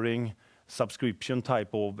recurring subscription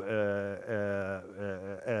type of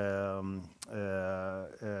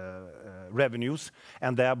revenues,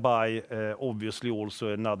 and thereby obviously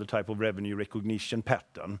also another type of revenue recognition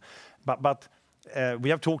pattern. But we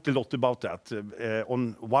have talked a lot about that.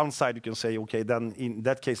 On one side, you can say, okay, then in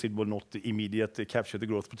that case, it will not immediately capture the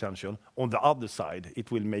growth potential. On the other side, it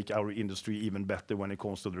will make our industry even better when it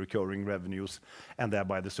comes to the recurring revenues and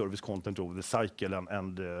thereby the service content over the cycle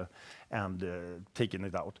and taking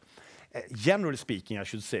it out. Generally speaking, I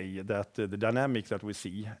should say that the dynamic that we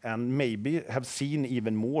see, and maybe have seen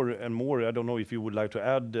even more and more, I don't know if you would like to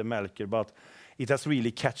add, Melker, but it has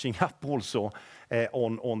really catching up also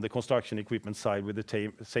on the construction equipment side with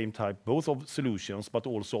the same type, both of solutions, but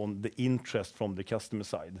also on the interest from the customer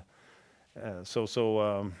side.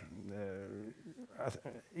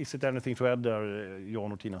 Is it anything to add there,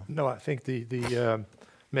 Jan or Tina? No, I think the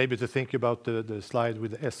maybe to think about the slide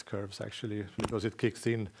with the S-curves, actually, because it kicks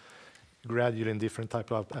in gradually in different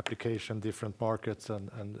type of application, different markets,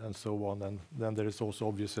 and so on. And then there is also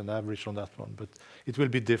obviously an average on that one, but it will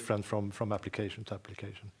be different from application to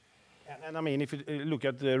application. And I mean, if you look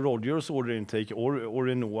at Roger's order intake or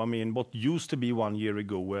Renault, I mean, what used to be 1 year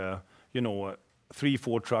ago,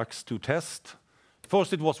 3-4 trucks to test.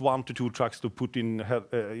 First, it was 1 to 2 trucks to put in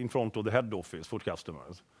front of the head office for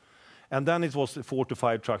customers. And then it was 4 to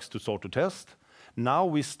 5 trucks to start to test. Now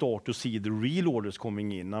we start to see the real orders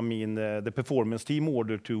coming in. I mean, the performance team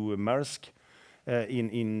order to Maersk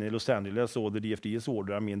in Los Angeles, or the DFDS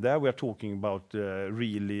order. I mean, there we are talking about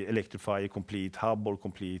really electrify a complete hub or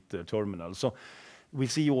complete terminal. So we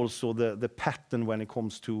see also the pattern when it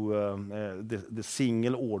comes to the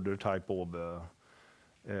single order type of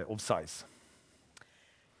size.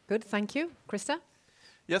 Good, thank you. Krista?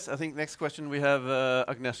 Yes, I think next question we have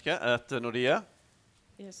Agnieszka at Nordea.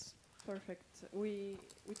 Yes. Perfect. We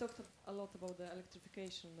talked a lot about the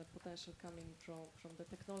electrification, the potential coming from the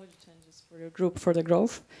technology changes for your group for the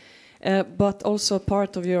growth. But also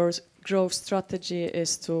part of your growth strategy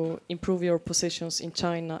is to improve your positions in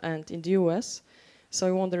China and in the US. So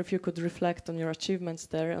I wonder if you could reflect on your achievements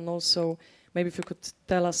there, and also maybe if you could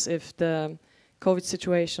tell us if the COVID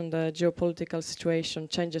situation, the geopolitical situation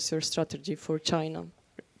changes your strategy for China.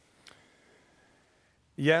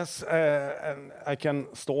 Yes, and I can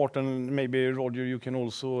start, and maybe Roger, you can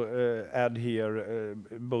also add here,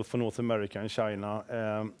 both for North America and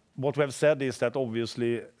China. What we have said is that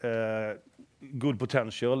obviously good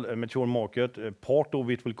potential, a mature market. Part of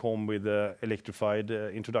it will come with electrified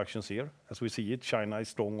introductions here, as we see it. China is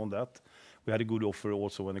strong on that. We had a good offer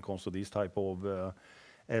also when it comes to these type of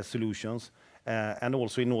solutions. And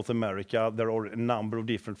also in North America, there are a number of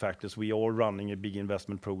different factors. We are running a big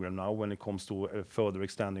investment program now when it comes to further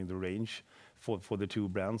extending the range for the two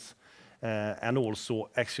brands. And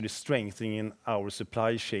also actually strengthening our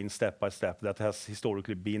supply chain step by step. That has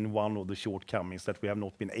historically been one of the shortcomings, that we have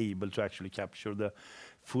not been able to actually capture the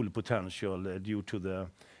full potential due to the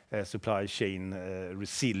supply chain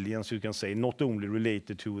resilience, you can say, not only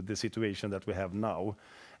related to the situation that we have now,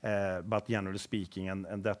 but generally speaking,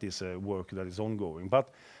 and that is a work that is ongoing. But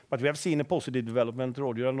we have seen a positive development.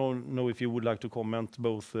 Roger, I don't know if you would like to comment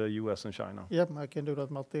both US and China. Yeah, I can do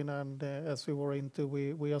that, Martin. And as we were into,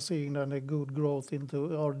 we are seeing then a good growth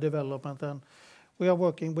into our development, and we are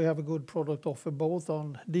working. We have a good product offer both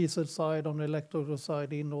on diesel side, on electrical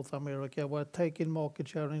side in North America. We're taking market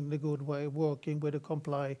share in a good way, working with a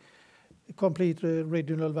complete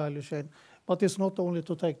regional value chain. But it's not only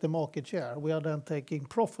to take the market share. We are then taking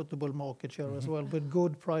profitable market share as well, with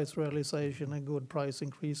good price realization and good price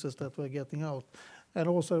increases that we're getting out. And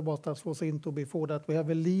also what that was into before, that we have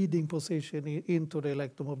a leading position into the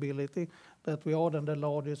electromobility, that we are then the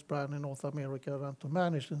largest brand in North America and to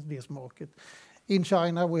manage this market. In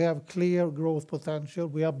China, we have clear growth potential.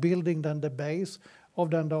 We are building then the base of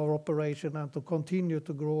then our operation and to continue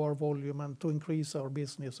to grow our volume and to increase our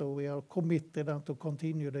business. So we are committed and to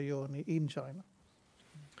continue the journey in China.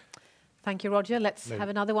 Thank you, Roger. Let's have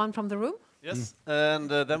another one from the room. Yes, and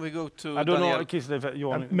then we go to I don't know, Kislev, you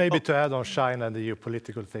want maybe to add on China and the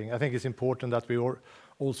geopolitical thing. I think it's important that we are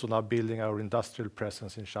also now building our industrial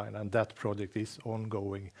presence in China, and that project is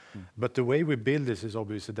ongoing. But the way we build this is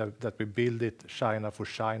obviously that we build it China for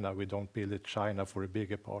China. We don't build it China for a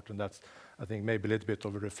bigger part, and that's, I think, maybe a little bit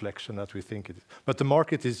of a reflection that we think it is. But the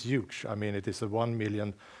market is huge. I mean, it is a 1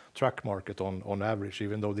 million truck market on average,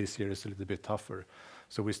 even though this year is a little bit tougher.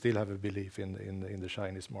 So we still have a belief in the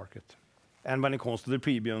Chinese market. And when it comes to the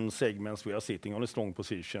premium segments, we are sitting on a strong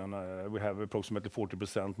position. We have approximately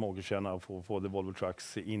 40% market share now for the Volvo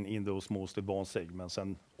Trucks in those most advanced segments.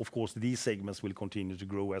 And of course, these segments will continue to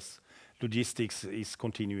grow as logistics is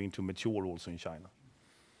continuing to mature also in China.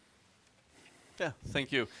 Yeah,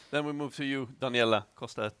 thank you. Then we move to you, Daniela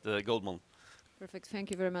Costa at Goldman. Perfect. Thank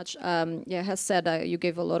you very much. Yeah, as said, you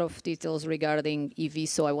gave a lot of details regarding EV,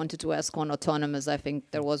 so I wanted to ask on autonomous. I think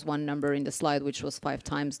there was one number in the slide which was 5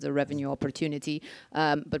 times the revenue opportunity,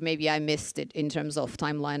 but maybe I missed it in terms of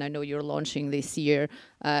timeline. I know you're launching this year.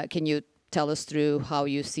 Can you tell us through how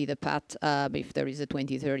you see the path, if there is a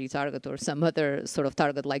 2030 target or some other sort of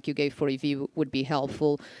target like you gave for EV would be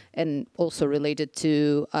helpful. And also related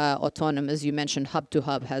to autonomous, you mentioned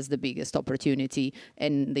hub-to-hub has the biggest opportunity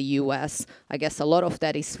in the US. I guess a lot of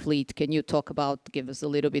that is fleet. Can you talk about, give us a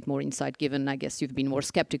little bit more insight, given I guess you've been more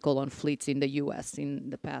skeptical on fleets in the US in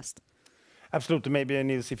the past? Absolutely. Maybe,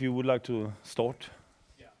 Nils, if you would like to start.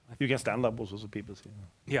 Yeah. You can stand up also so people see.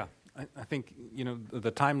 Yeah. I think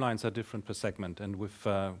the timelines are different per segment, and with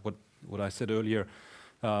what I said earlier,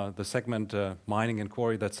 the segment mining and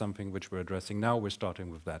quarry, that's something which we're addressing now. We're starting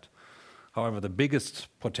with that. However, the biggest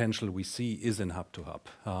potential we see is in hub-to-hub,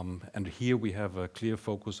 and here we have a clear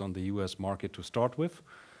focus on the US market to start with.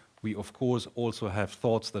 We of course also have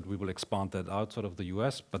thoughts that we will expand that outside of the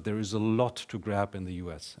US, but there is a lot to grab in the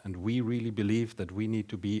US, and we really believe that we need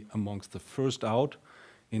to be amongst the first out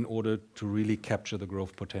in order to really capture the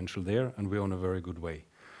growth potential there, and we're on a very good way.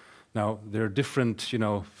 Now, there are different,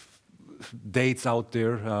 dates out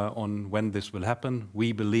there on when this will happen.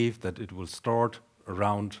 We believe that it will start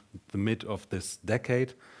around the mid of this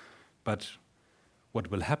decade, but what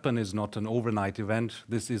will happen is not an overnight event.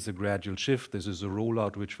 This is a gradual shift. This is a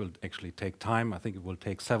rollout which will actually take time. I think it will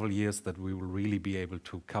take several years that we will really be able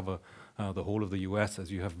to cover the whole of the US, as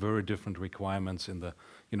you have very different requirements in the,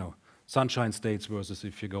 sunshine states versus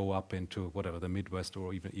if you go up into whatever the Midwest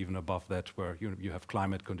or even above that, where you have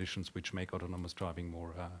climate conditions which make autonomous driving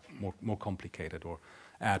more complicated or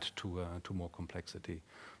add to more complexity.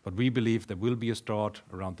 But we believe there will be a start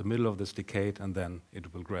around the middle of this decade, and then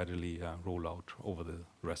it will gradually roll out over the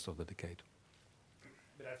rest of the decade.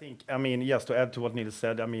 But I think, just to add to what Nils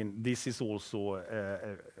said, this is also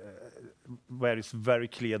where it's very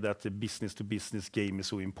clear that the business-to-business game is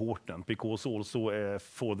so important, because also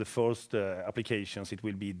for the first applications, it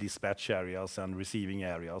will be dispatch areas and receiving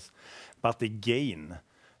areas. But the gain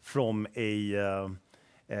from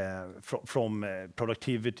from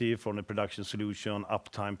productivity, from a production solution,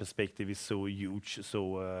 uptime perspective is so huge.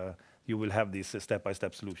 So you will have these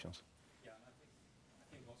step-by-step solutions.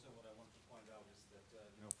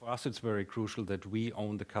 For us, it's very crucial that we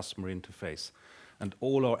own the customer interface, and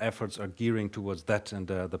all our efforts are gearing towards that, and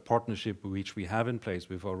the partnership which we have in place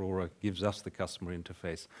with Aurora gives us the customer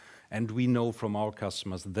interface. And we know from our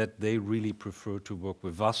customers that they really prefer to work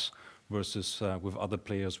with us versus with other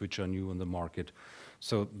players which are new in the market.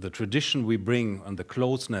 So the tradition we bring and the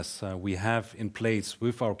closeness we have in place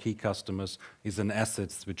with our key customers is an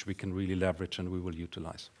asset which we can really leverage and we will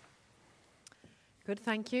utilize. Good,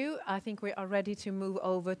 thank you. I think we are ready to move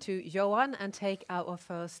over to Johan and take our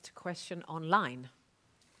first question online.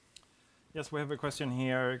 Yes, we have a question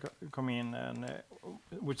here coming in, and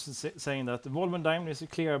which is saying that Volvo and Daimler is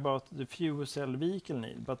clear about the fuel cell vehicle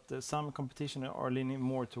need, but some competition are leaning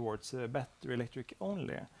more towards battery electric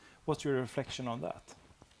only. What's your reflection on that?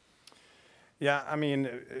 Yeah,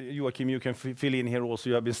 Joachim, you can fill in here also.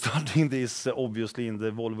 You have been studying this, obviously, in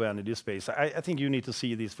the Volvo Energy space. I think you need to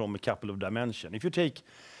see this from a couple of dimensions. If you take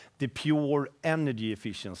the pure energy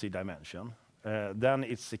efficiency dimension, then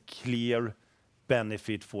it's a clear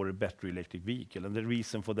benefit for a battery electric vehicle. And the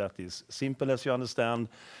reason for that is simple, as you understand.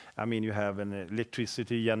 You have an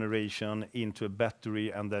electricity generation into a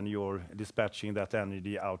battery, and then you're dispatching that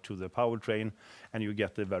energy out to the powertrain, and you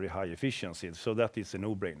get a very high efficiency. So that is a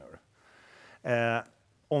no-brainer.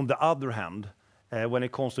 On the other hand, when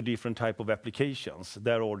it comes to different type of applications,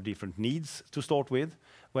 there are different needs to start with.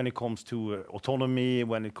 When it comes to autonomy,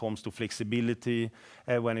 when it comes to flexibility,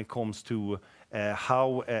 when it comes to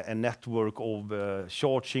how a network of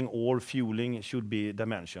charging or fueling should be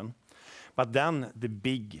dimensioned. But then the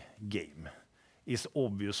big game is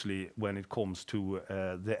obviously when it comes to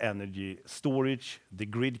the energy storage, the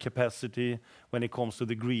grid capacity, when it comes to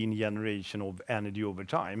the green generation of energy over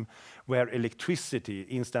time, where electricity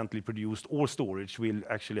instantly produced or storage will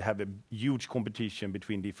actually have a huge competition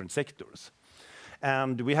between different sectors.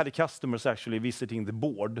 And we had customers actually visiting the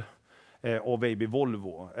board of AB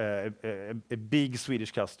Volvo, a big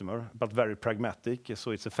Swedish customer, but very pragmatic, so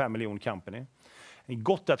it's a family-owned company. He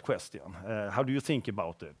got that question, how do you think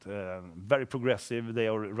about it? Very progressive, they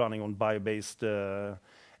are running on bio-based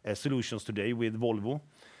solutions today with Volvo.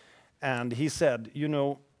 And he said,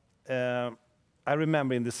 I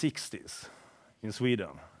remember in the 60s in Sweden,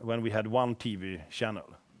 when we had one TV channel.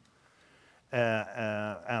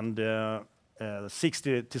 And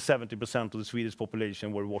 60 to 70% of the Swedish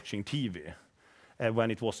population were watching TV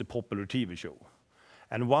when it was a popular TV show.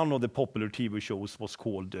 And one of the popular TV shows was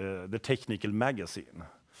called the Technical Magazine,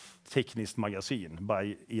 Tekniskt Magasin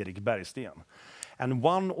by Erik Bergsten. And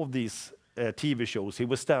one of these TV shows, he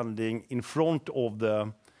was standing in front of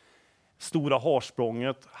the Stora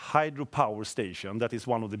Harsprånget hydropower station, that is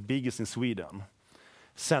one of the biggest in Sweden,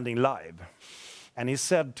 sending live. And he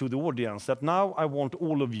said to the audience that now I want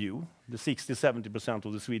all of you, the 60-70%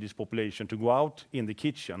 of the Swedish population, to go out in the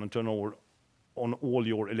kitchen and turn on all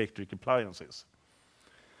your electric appliances.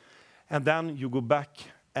 And then you go back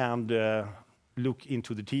and look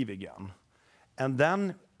into the TV again. And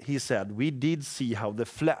then he said, we did see how the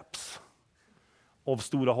flaps of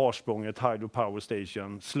Stora Harsprånget hydropower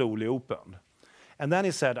station slowly opened. And then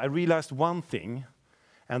he said, I realized one thing,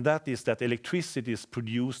 and that is that electricity is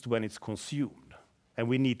produced when it's consumed. And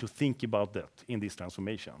we need to think about that in this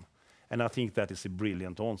transformation. And I think that is a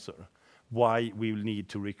brilliant answer. Why we will need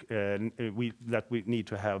to we need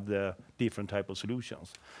to have the different type of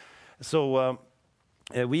solutions. So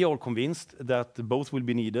we are convinced that both will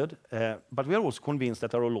be needed, but we are also convinced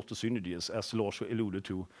that there are a lot of synergies, as Lars alluded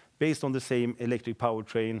to, based on the same electric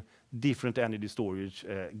powertrain, different energy storage,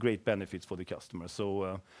 great benefits for the customer.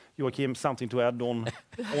 So, Joachim, something to add on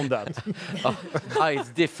that? It's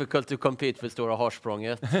difficult to compete with Stora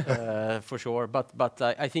Harsprånget, for sure. But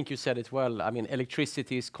I think you said it well. I mean,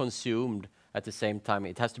 electricity is consumed at the same time.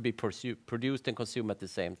 It has to be produced and consumed at the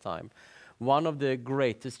same time. One of the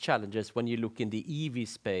greatest challenges when you look in the EV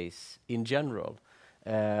space in general,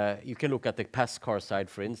 you can look at the passenger car side,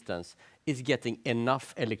 for instance, is getting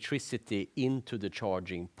enough electricity into the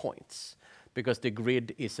charging points, because the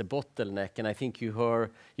grid is a bottleneck. And I think you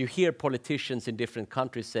hear politicians in different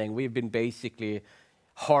countries saying we've been basically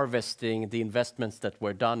harvesting the investments that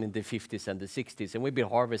were done in the 50s and the 60s, and we've been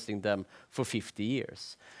harvesting them for 50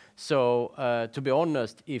 years. So to be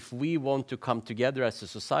honest, if we want to come together as a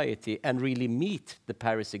society and really meet the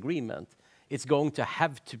Paris Agreement, it's going to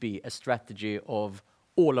have to be a strategy of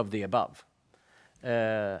all of the above.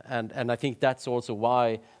 And I think that's also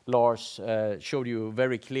why Lars showed you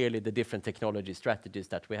very clearly the different technology strategies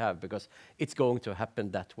that we have, because it's going to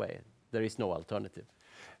happen that way. There is no alternative.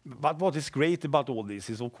 But what is great about all this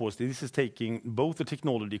is, of course, this is taking both the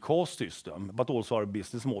technology cost system, but also our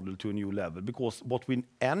business model to a new level. Because what we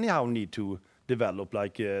anyhow need to develop,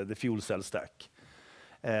 like the fuel cell stack,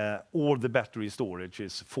 or the battery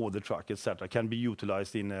storages for the truck, etc., can be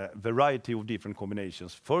utilized in a variety of different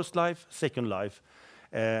combinations. First life, second life.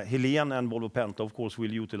 Helene and Volvo Penta, of course,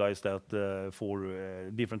 will utilize that for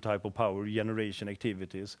different type of power generation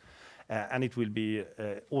activities. And it will be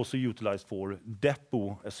also utilized for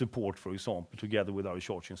depot support, for example, together with our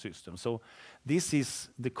charging system. So this is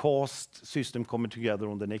the cost system coming together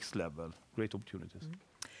on the next level. Great opportunities.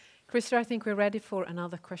 Christer, I think we're ready for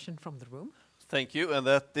another question from the room. Thank you, and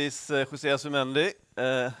that is Jose Asumendi.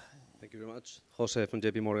 Thank you very much. Jose from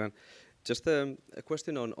JP Morgan. Just a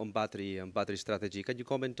question on battery and battery strategy. Can you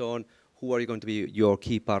comment on who are you going to be your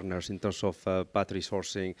key partners in terms of battery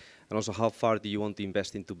sourcing, and also how far do you want to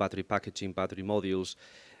invest into battery packaging, battery modules?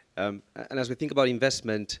 And as we think about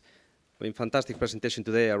investment, I mean, fantastic presentation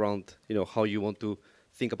today around how you want to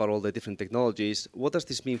think about all the different technologies. What does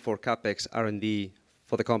this mean for CapEx R&D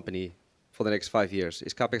for the company for the next 5 years?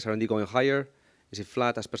 Is CapEx R&D going higher? Is it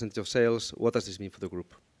flat as percentage of sales? What does this mean for the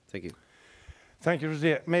group? Thank you. Thank you,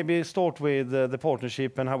 Jose. Maybe start with the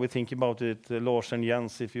partnership and how we think about it, Lars and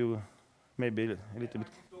Jens, if you maybe a little bit.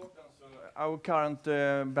 Our current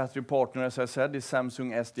battery partner, as I said, is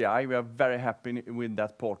Samsung SDI. We are very happy with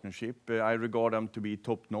that partnership. I regard them to be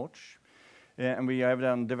top-notch. And we have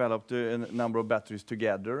then developed a number of batteries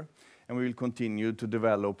together, and we will continue to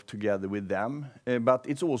develop together with them. But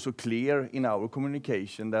it's also clear in our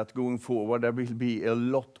communication that going forward there will be a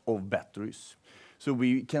lot of batteries. So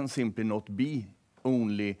we can simply not be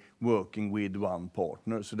only working with one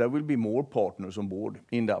partner. So there will be more partners on board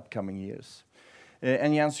in the upcoming years.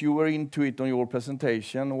 And Jens, you were into it on your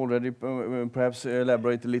presentation already. Perhaps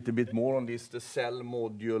elaborate a little bit more on this, the cell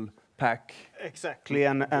module pack. Exactly,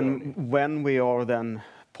 and when we are then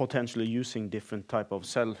potentially using different type of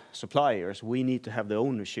cell suppliers, we need to have the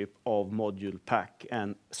ownership of module pack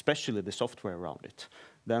and especially the software around it.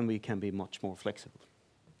 Then we can be much more flexible.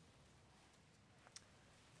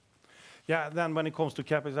 Yeah, then when it comes to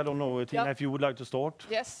CapEx, I don't know, Tina, if you would like to start?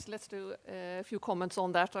 Yes, let's do a few comments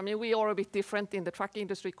on that. I mean, we are a bit different in the truck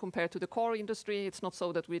industry compared to the car industry. It's not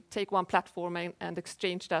so that we take one platform and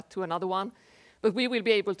exchange that to another one, but we will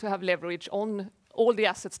be able to have leverage on all the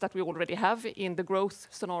assets that we already have in the growth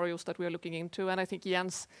scenarios that we are looking into. And I think,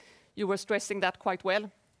 Jens, you were stressing that quite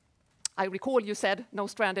well. I recall you said no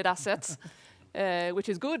stranded assets, which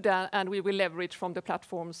is good, and we will leverage from the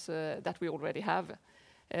platforms that we already have.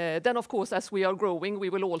 Then, of course, as we are growing, we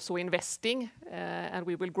will also investing, and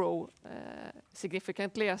we will grow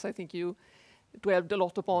significantly, as I think you dwelled a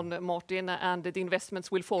lot upon, Martin, and the investments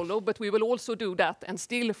will follow. But we will also do that and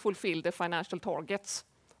still fulfill the financial targets.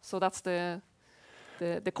 So that's the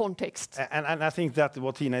context. And I think that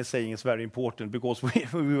what Tina is saying is very important, because we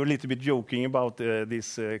were a little bit joking about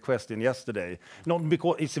this question yesterday. Not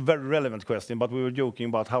because it's a very relevant question, but we were joking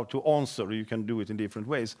about how to answer. You can do it in different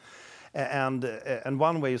ways. And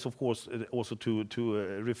one way is, of course, also to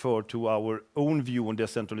refer to our own view on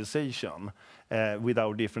decentralization with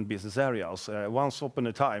our different business areas. Once upon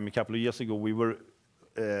a time, a couple of years ago, we were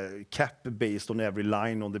cap-based on every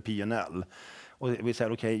line on the P&L. We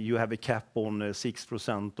said, okay, you have a cap on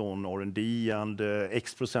 6% on R&D and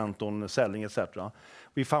X% on selling, etc.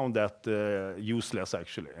 We found that useless,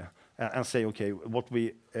 actually. And say, okay, what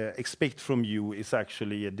we expect from you is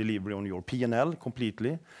actually a delivery on your P&L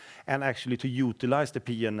completely, and actually to utilize the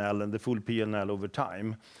P&L and the full P&L over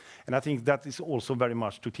time. And I think that is also very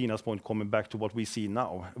much, to Tina's point, coming back to what we see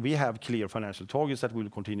now. We have clear financial targets that we will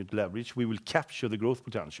continue to leverage. We will capture the growth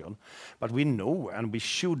potential. But we know, and we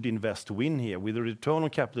should invest to win here, with a return on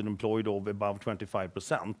capital employed of above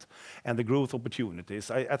 25%, and the growth opportunities.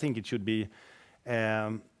 I think it should be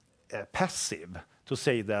passive to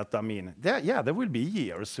say that, I mean, there will be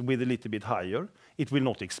years with a little bit higher. It will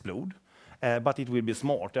not explode, but it will be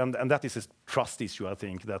smart. And that is a trust issue, I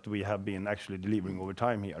think, that we have been actually delivering over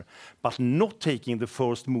time here. But not taking the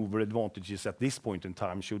first mover advantages at this point in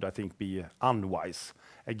time should, I think, be unwise,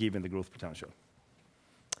 given the growth potential.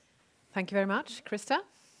 Thank you very much. Krista?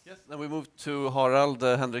 Yes, then we move to Harald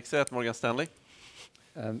Hendrikse at Morgan Stanley.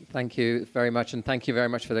 Thank you very much, and thank you very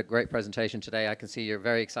much for the great presentation today. I can see you're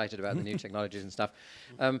very excited about the new technologies and stuff.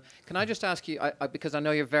 Can I just ask you, because I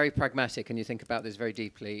know you're very pragmatic and you think about this very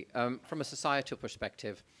deeply, from a societal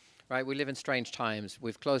perspective, right? We live in strange times.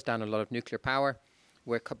 We've closed down a lot of nuclear power.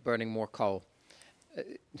 We're burning more coal.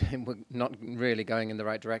 We're not really going in the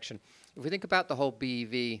right direction. If we think about the whole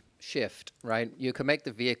BEV shift, right? You can make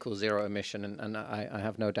the vehicle zero emission, and I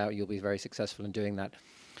have no doubt you'll be very successful in doing that.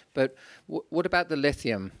 But what about the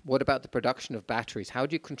lithium? What about the production of batteries? How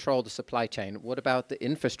do you control the supply chain? What about the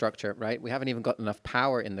infrastructure, right? We haven't even got enough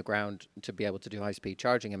power in the ground to be able to do high-speed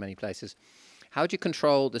charging in many places. How do you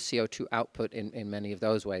control the CO2 output in many of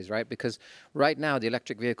those ways, right? Because right now, the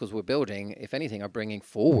electric vehicles we're building, if anything, are bringing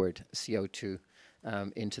forward CO2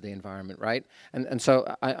 into the environment, right? And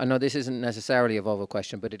so I know this isn't necessarily a Volvo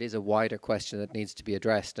question, but it is a wider question that needs to be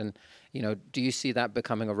addressed. And, you know, do you see that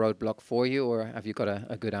becoming a roadblock for you, or have you got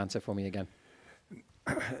a good answer for me again?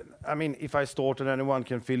 I mean, if I start and anyone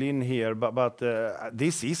can fill in here, but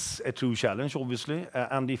this is a true challenge, obviously.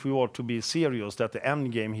 And if we are to be serious, that the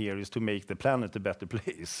end game here is to make the planet a better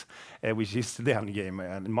place, which is the end game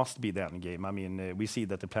and must be the end game. I mean, we see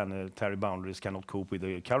that the planetary boundaries cannot cope with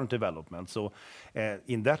the current development. So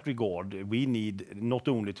in that regard, we need not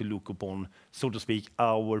only to look upon, so to speak,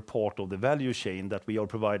 our part of the value chain, that we are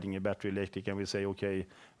providing a battery electric, and we say, okay,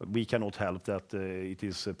 we cannot help that it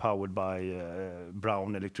is powered by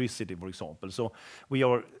brown electricity, for example. So we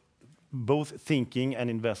are both thinking and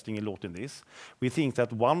investing a lot in this. We think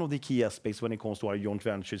that one of the key aspects when it comes to our joint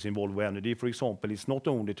ventures in Volvo Energy, for example, is not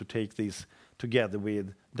only to take this together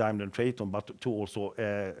with Daimler and Traton, but to also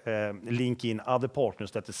link in other partners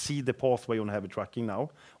that see the pathway on heavy trucking now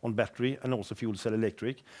on battery and also fuel cell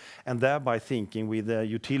electric, and thereby thinking with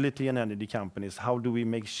utility and energy companies, how do we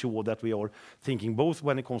make sure that we are thinking both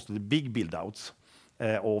when it comes to the big build-outs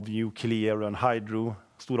of nuclear and hydro,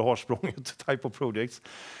 Stora Harsprånget type of projects,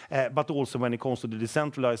 but also when it comes to the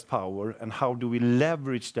decentralized power, and how do we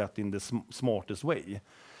leverage that in the smartest way.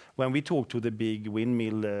 When we talk to the big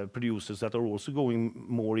windmill producers that are also going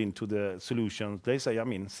more into the solutions, they say, I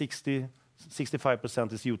mean,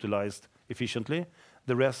 65% is utilized efficiently.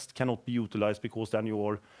 The rest cannot be utilized because then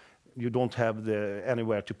you don't have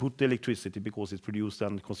anywhere to put the electricity because it's produced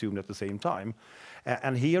and consumed at the same time.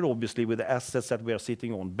 And here, obviously, with the assets that we are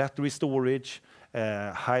sitting on, battery storage,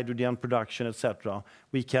 hydrogen production, etc.,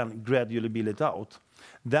 we can gradually build it out.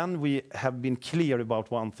 Then we have been clear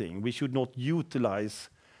about one thing. We should not utilize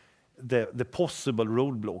the possible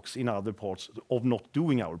roadblocks in other parts of not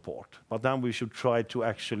doing our part. But then we should try to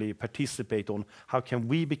actually participate on how can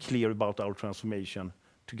we be clear about our transformation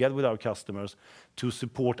together with our customers to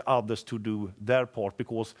support others to do their part,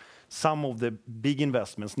 because some of the big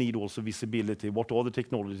investments need also visibility, what are the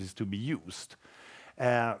technologies to be used.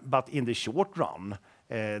 But in the short run,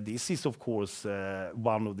 this is of course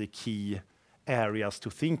one of the key areas to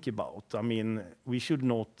think about. I mean, we should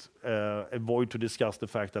not avoid to discuss the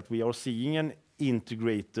fact that we are seeing an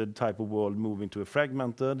integrated type of world moving to a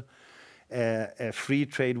fragmented, a free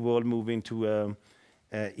trade world moving to a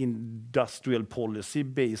industrial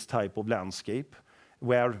policy-based type of landscape,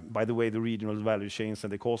 where, by the way, the regional value chains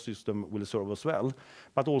and the cost system will serve us well,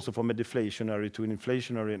 but also from a deflationary to an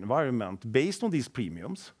inflationary environment based on these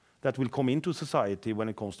premiums that will come into society when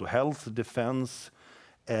it comes to health, defense,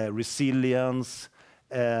 resilience,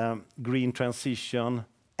 green transition,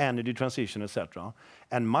 energy transition, etc.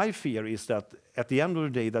 And my fear is that at the end of the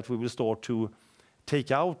day that we will start to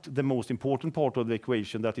take out the most important part of the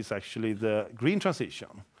equation, that is actually the green transition.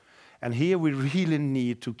 And here we really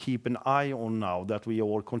need to keep an eye on now that we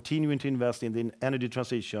are continuing to invest in the energy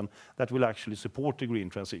transition that will actually support the green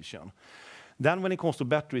transition. Then when it comes to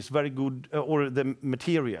batteries, very good, or the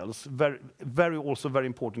materials, very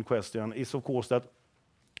important question is, of course, that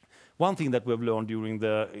one thing that we've learned during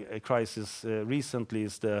the crisis recently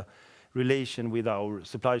is the relation with our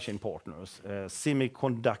supply chain partners.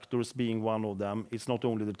 Semiconductors being one of them. It's not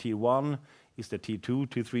only the tier 1, it's the tier 2,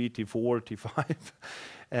 tier 3, tier 4, tier 5.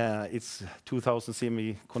 It's 2,000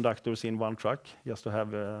 semiconductors in one truck, just to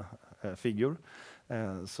have a figure.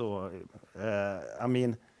 I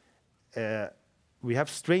mean, we have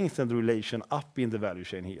strengthened the relation up in the value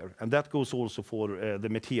chain here, and that goes also for the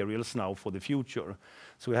materials now for the future.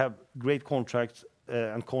 So we have great contracts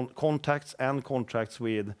and contracts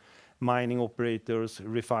with mining operators,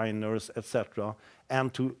 refiners, etc.,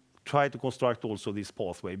 and to try to construct also this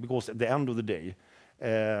pathway, because at the end of the day,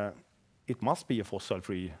 it must be a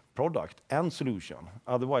fossil-free product and solution.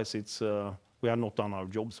 Otherwise, it's we have not done our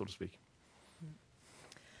job, so to speak.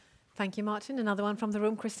 Thank you, Martin. Another one from the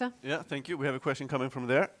room, Krista. Yeah, thank you. We have a question coming from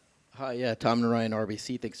there. Hi, yeah, Tom Narayan,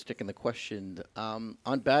 RBC. Thanks for taking the question.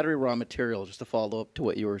 On battery raw material, just to follow up to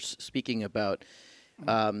what you were speaking about,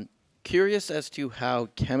 curious as to how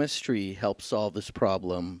chemistry helps solve this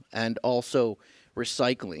problem, and also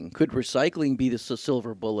recycling. Could recycling be the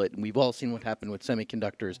silver bullet? And we've all seen what happened with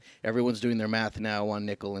semiconductors. Everyone's doing their math now on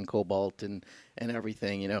nickel and cobalt and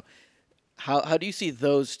everything, you know. How do you see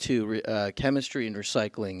those two, chemistry and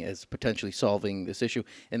recycling, as potentially solving this issue?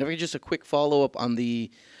 And if I could just a quick follow-up on the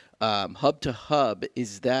hub-to-hub,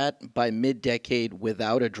 is that by mid-decade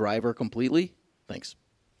without a driver completely? Thanks.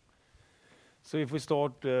 So if we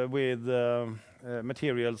start with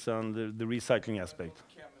materials and the recycling aspect.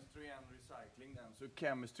 Chemistry and recycling then. So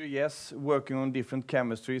chemistry, yes, working on different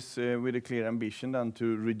chemistries with a clear ambition then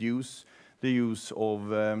to reduce the use of,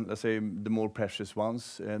 let's say, the more precious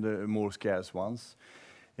ones and the more scarce ones.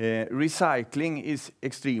 Recycling is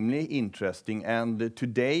extremely interesting, and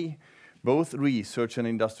today both research and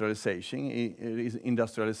industrialization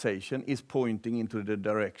is pointing into the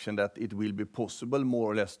direction that it will be possible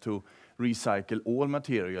more or less to recycle all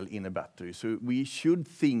material in a battery. So we should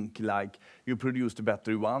think like you produce the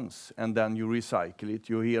battery once and then you recycle it.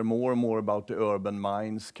 You hear more and more about the urban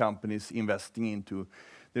mines, companies investing into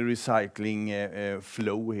the recycling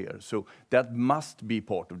flow here. So that must be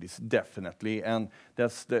part of this, definitely, and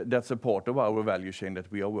that's a part of our value chain that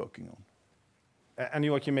we are working on. And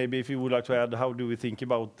Joachim, maybe if you would like to add, how do we think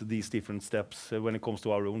about these different steps when it comes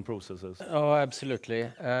to our own processes? Oh, absolutely.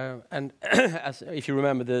 And as if you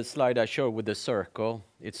remember the slide I showed with the circle,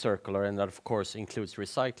 it's circular, and that of course includes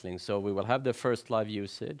recycling. So we will have the first live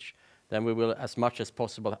usage, then we will, as much as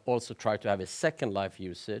possible, also try to have a second live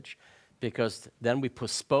usage, because then we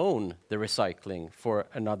postpone the recycling for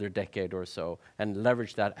another decade or so and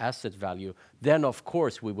leverage that asset value. Then, of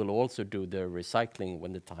course, we will also do the recycling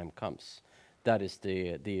when the time comes. That is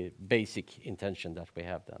the basic intention that we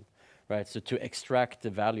have then, right? So to extract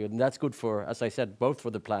the value, and that's good for, as I said, both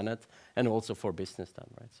for the planet and also for business then,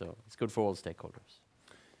 right? So it's good for all stakeholders.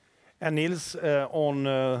 And Nils, on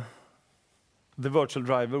the virtual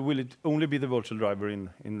driver, will it only be the virtual driver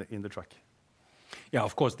in the truck? Yeah,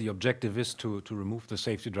 of course, the objective is to remove the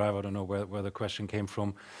safety driver. I don't know where the question came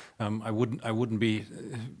from. I wouldn't be,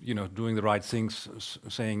 doing the right things,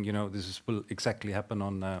 saying, this will exactly happen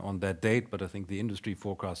on that date. But I think the industry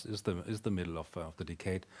forecast is the middle of the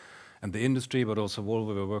decade, and the industry, but also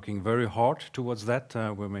Volvo, we're working very hard towards that.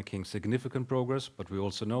 We're making significant progress, but we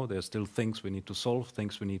also know there's still things we need to solve,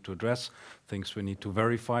 things we need to address, things we need to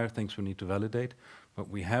verify, things we need to validate. But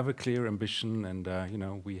we have a clear ambition,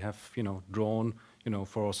 and we have drawn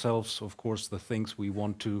for ourselves, of course, the things we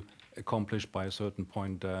want to accomplish by a certain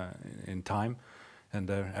point in time, and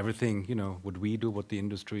everything what we do, what the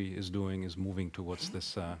industry is doing, is moving towards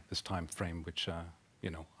this time frame, which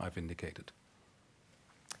I've indicated.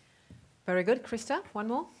 Very good, Krista. One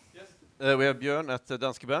more. Yes. We have Björn at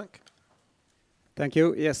Danske Bank. Thank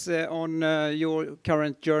you. Yes, on your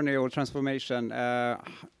current journey or transformation,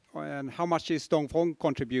 and how much is Dongfeng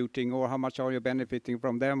contributing, or how much are you benefiting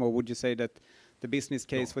from them? Or would you say that the business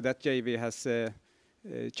case for that JV has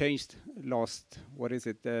changed last,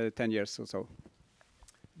 10 years or so?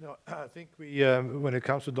 No, I think we, when it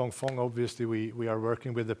comes to Dongfeng, obviously we are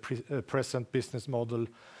working with the present business model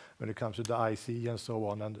when it comes to the IC and so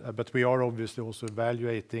on. But we are obviously also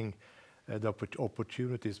evaluating the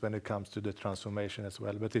opportunities when it comes to the transformation as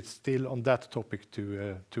well. But it's still on that topic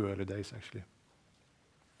too early days, actually.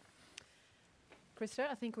 Christer,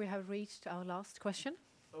 I think we have reached our last question.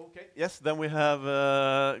 Okay. Yes, then we have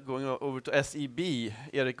going over to SEB,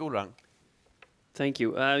 Erik Orang. Thank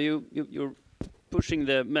you. You're pushing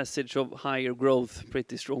the message of higher growth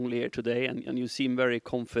pretty strongly here today, and you seem very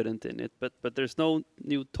confident in it. But there's no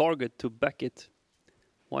new target to back it.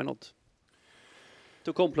 Why not?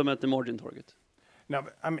 To complement the margin target. Now,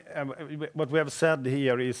 what we have said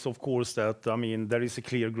here is, of course, that there is a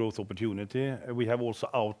clear growth opportunity. We have also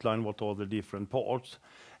outlined what are the different parts.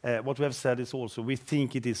 What we have said is also we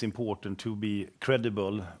think it is important to be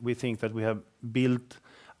credible. We think that we have built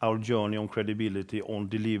our journey on credibility, on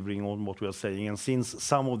delivering on what we are saying. And since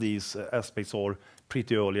some of these aspects are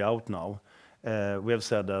pretty early out now, we have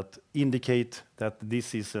said that indicate that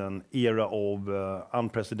this is an era of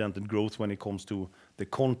unprecedented growth when it comes to the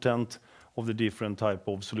content of the different type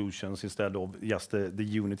of solutions instead of just the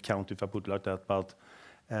unit count, if I put it like that. But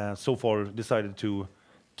so far decided to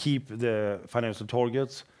keep the financial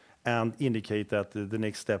targets and indicate that the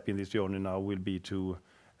next step in this journey now will be to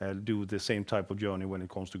do the same type of journey when it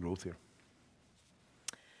comes to growth here.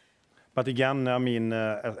 But again,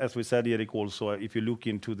 as we said, Erik, also, if you look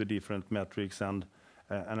into the different metrics, and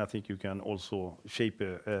I think you can also shape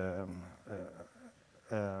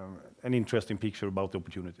an interesting picture about the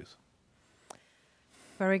opportunities.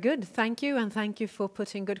 Very good. Thank you, and thank you for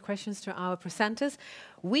putting good questions to our presenters.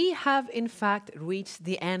 We have, in fact, reached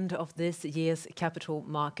the end of this year's Capital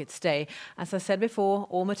Markets Day. As I said before,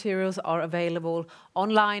 all materials are available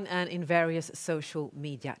online and in various social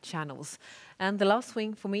media channels. And the last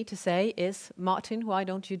thing for me to say is, Martin, why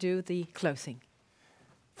don't you do the closing?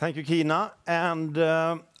 Thank you, Kina. And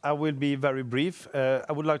I will be very brief.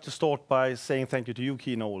 I would like to start by saying thank you to you,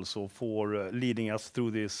 Kina, also for leading us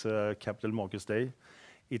through this Capital Markets Day.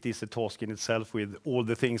 It is a task in itself with all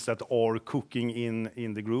the things that are cooking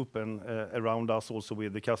in the group and around us, also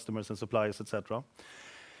with the customers and suppliers, etc.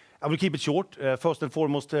 I will keep it short. First and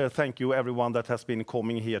foremost, thank you everyone that has been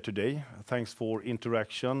coming here today. Thanks for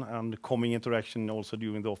interaction and coming interaction also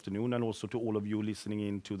during the afternoon, and also to all of you listening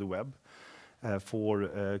in to the web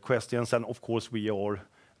for questions. And of course, we are,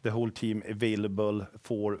 the whole team, available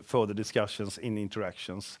for further discussions and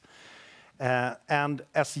interactions. And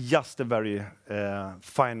as just a very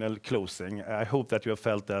final closing, I hope that you have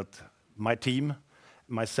felt that my team,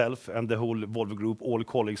 myself, and the whole Volvo Group, all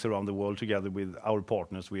colleagues around the world, together with our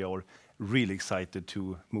partners, we are really excited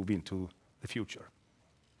to move into the future.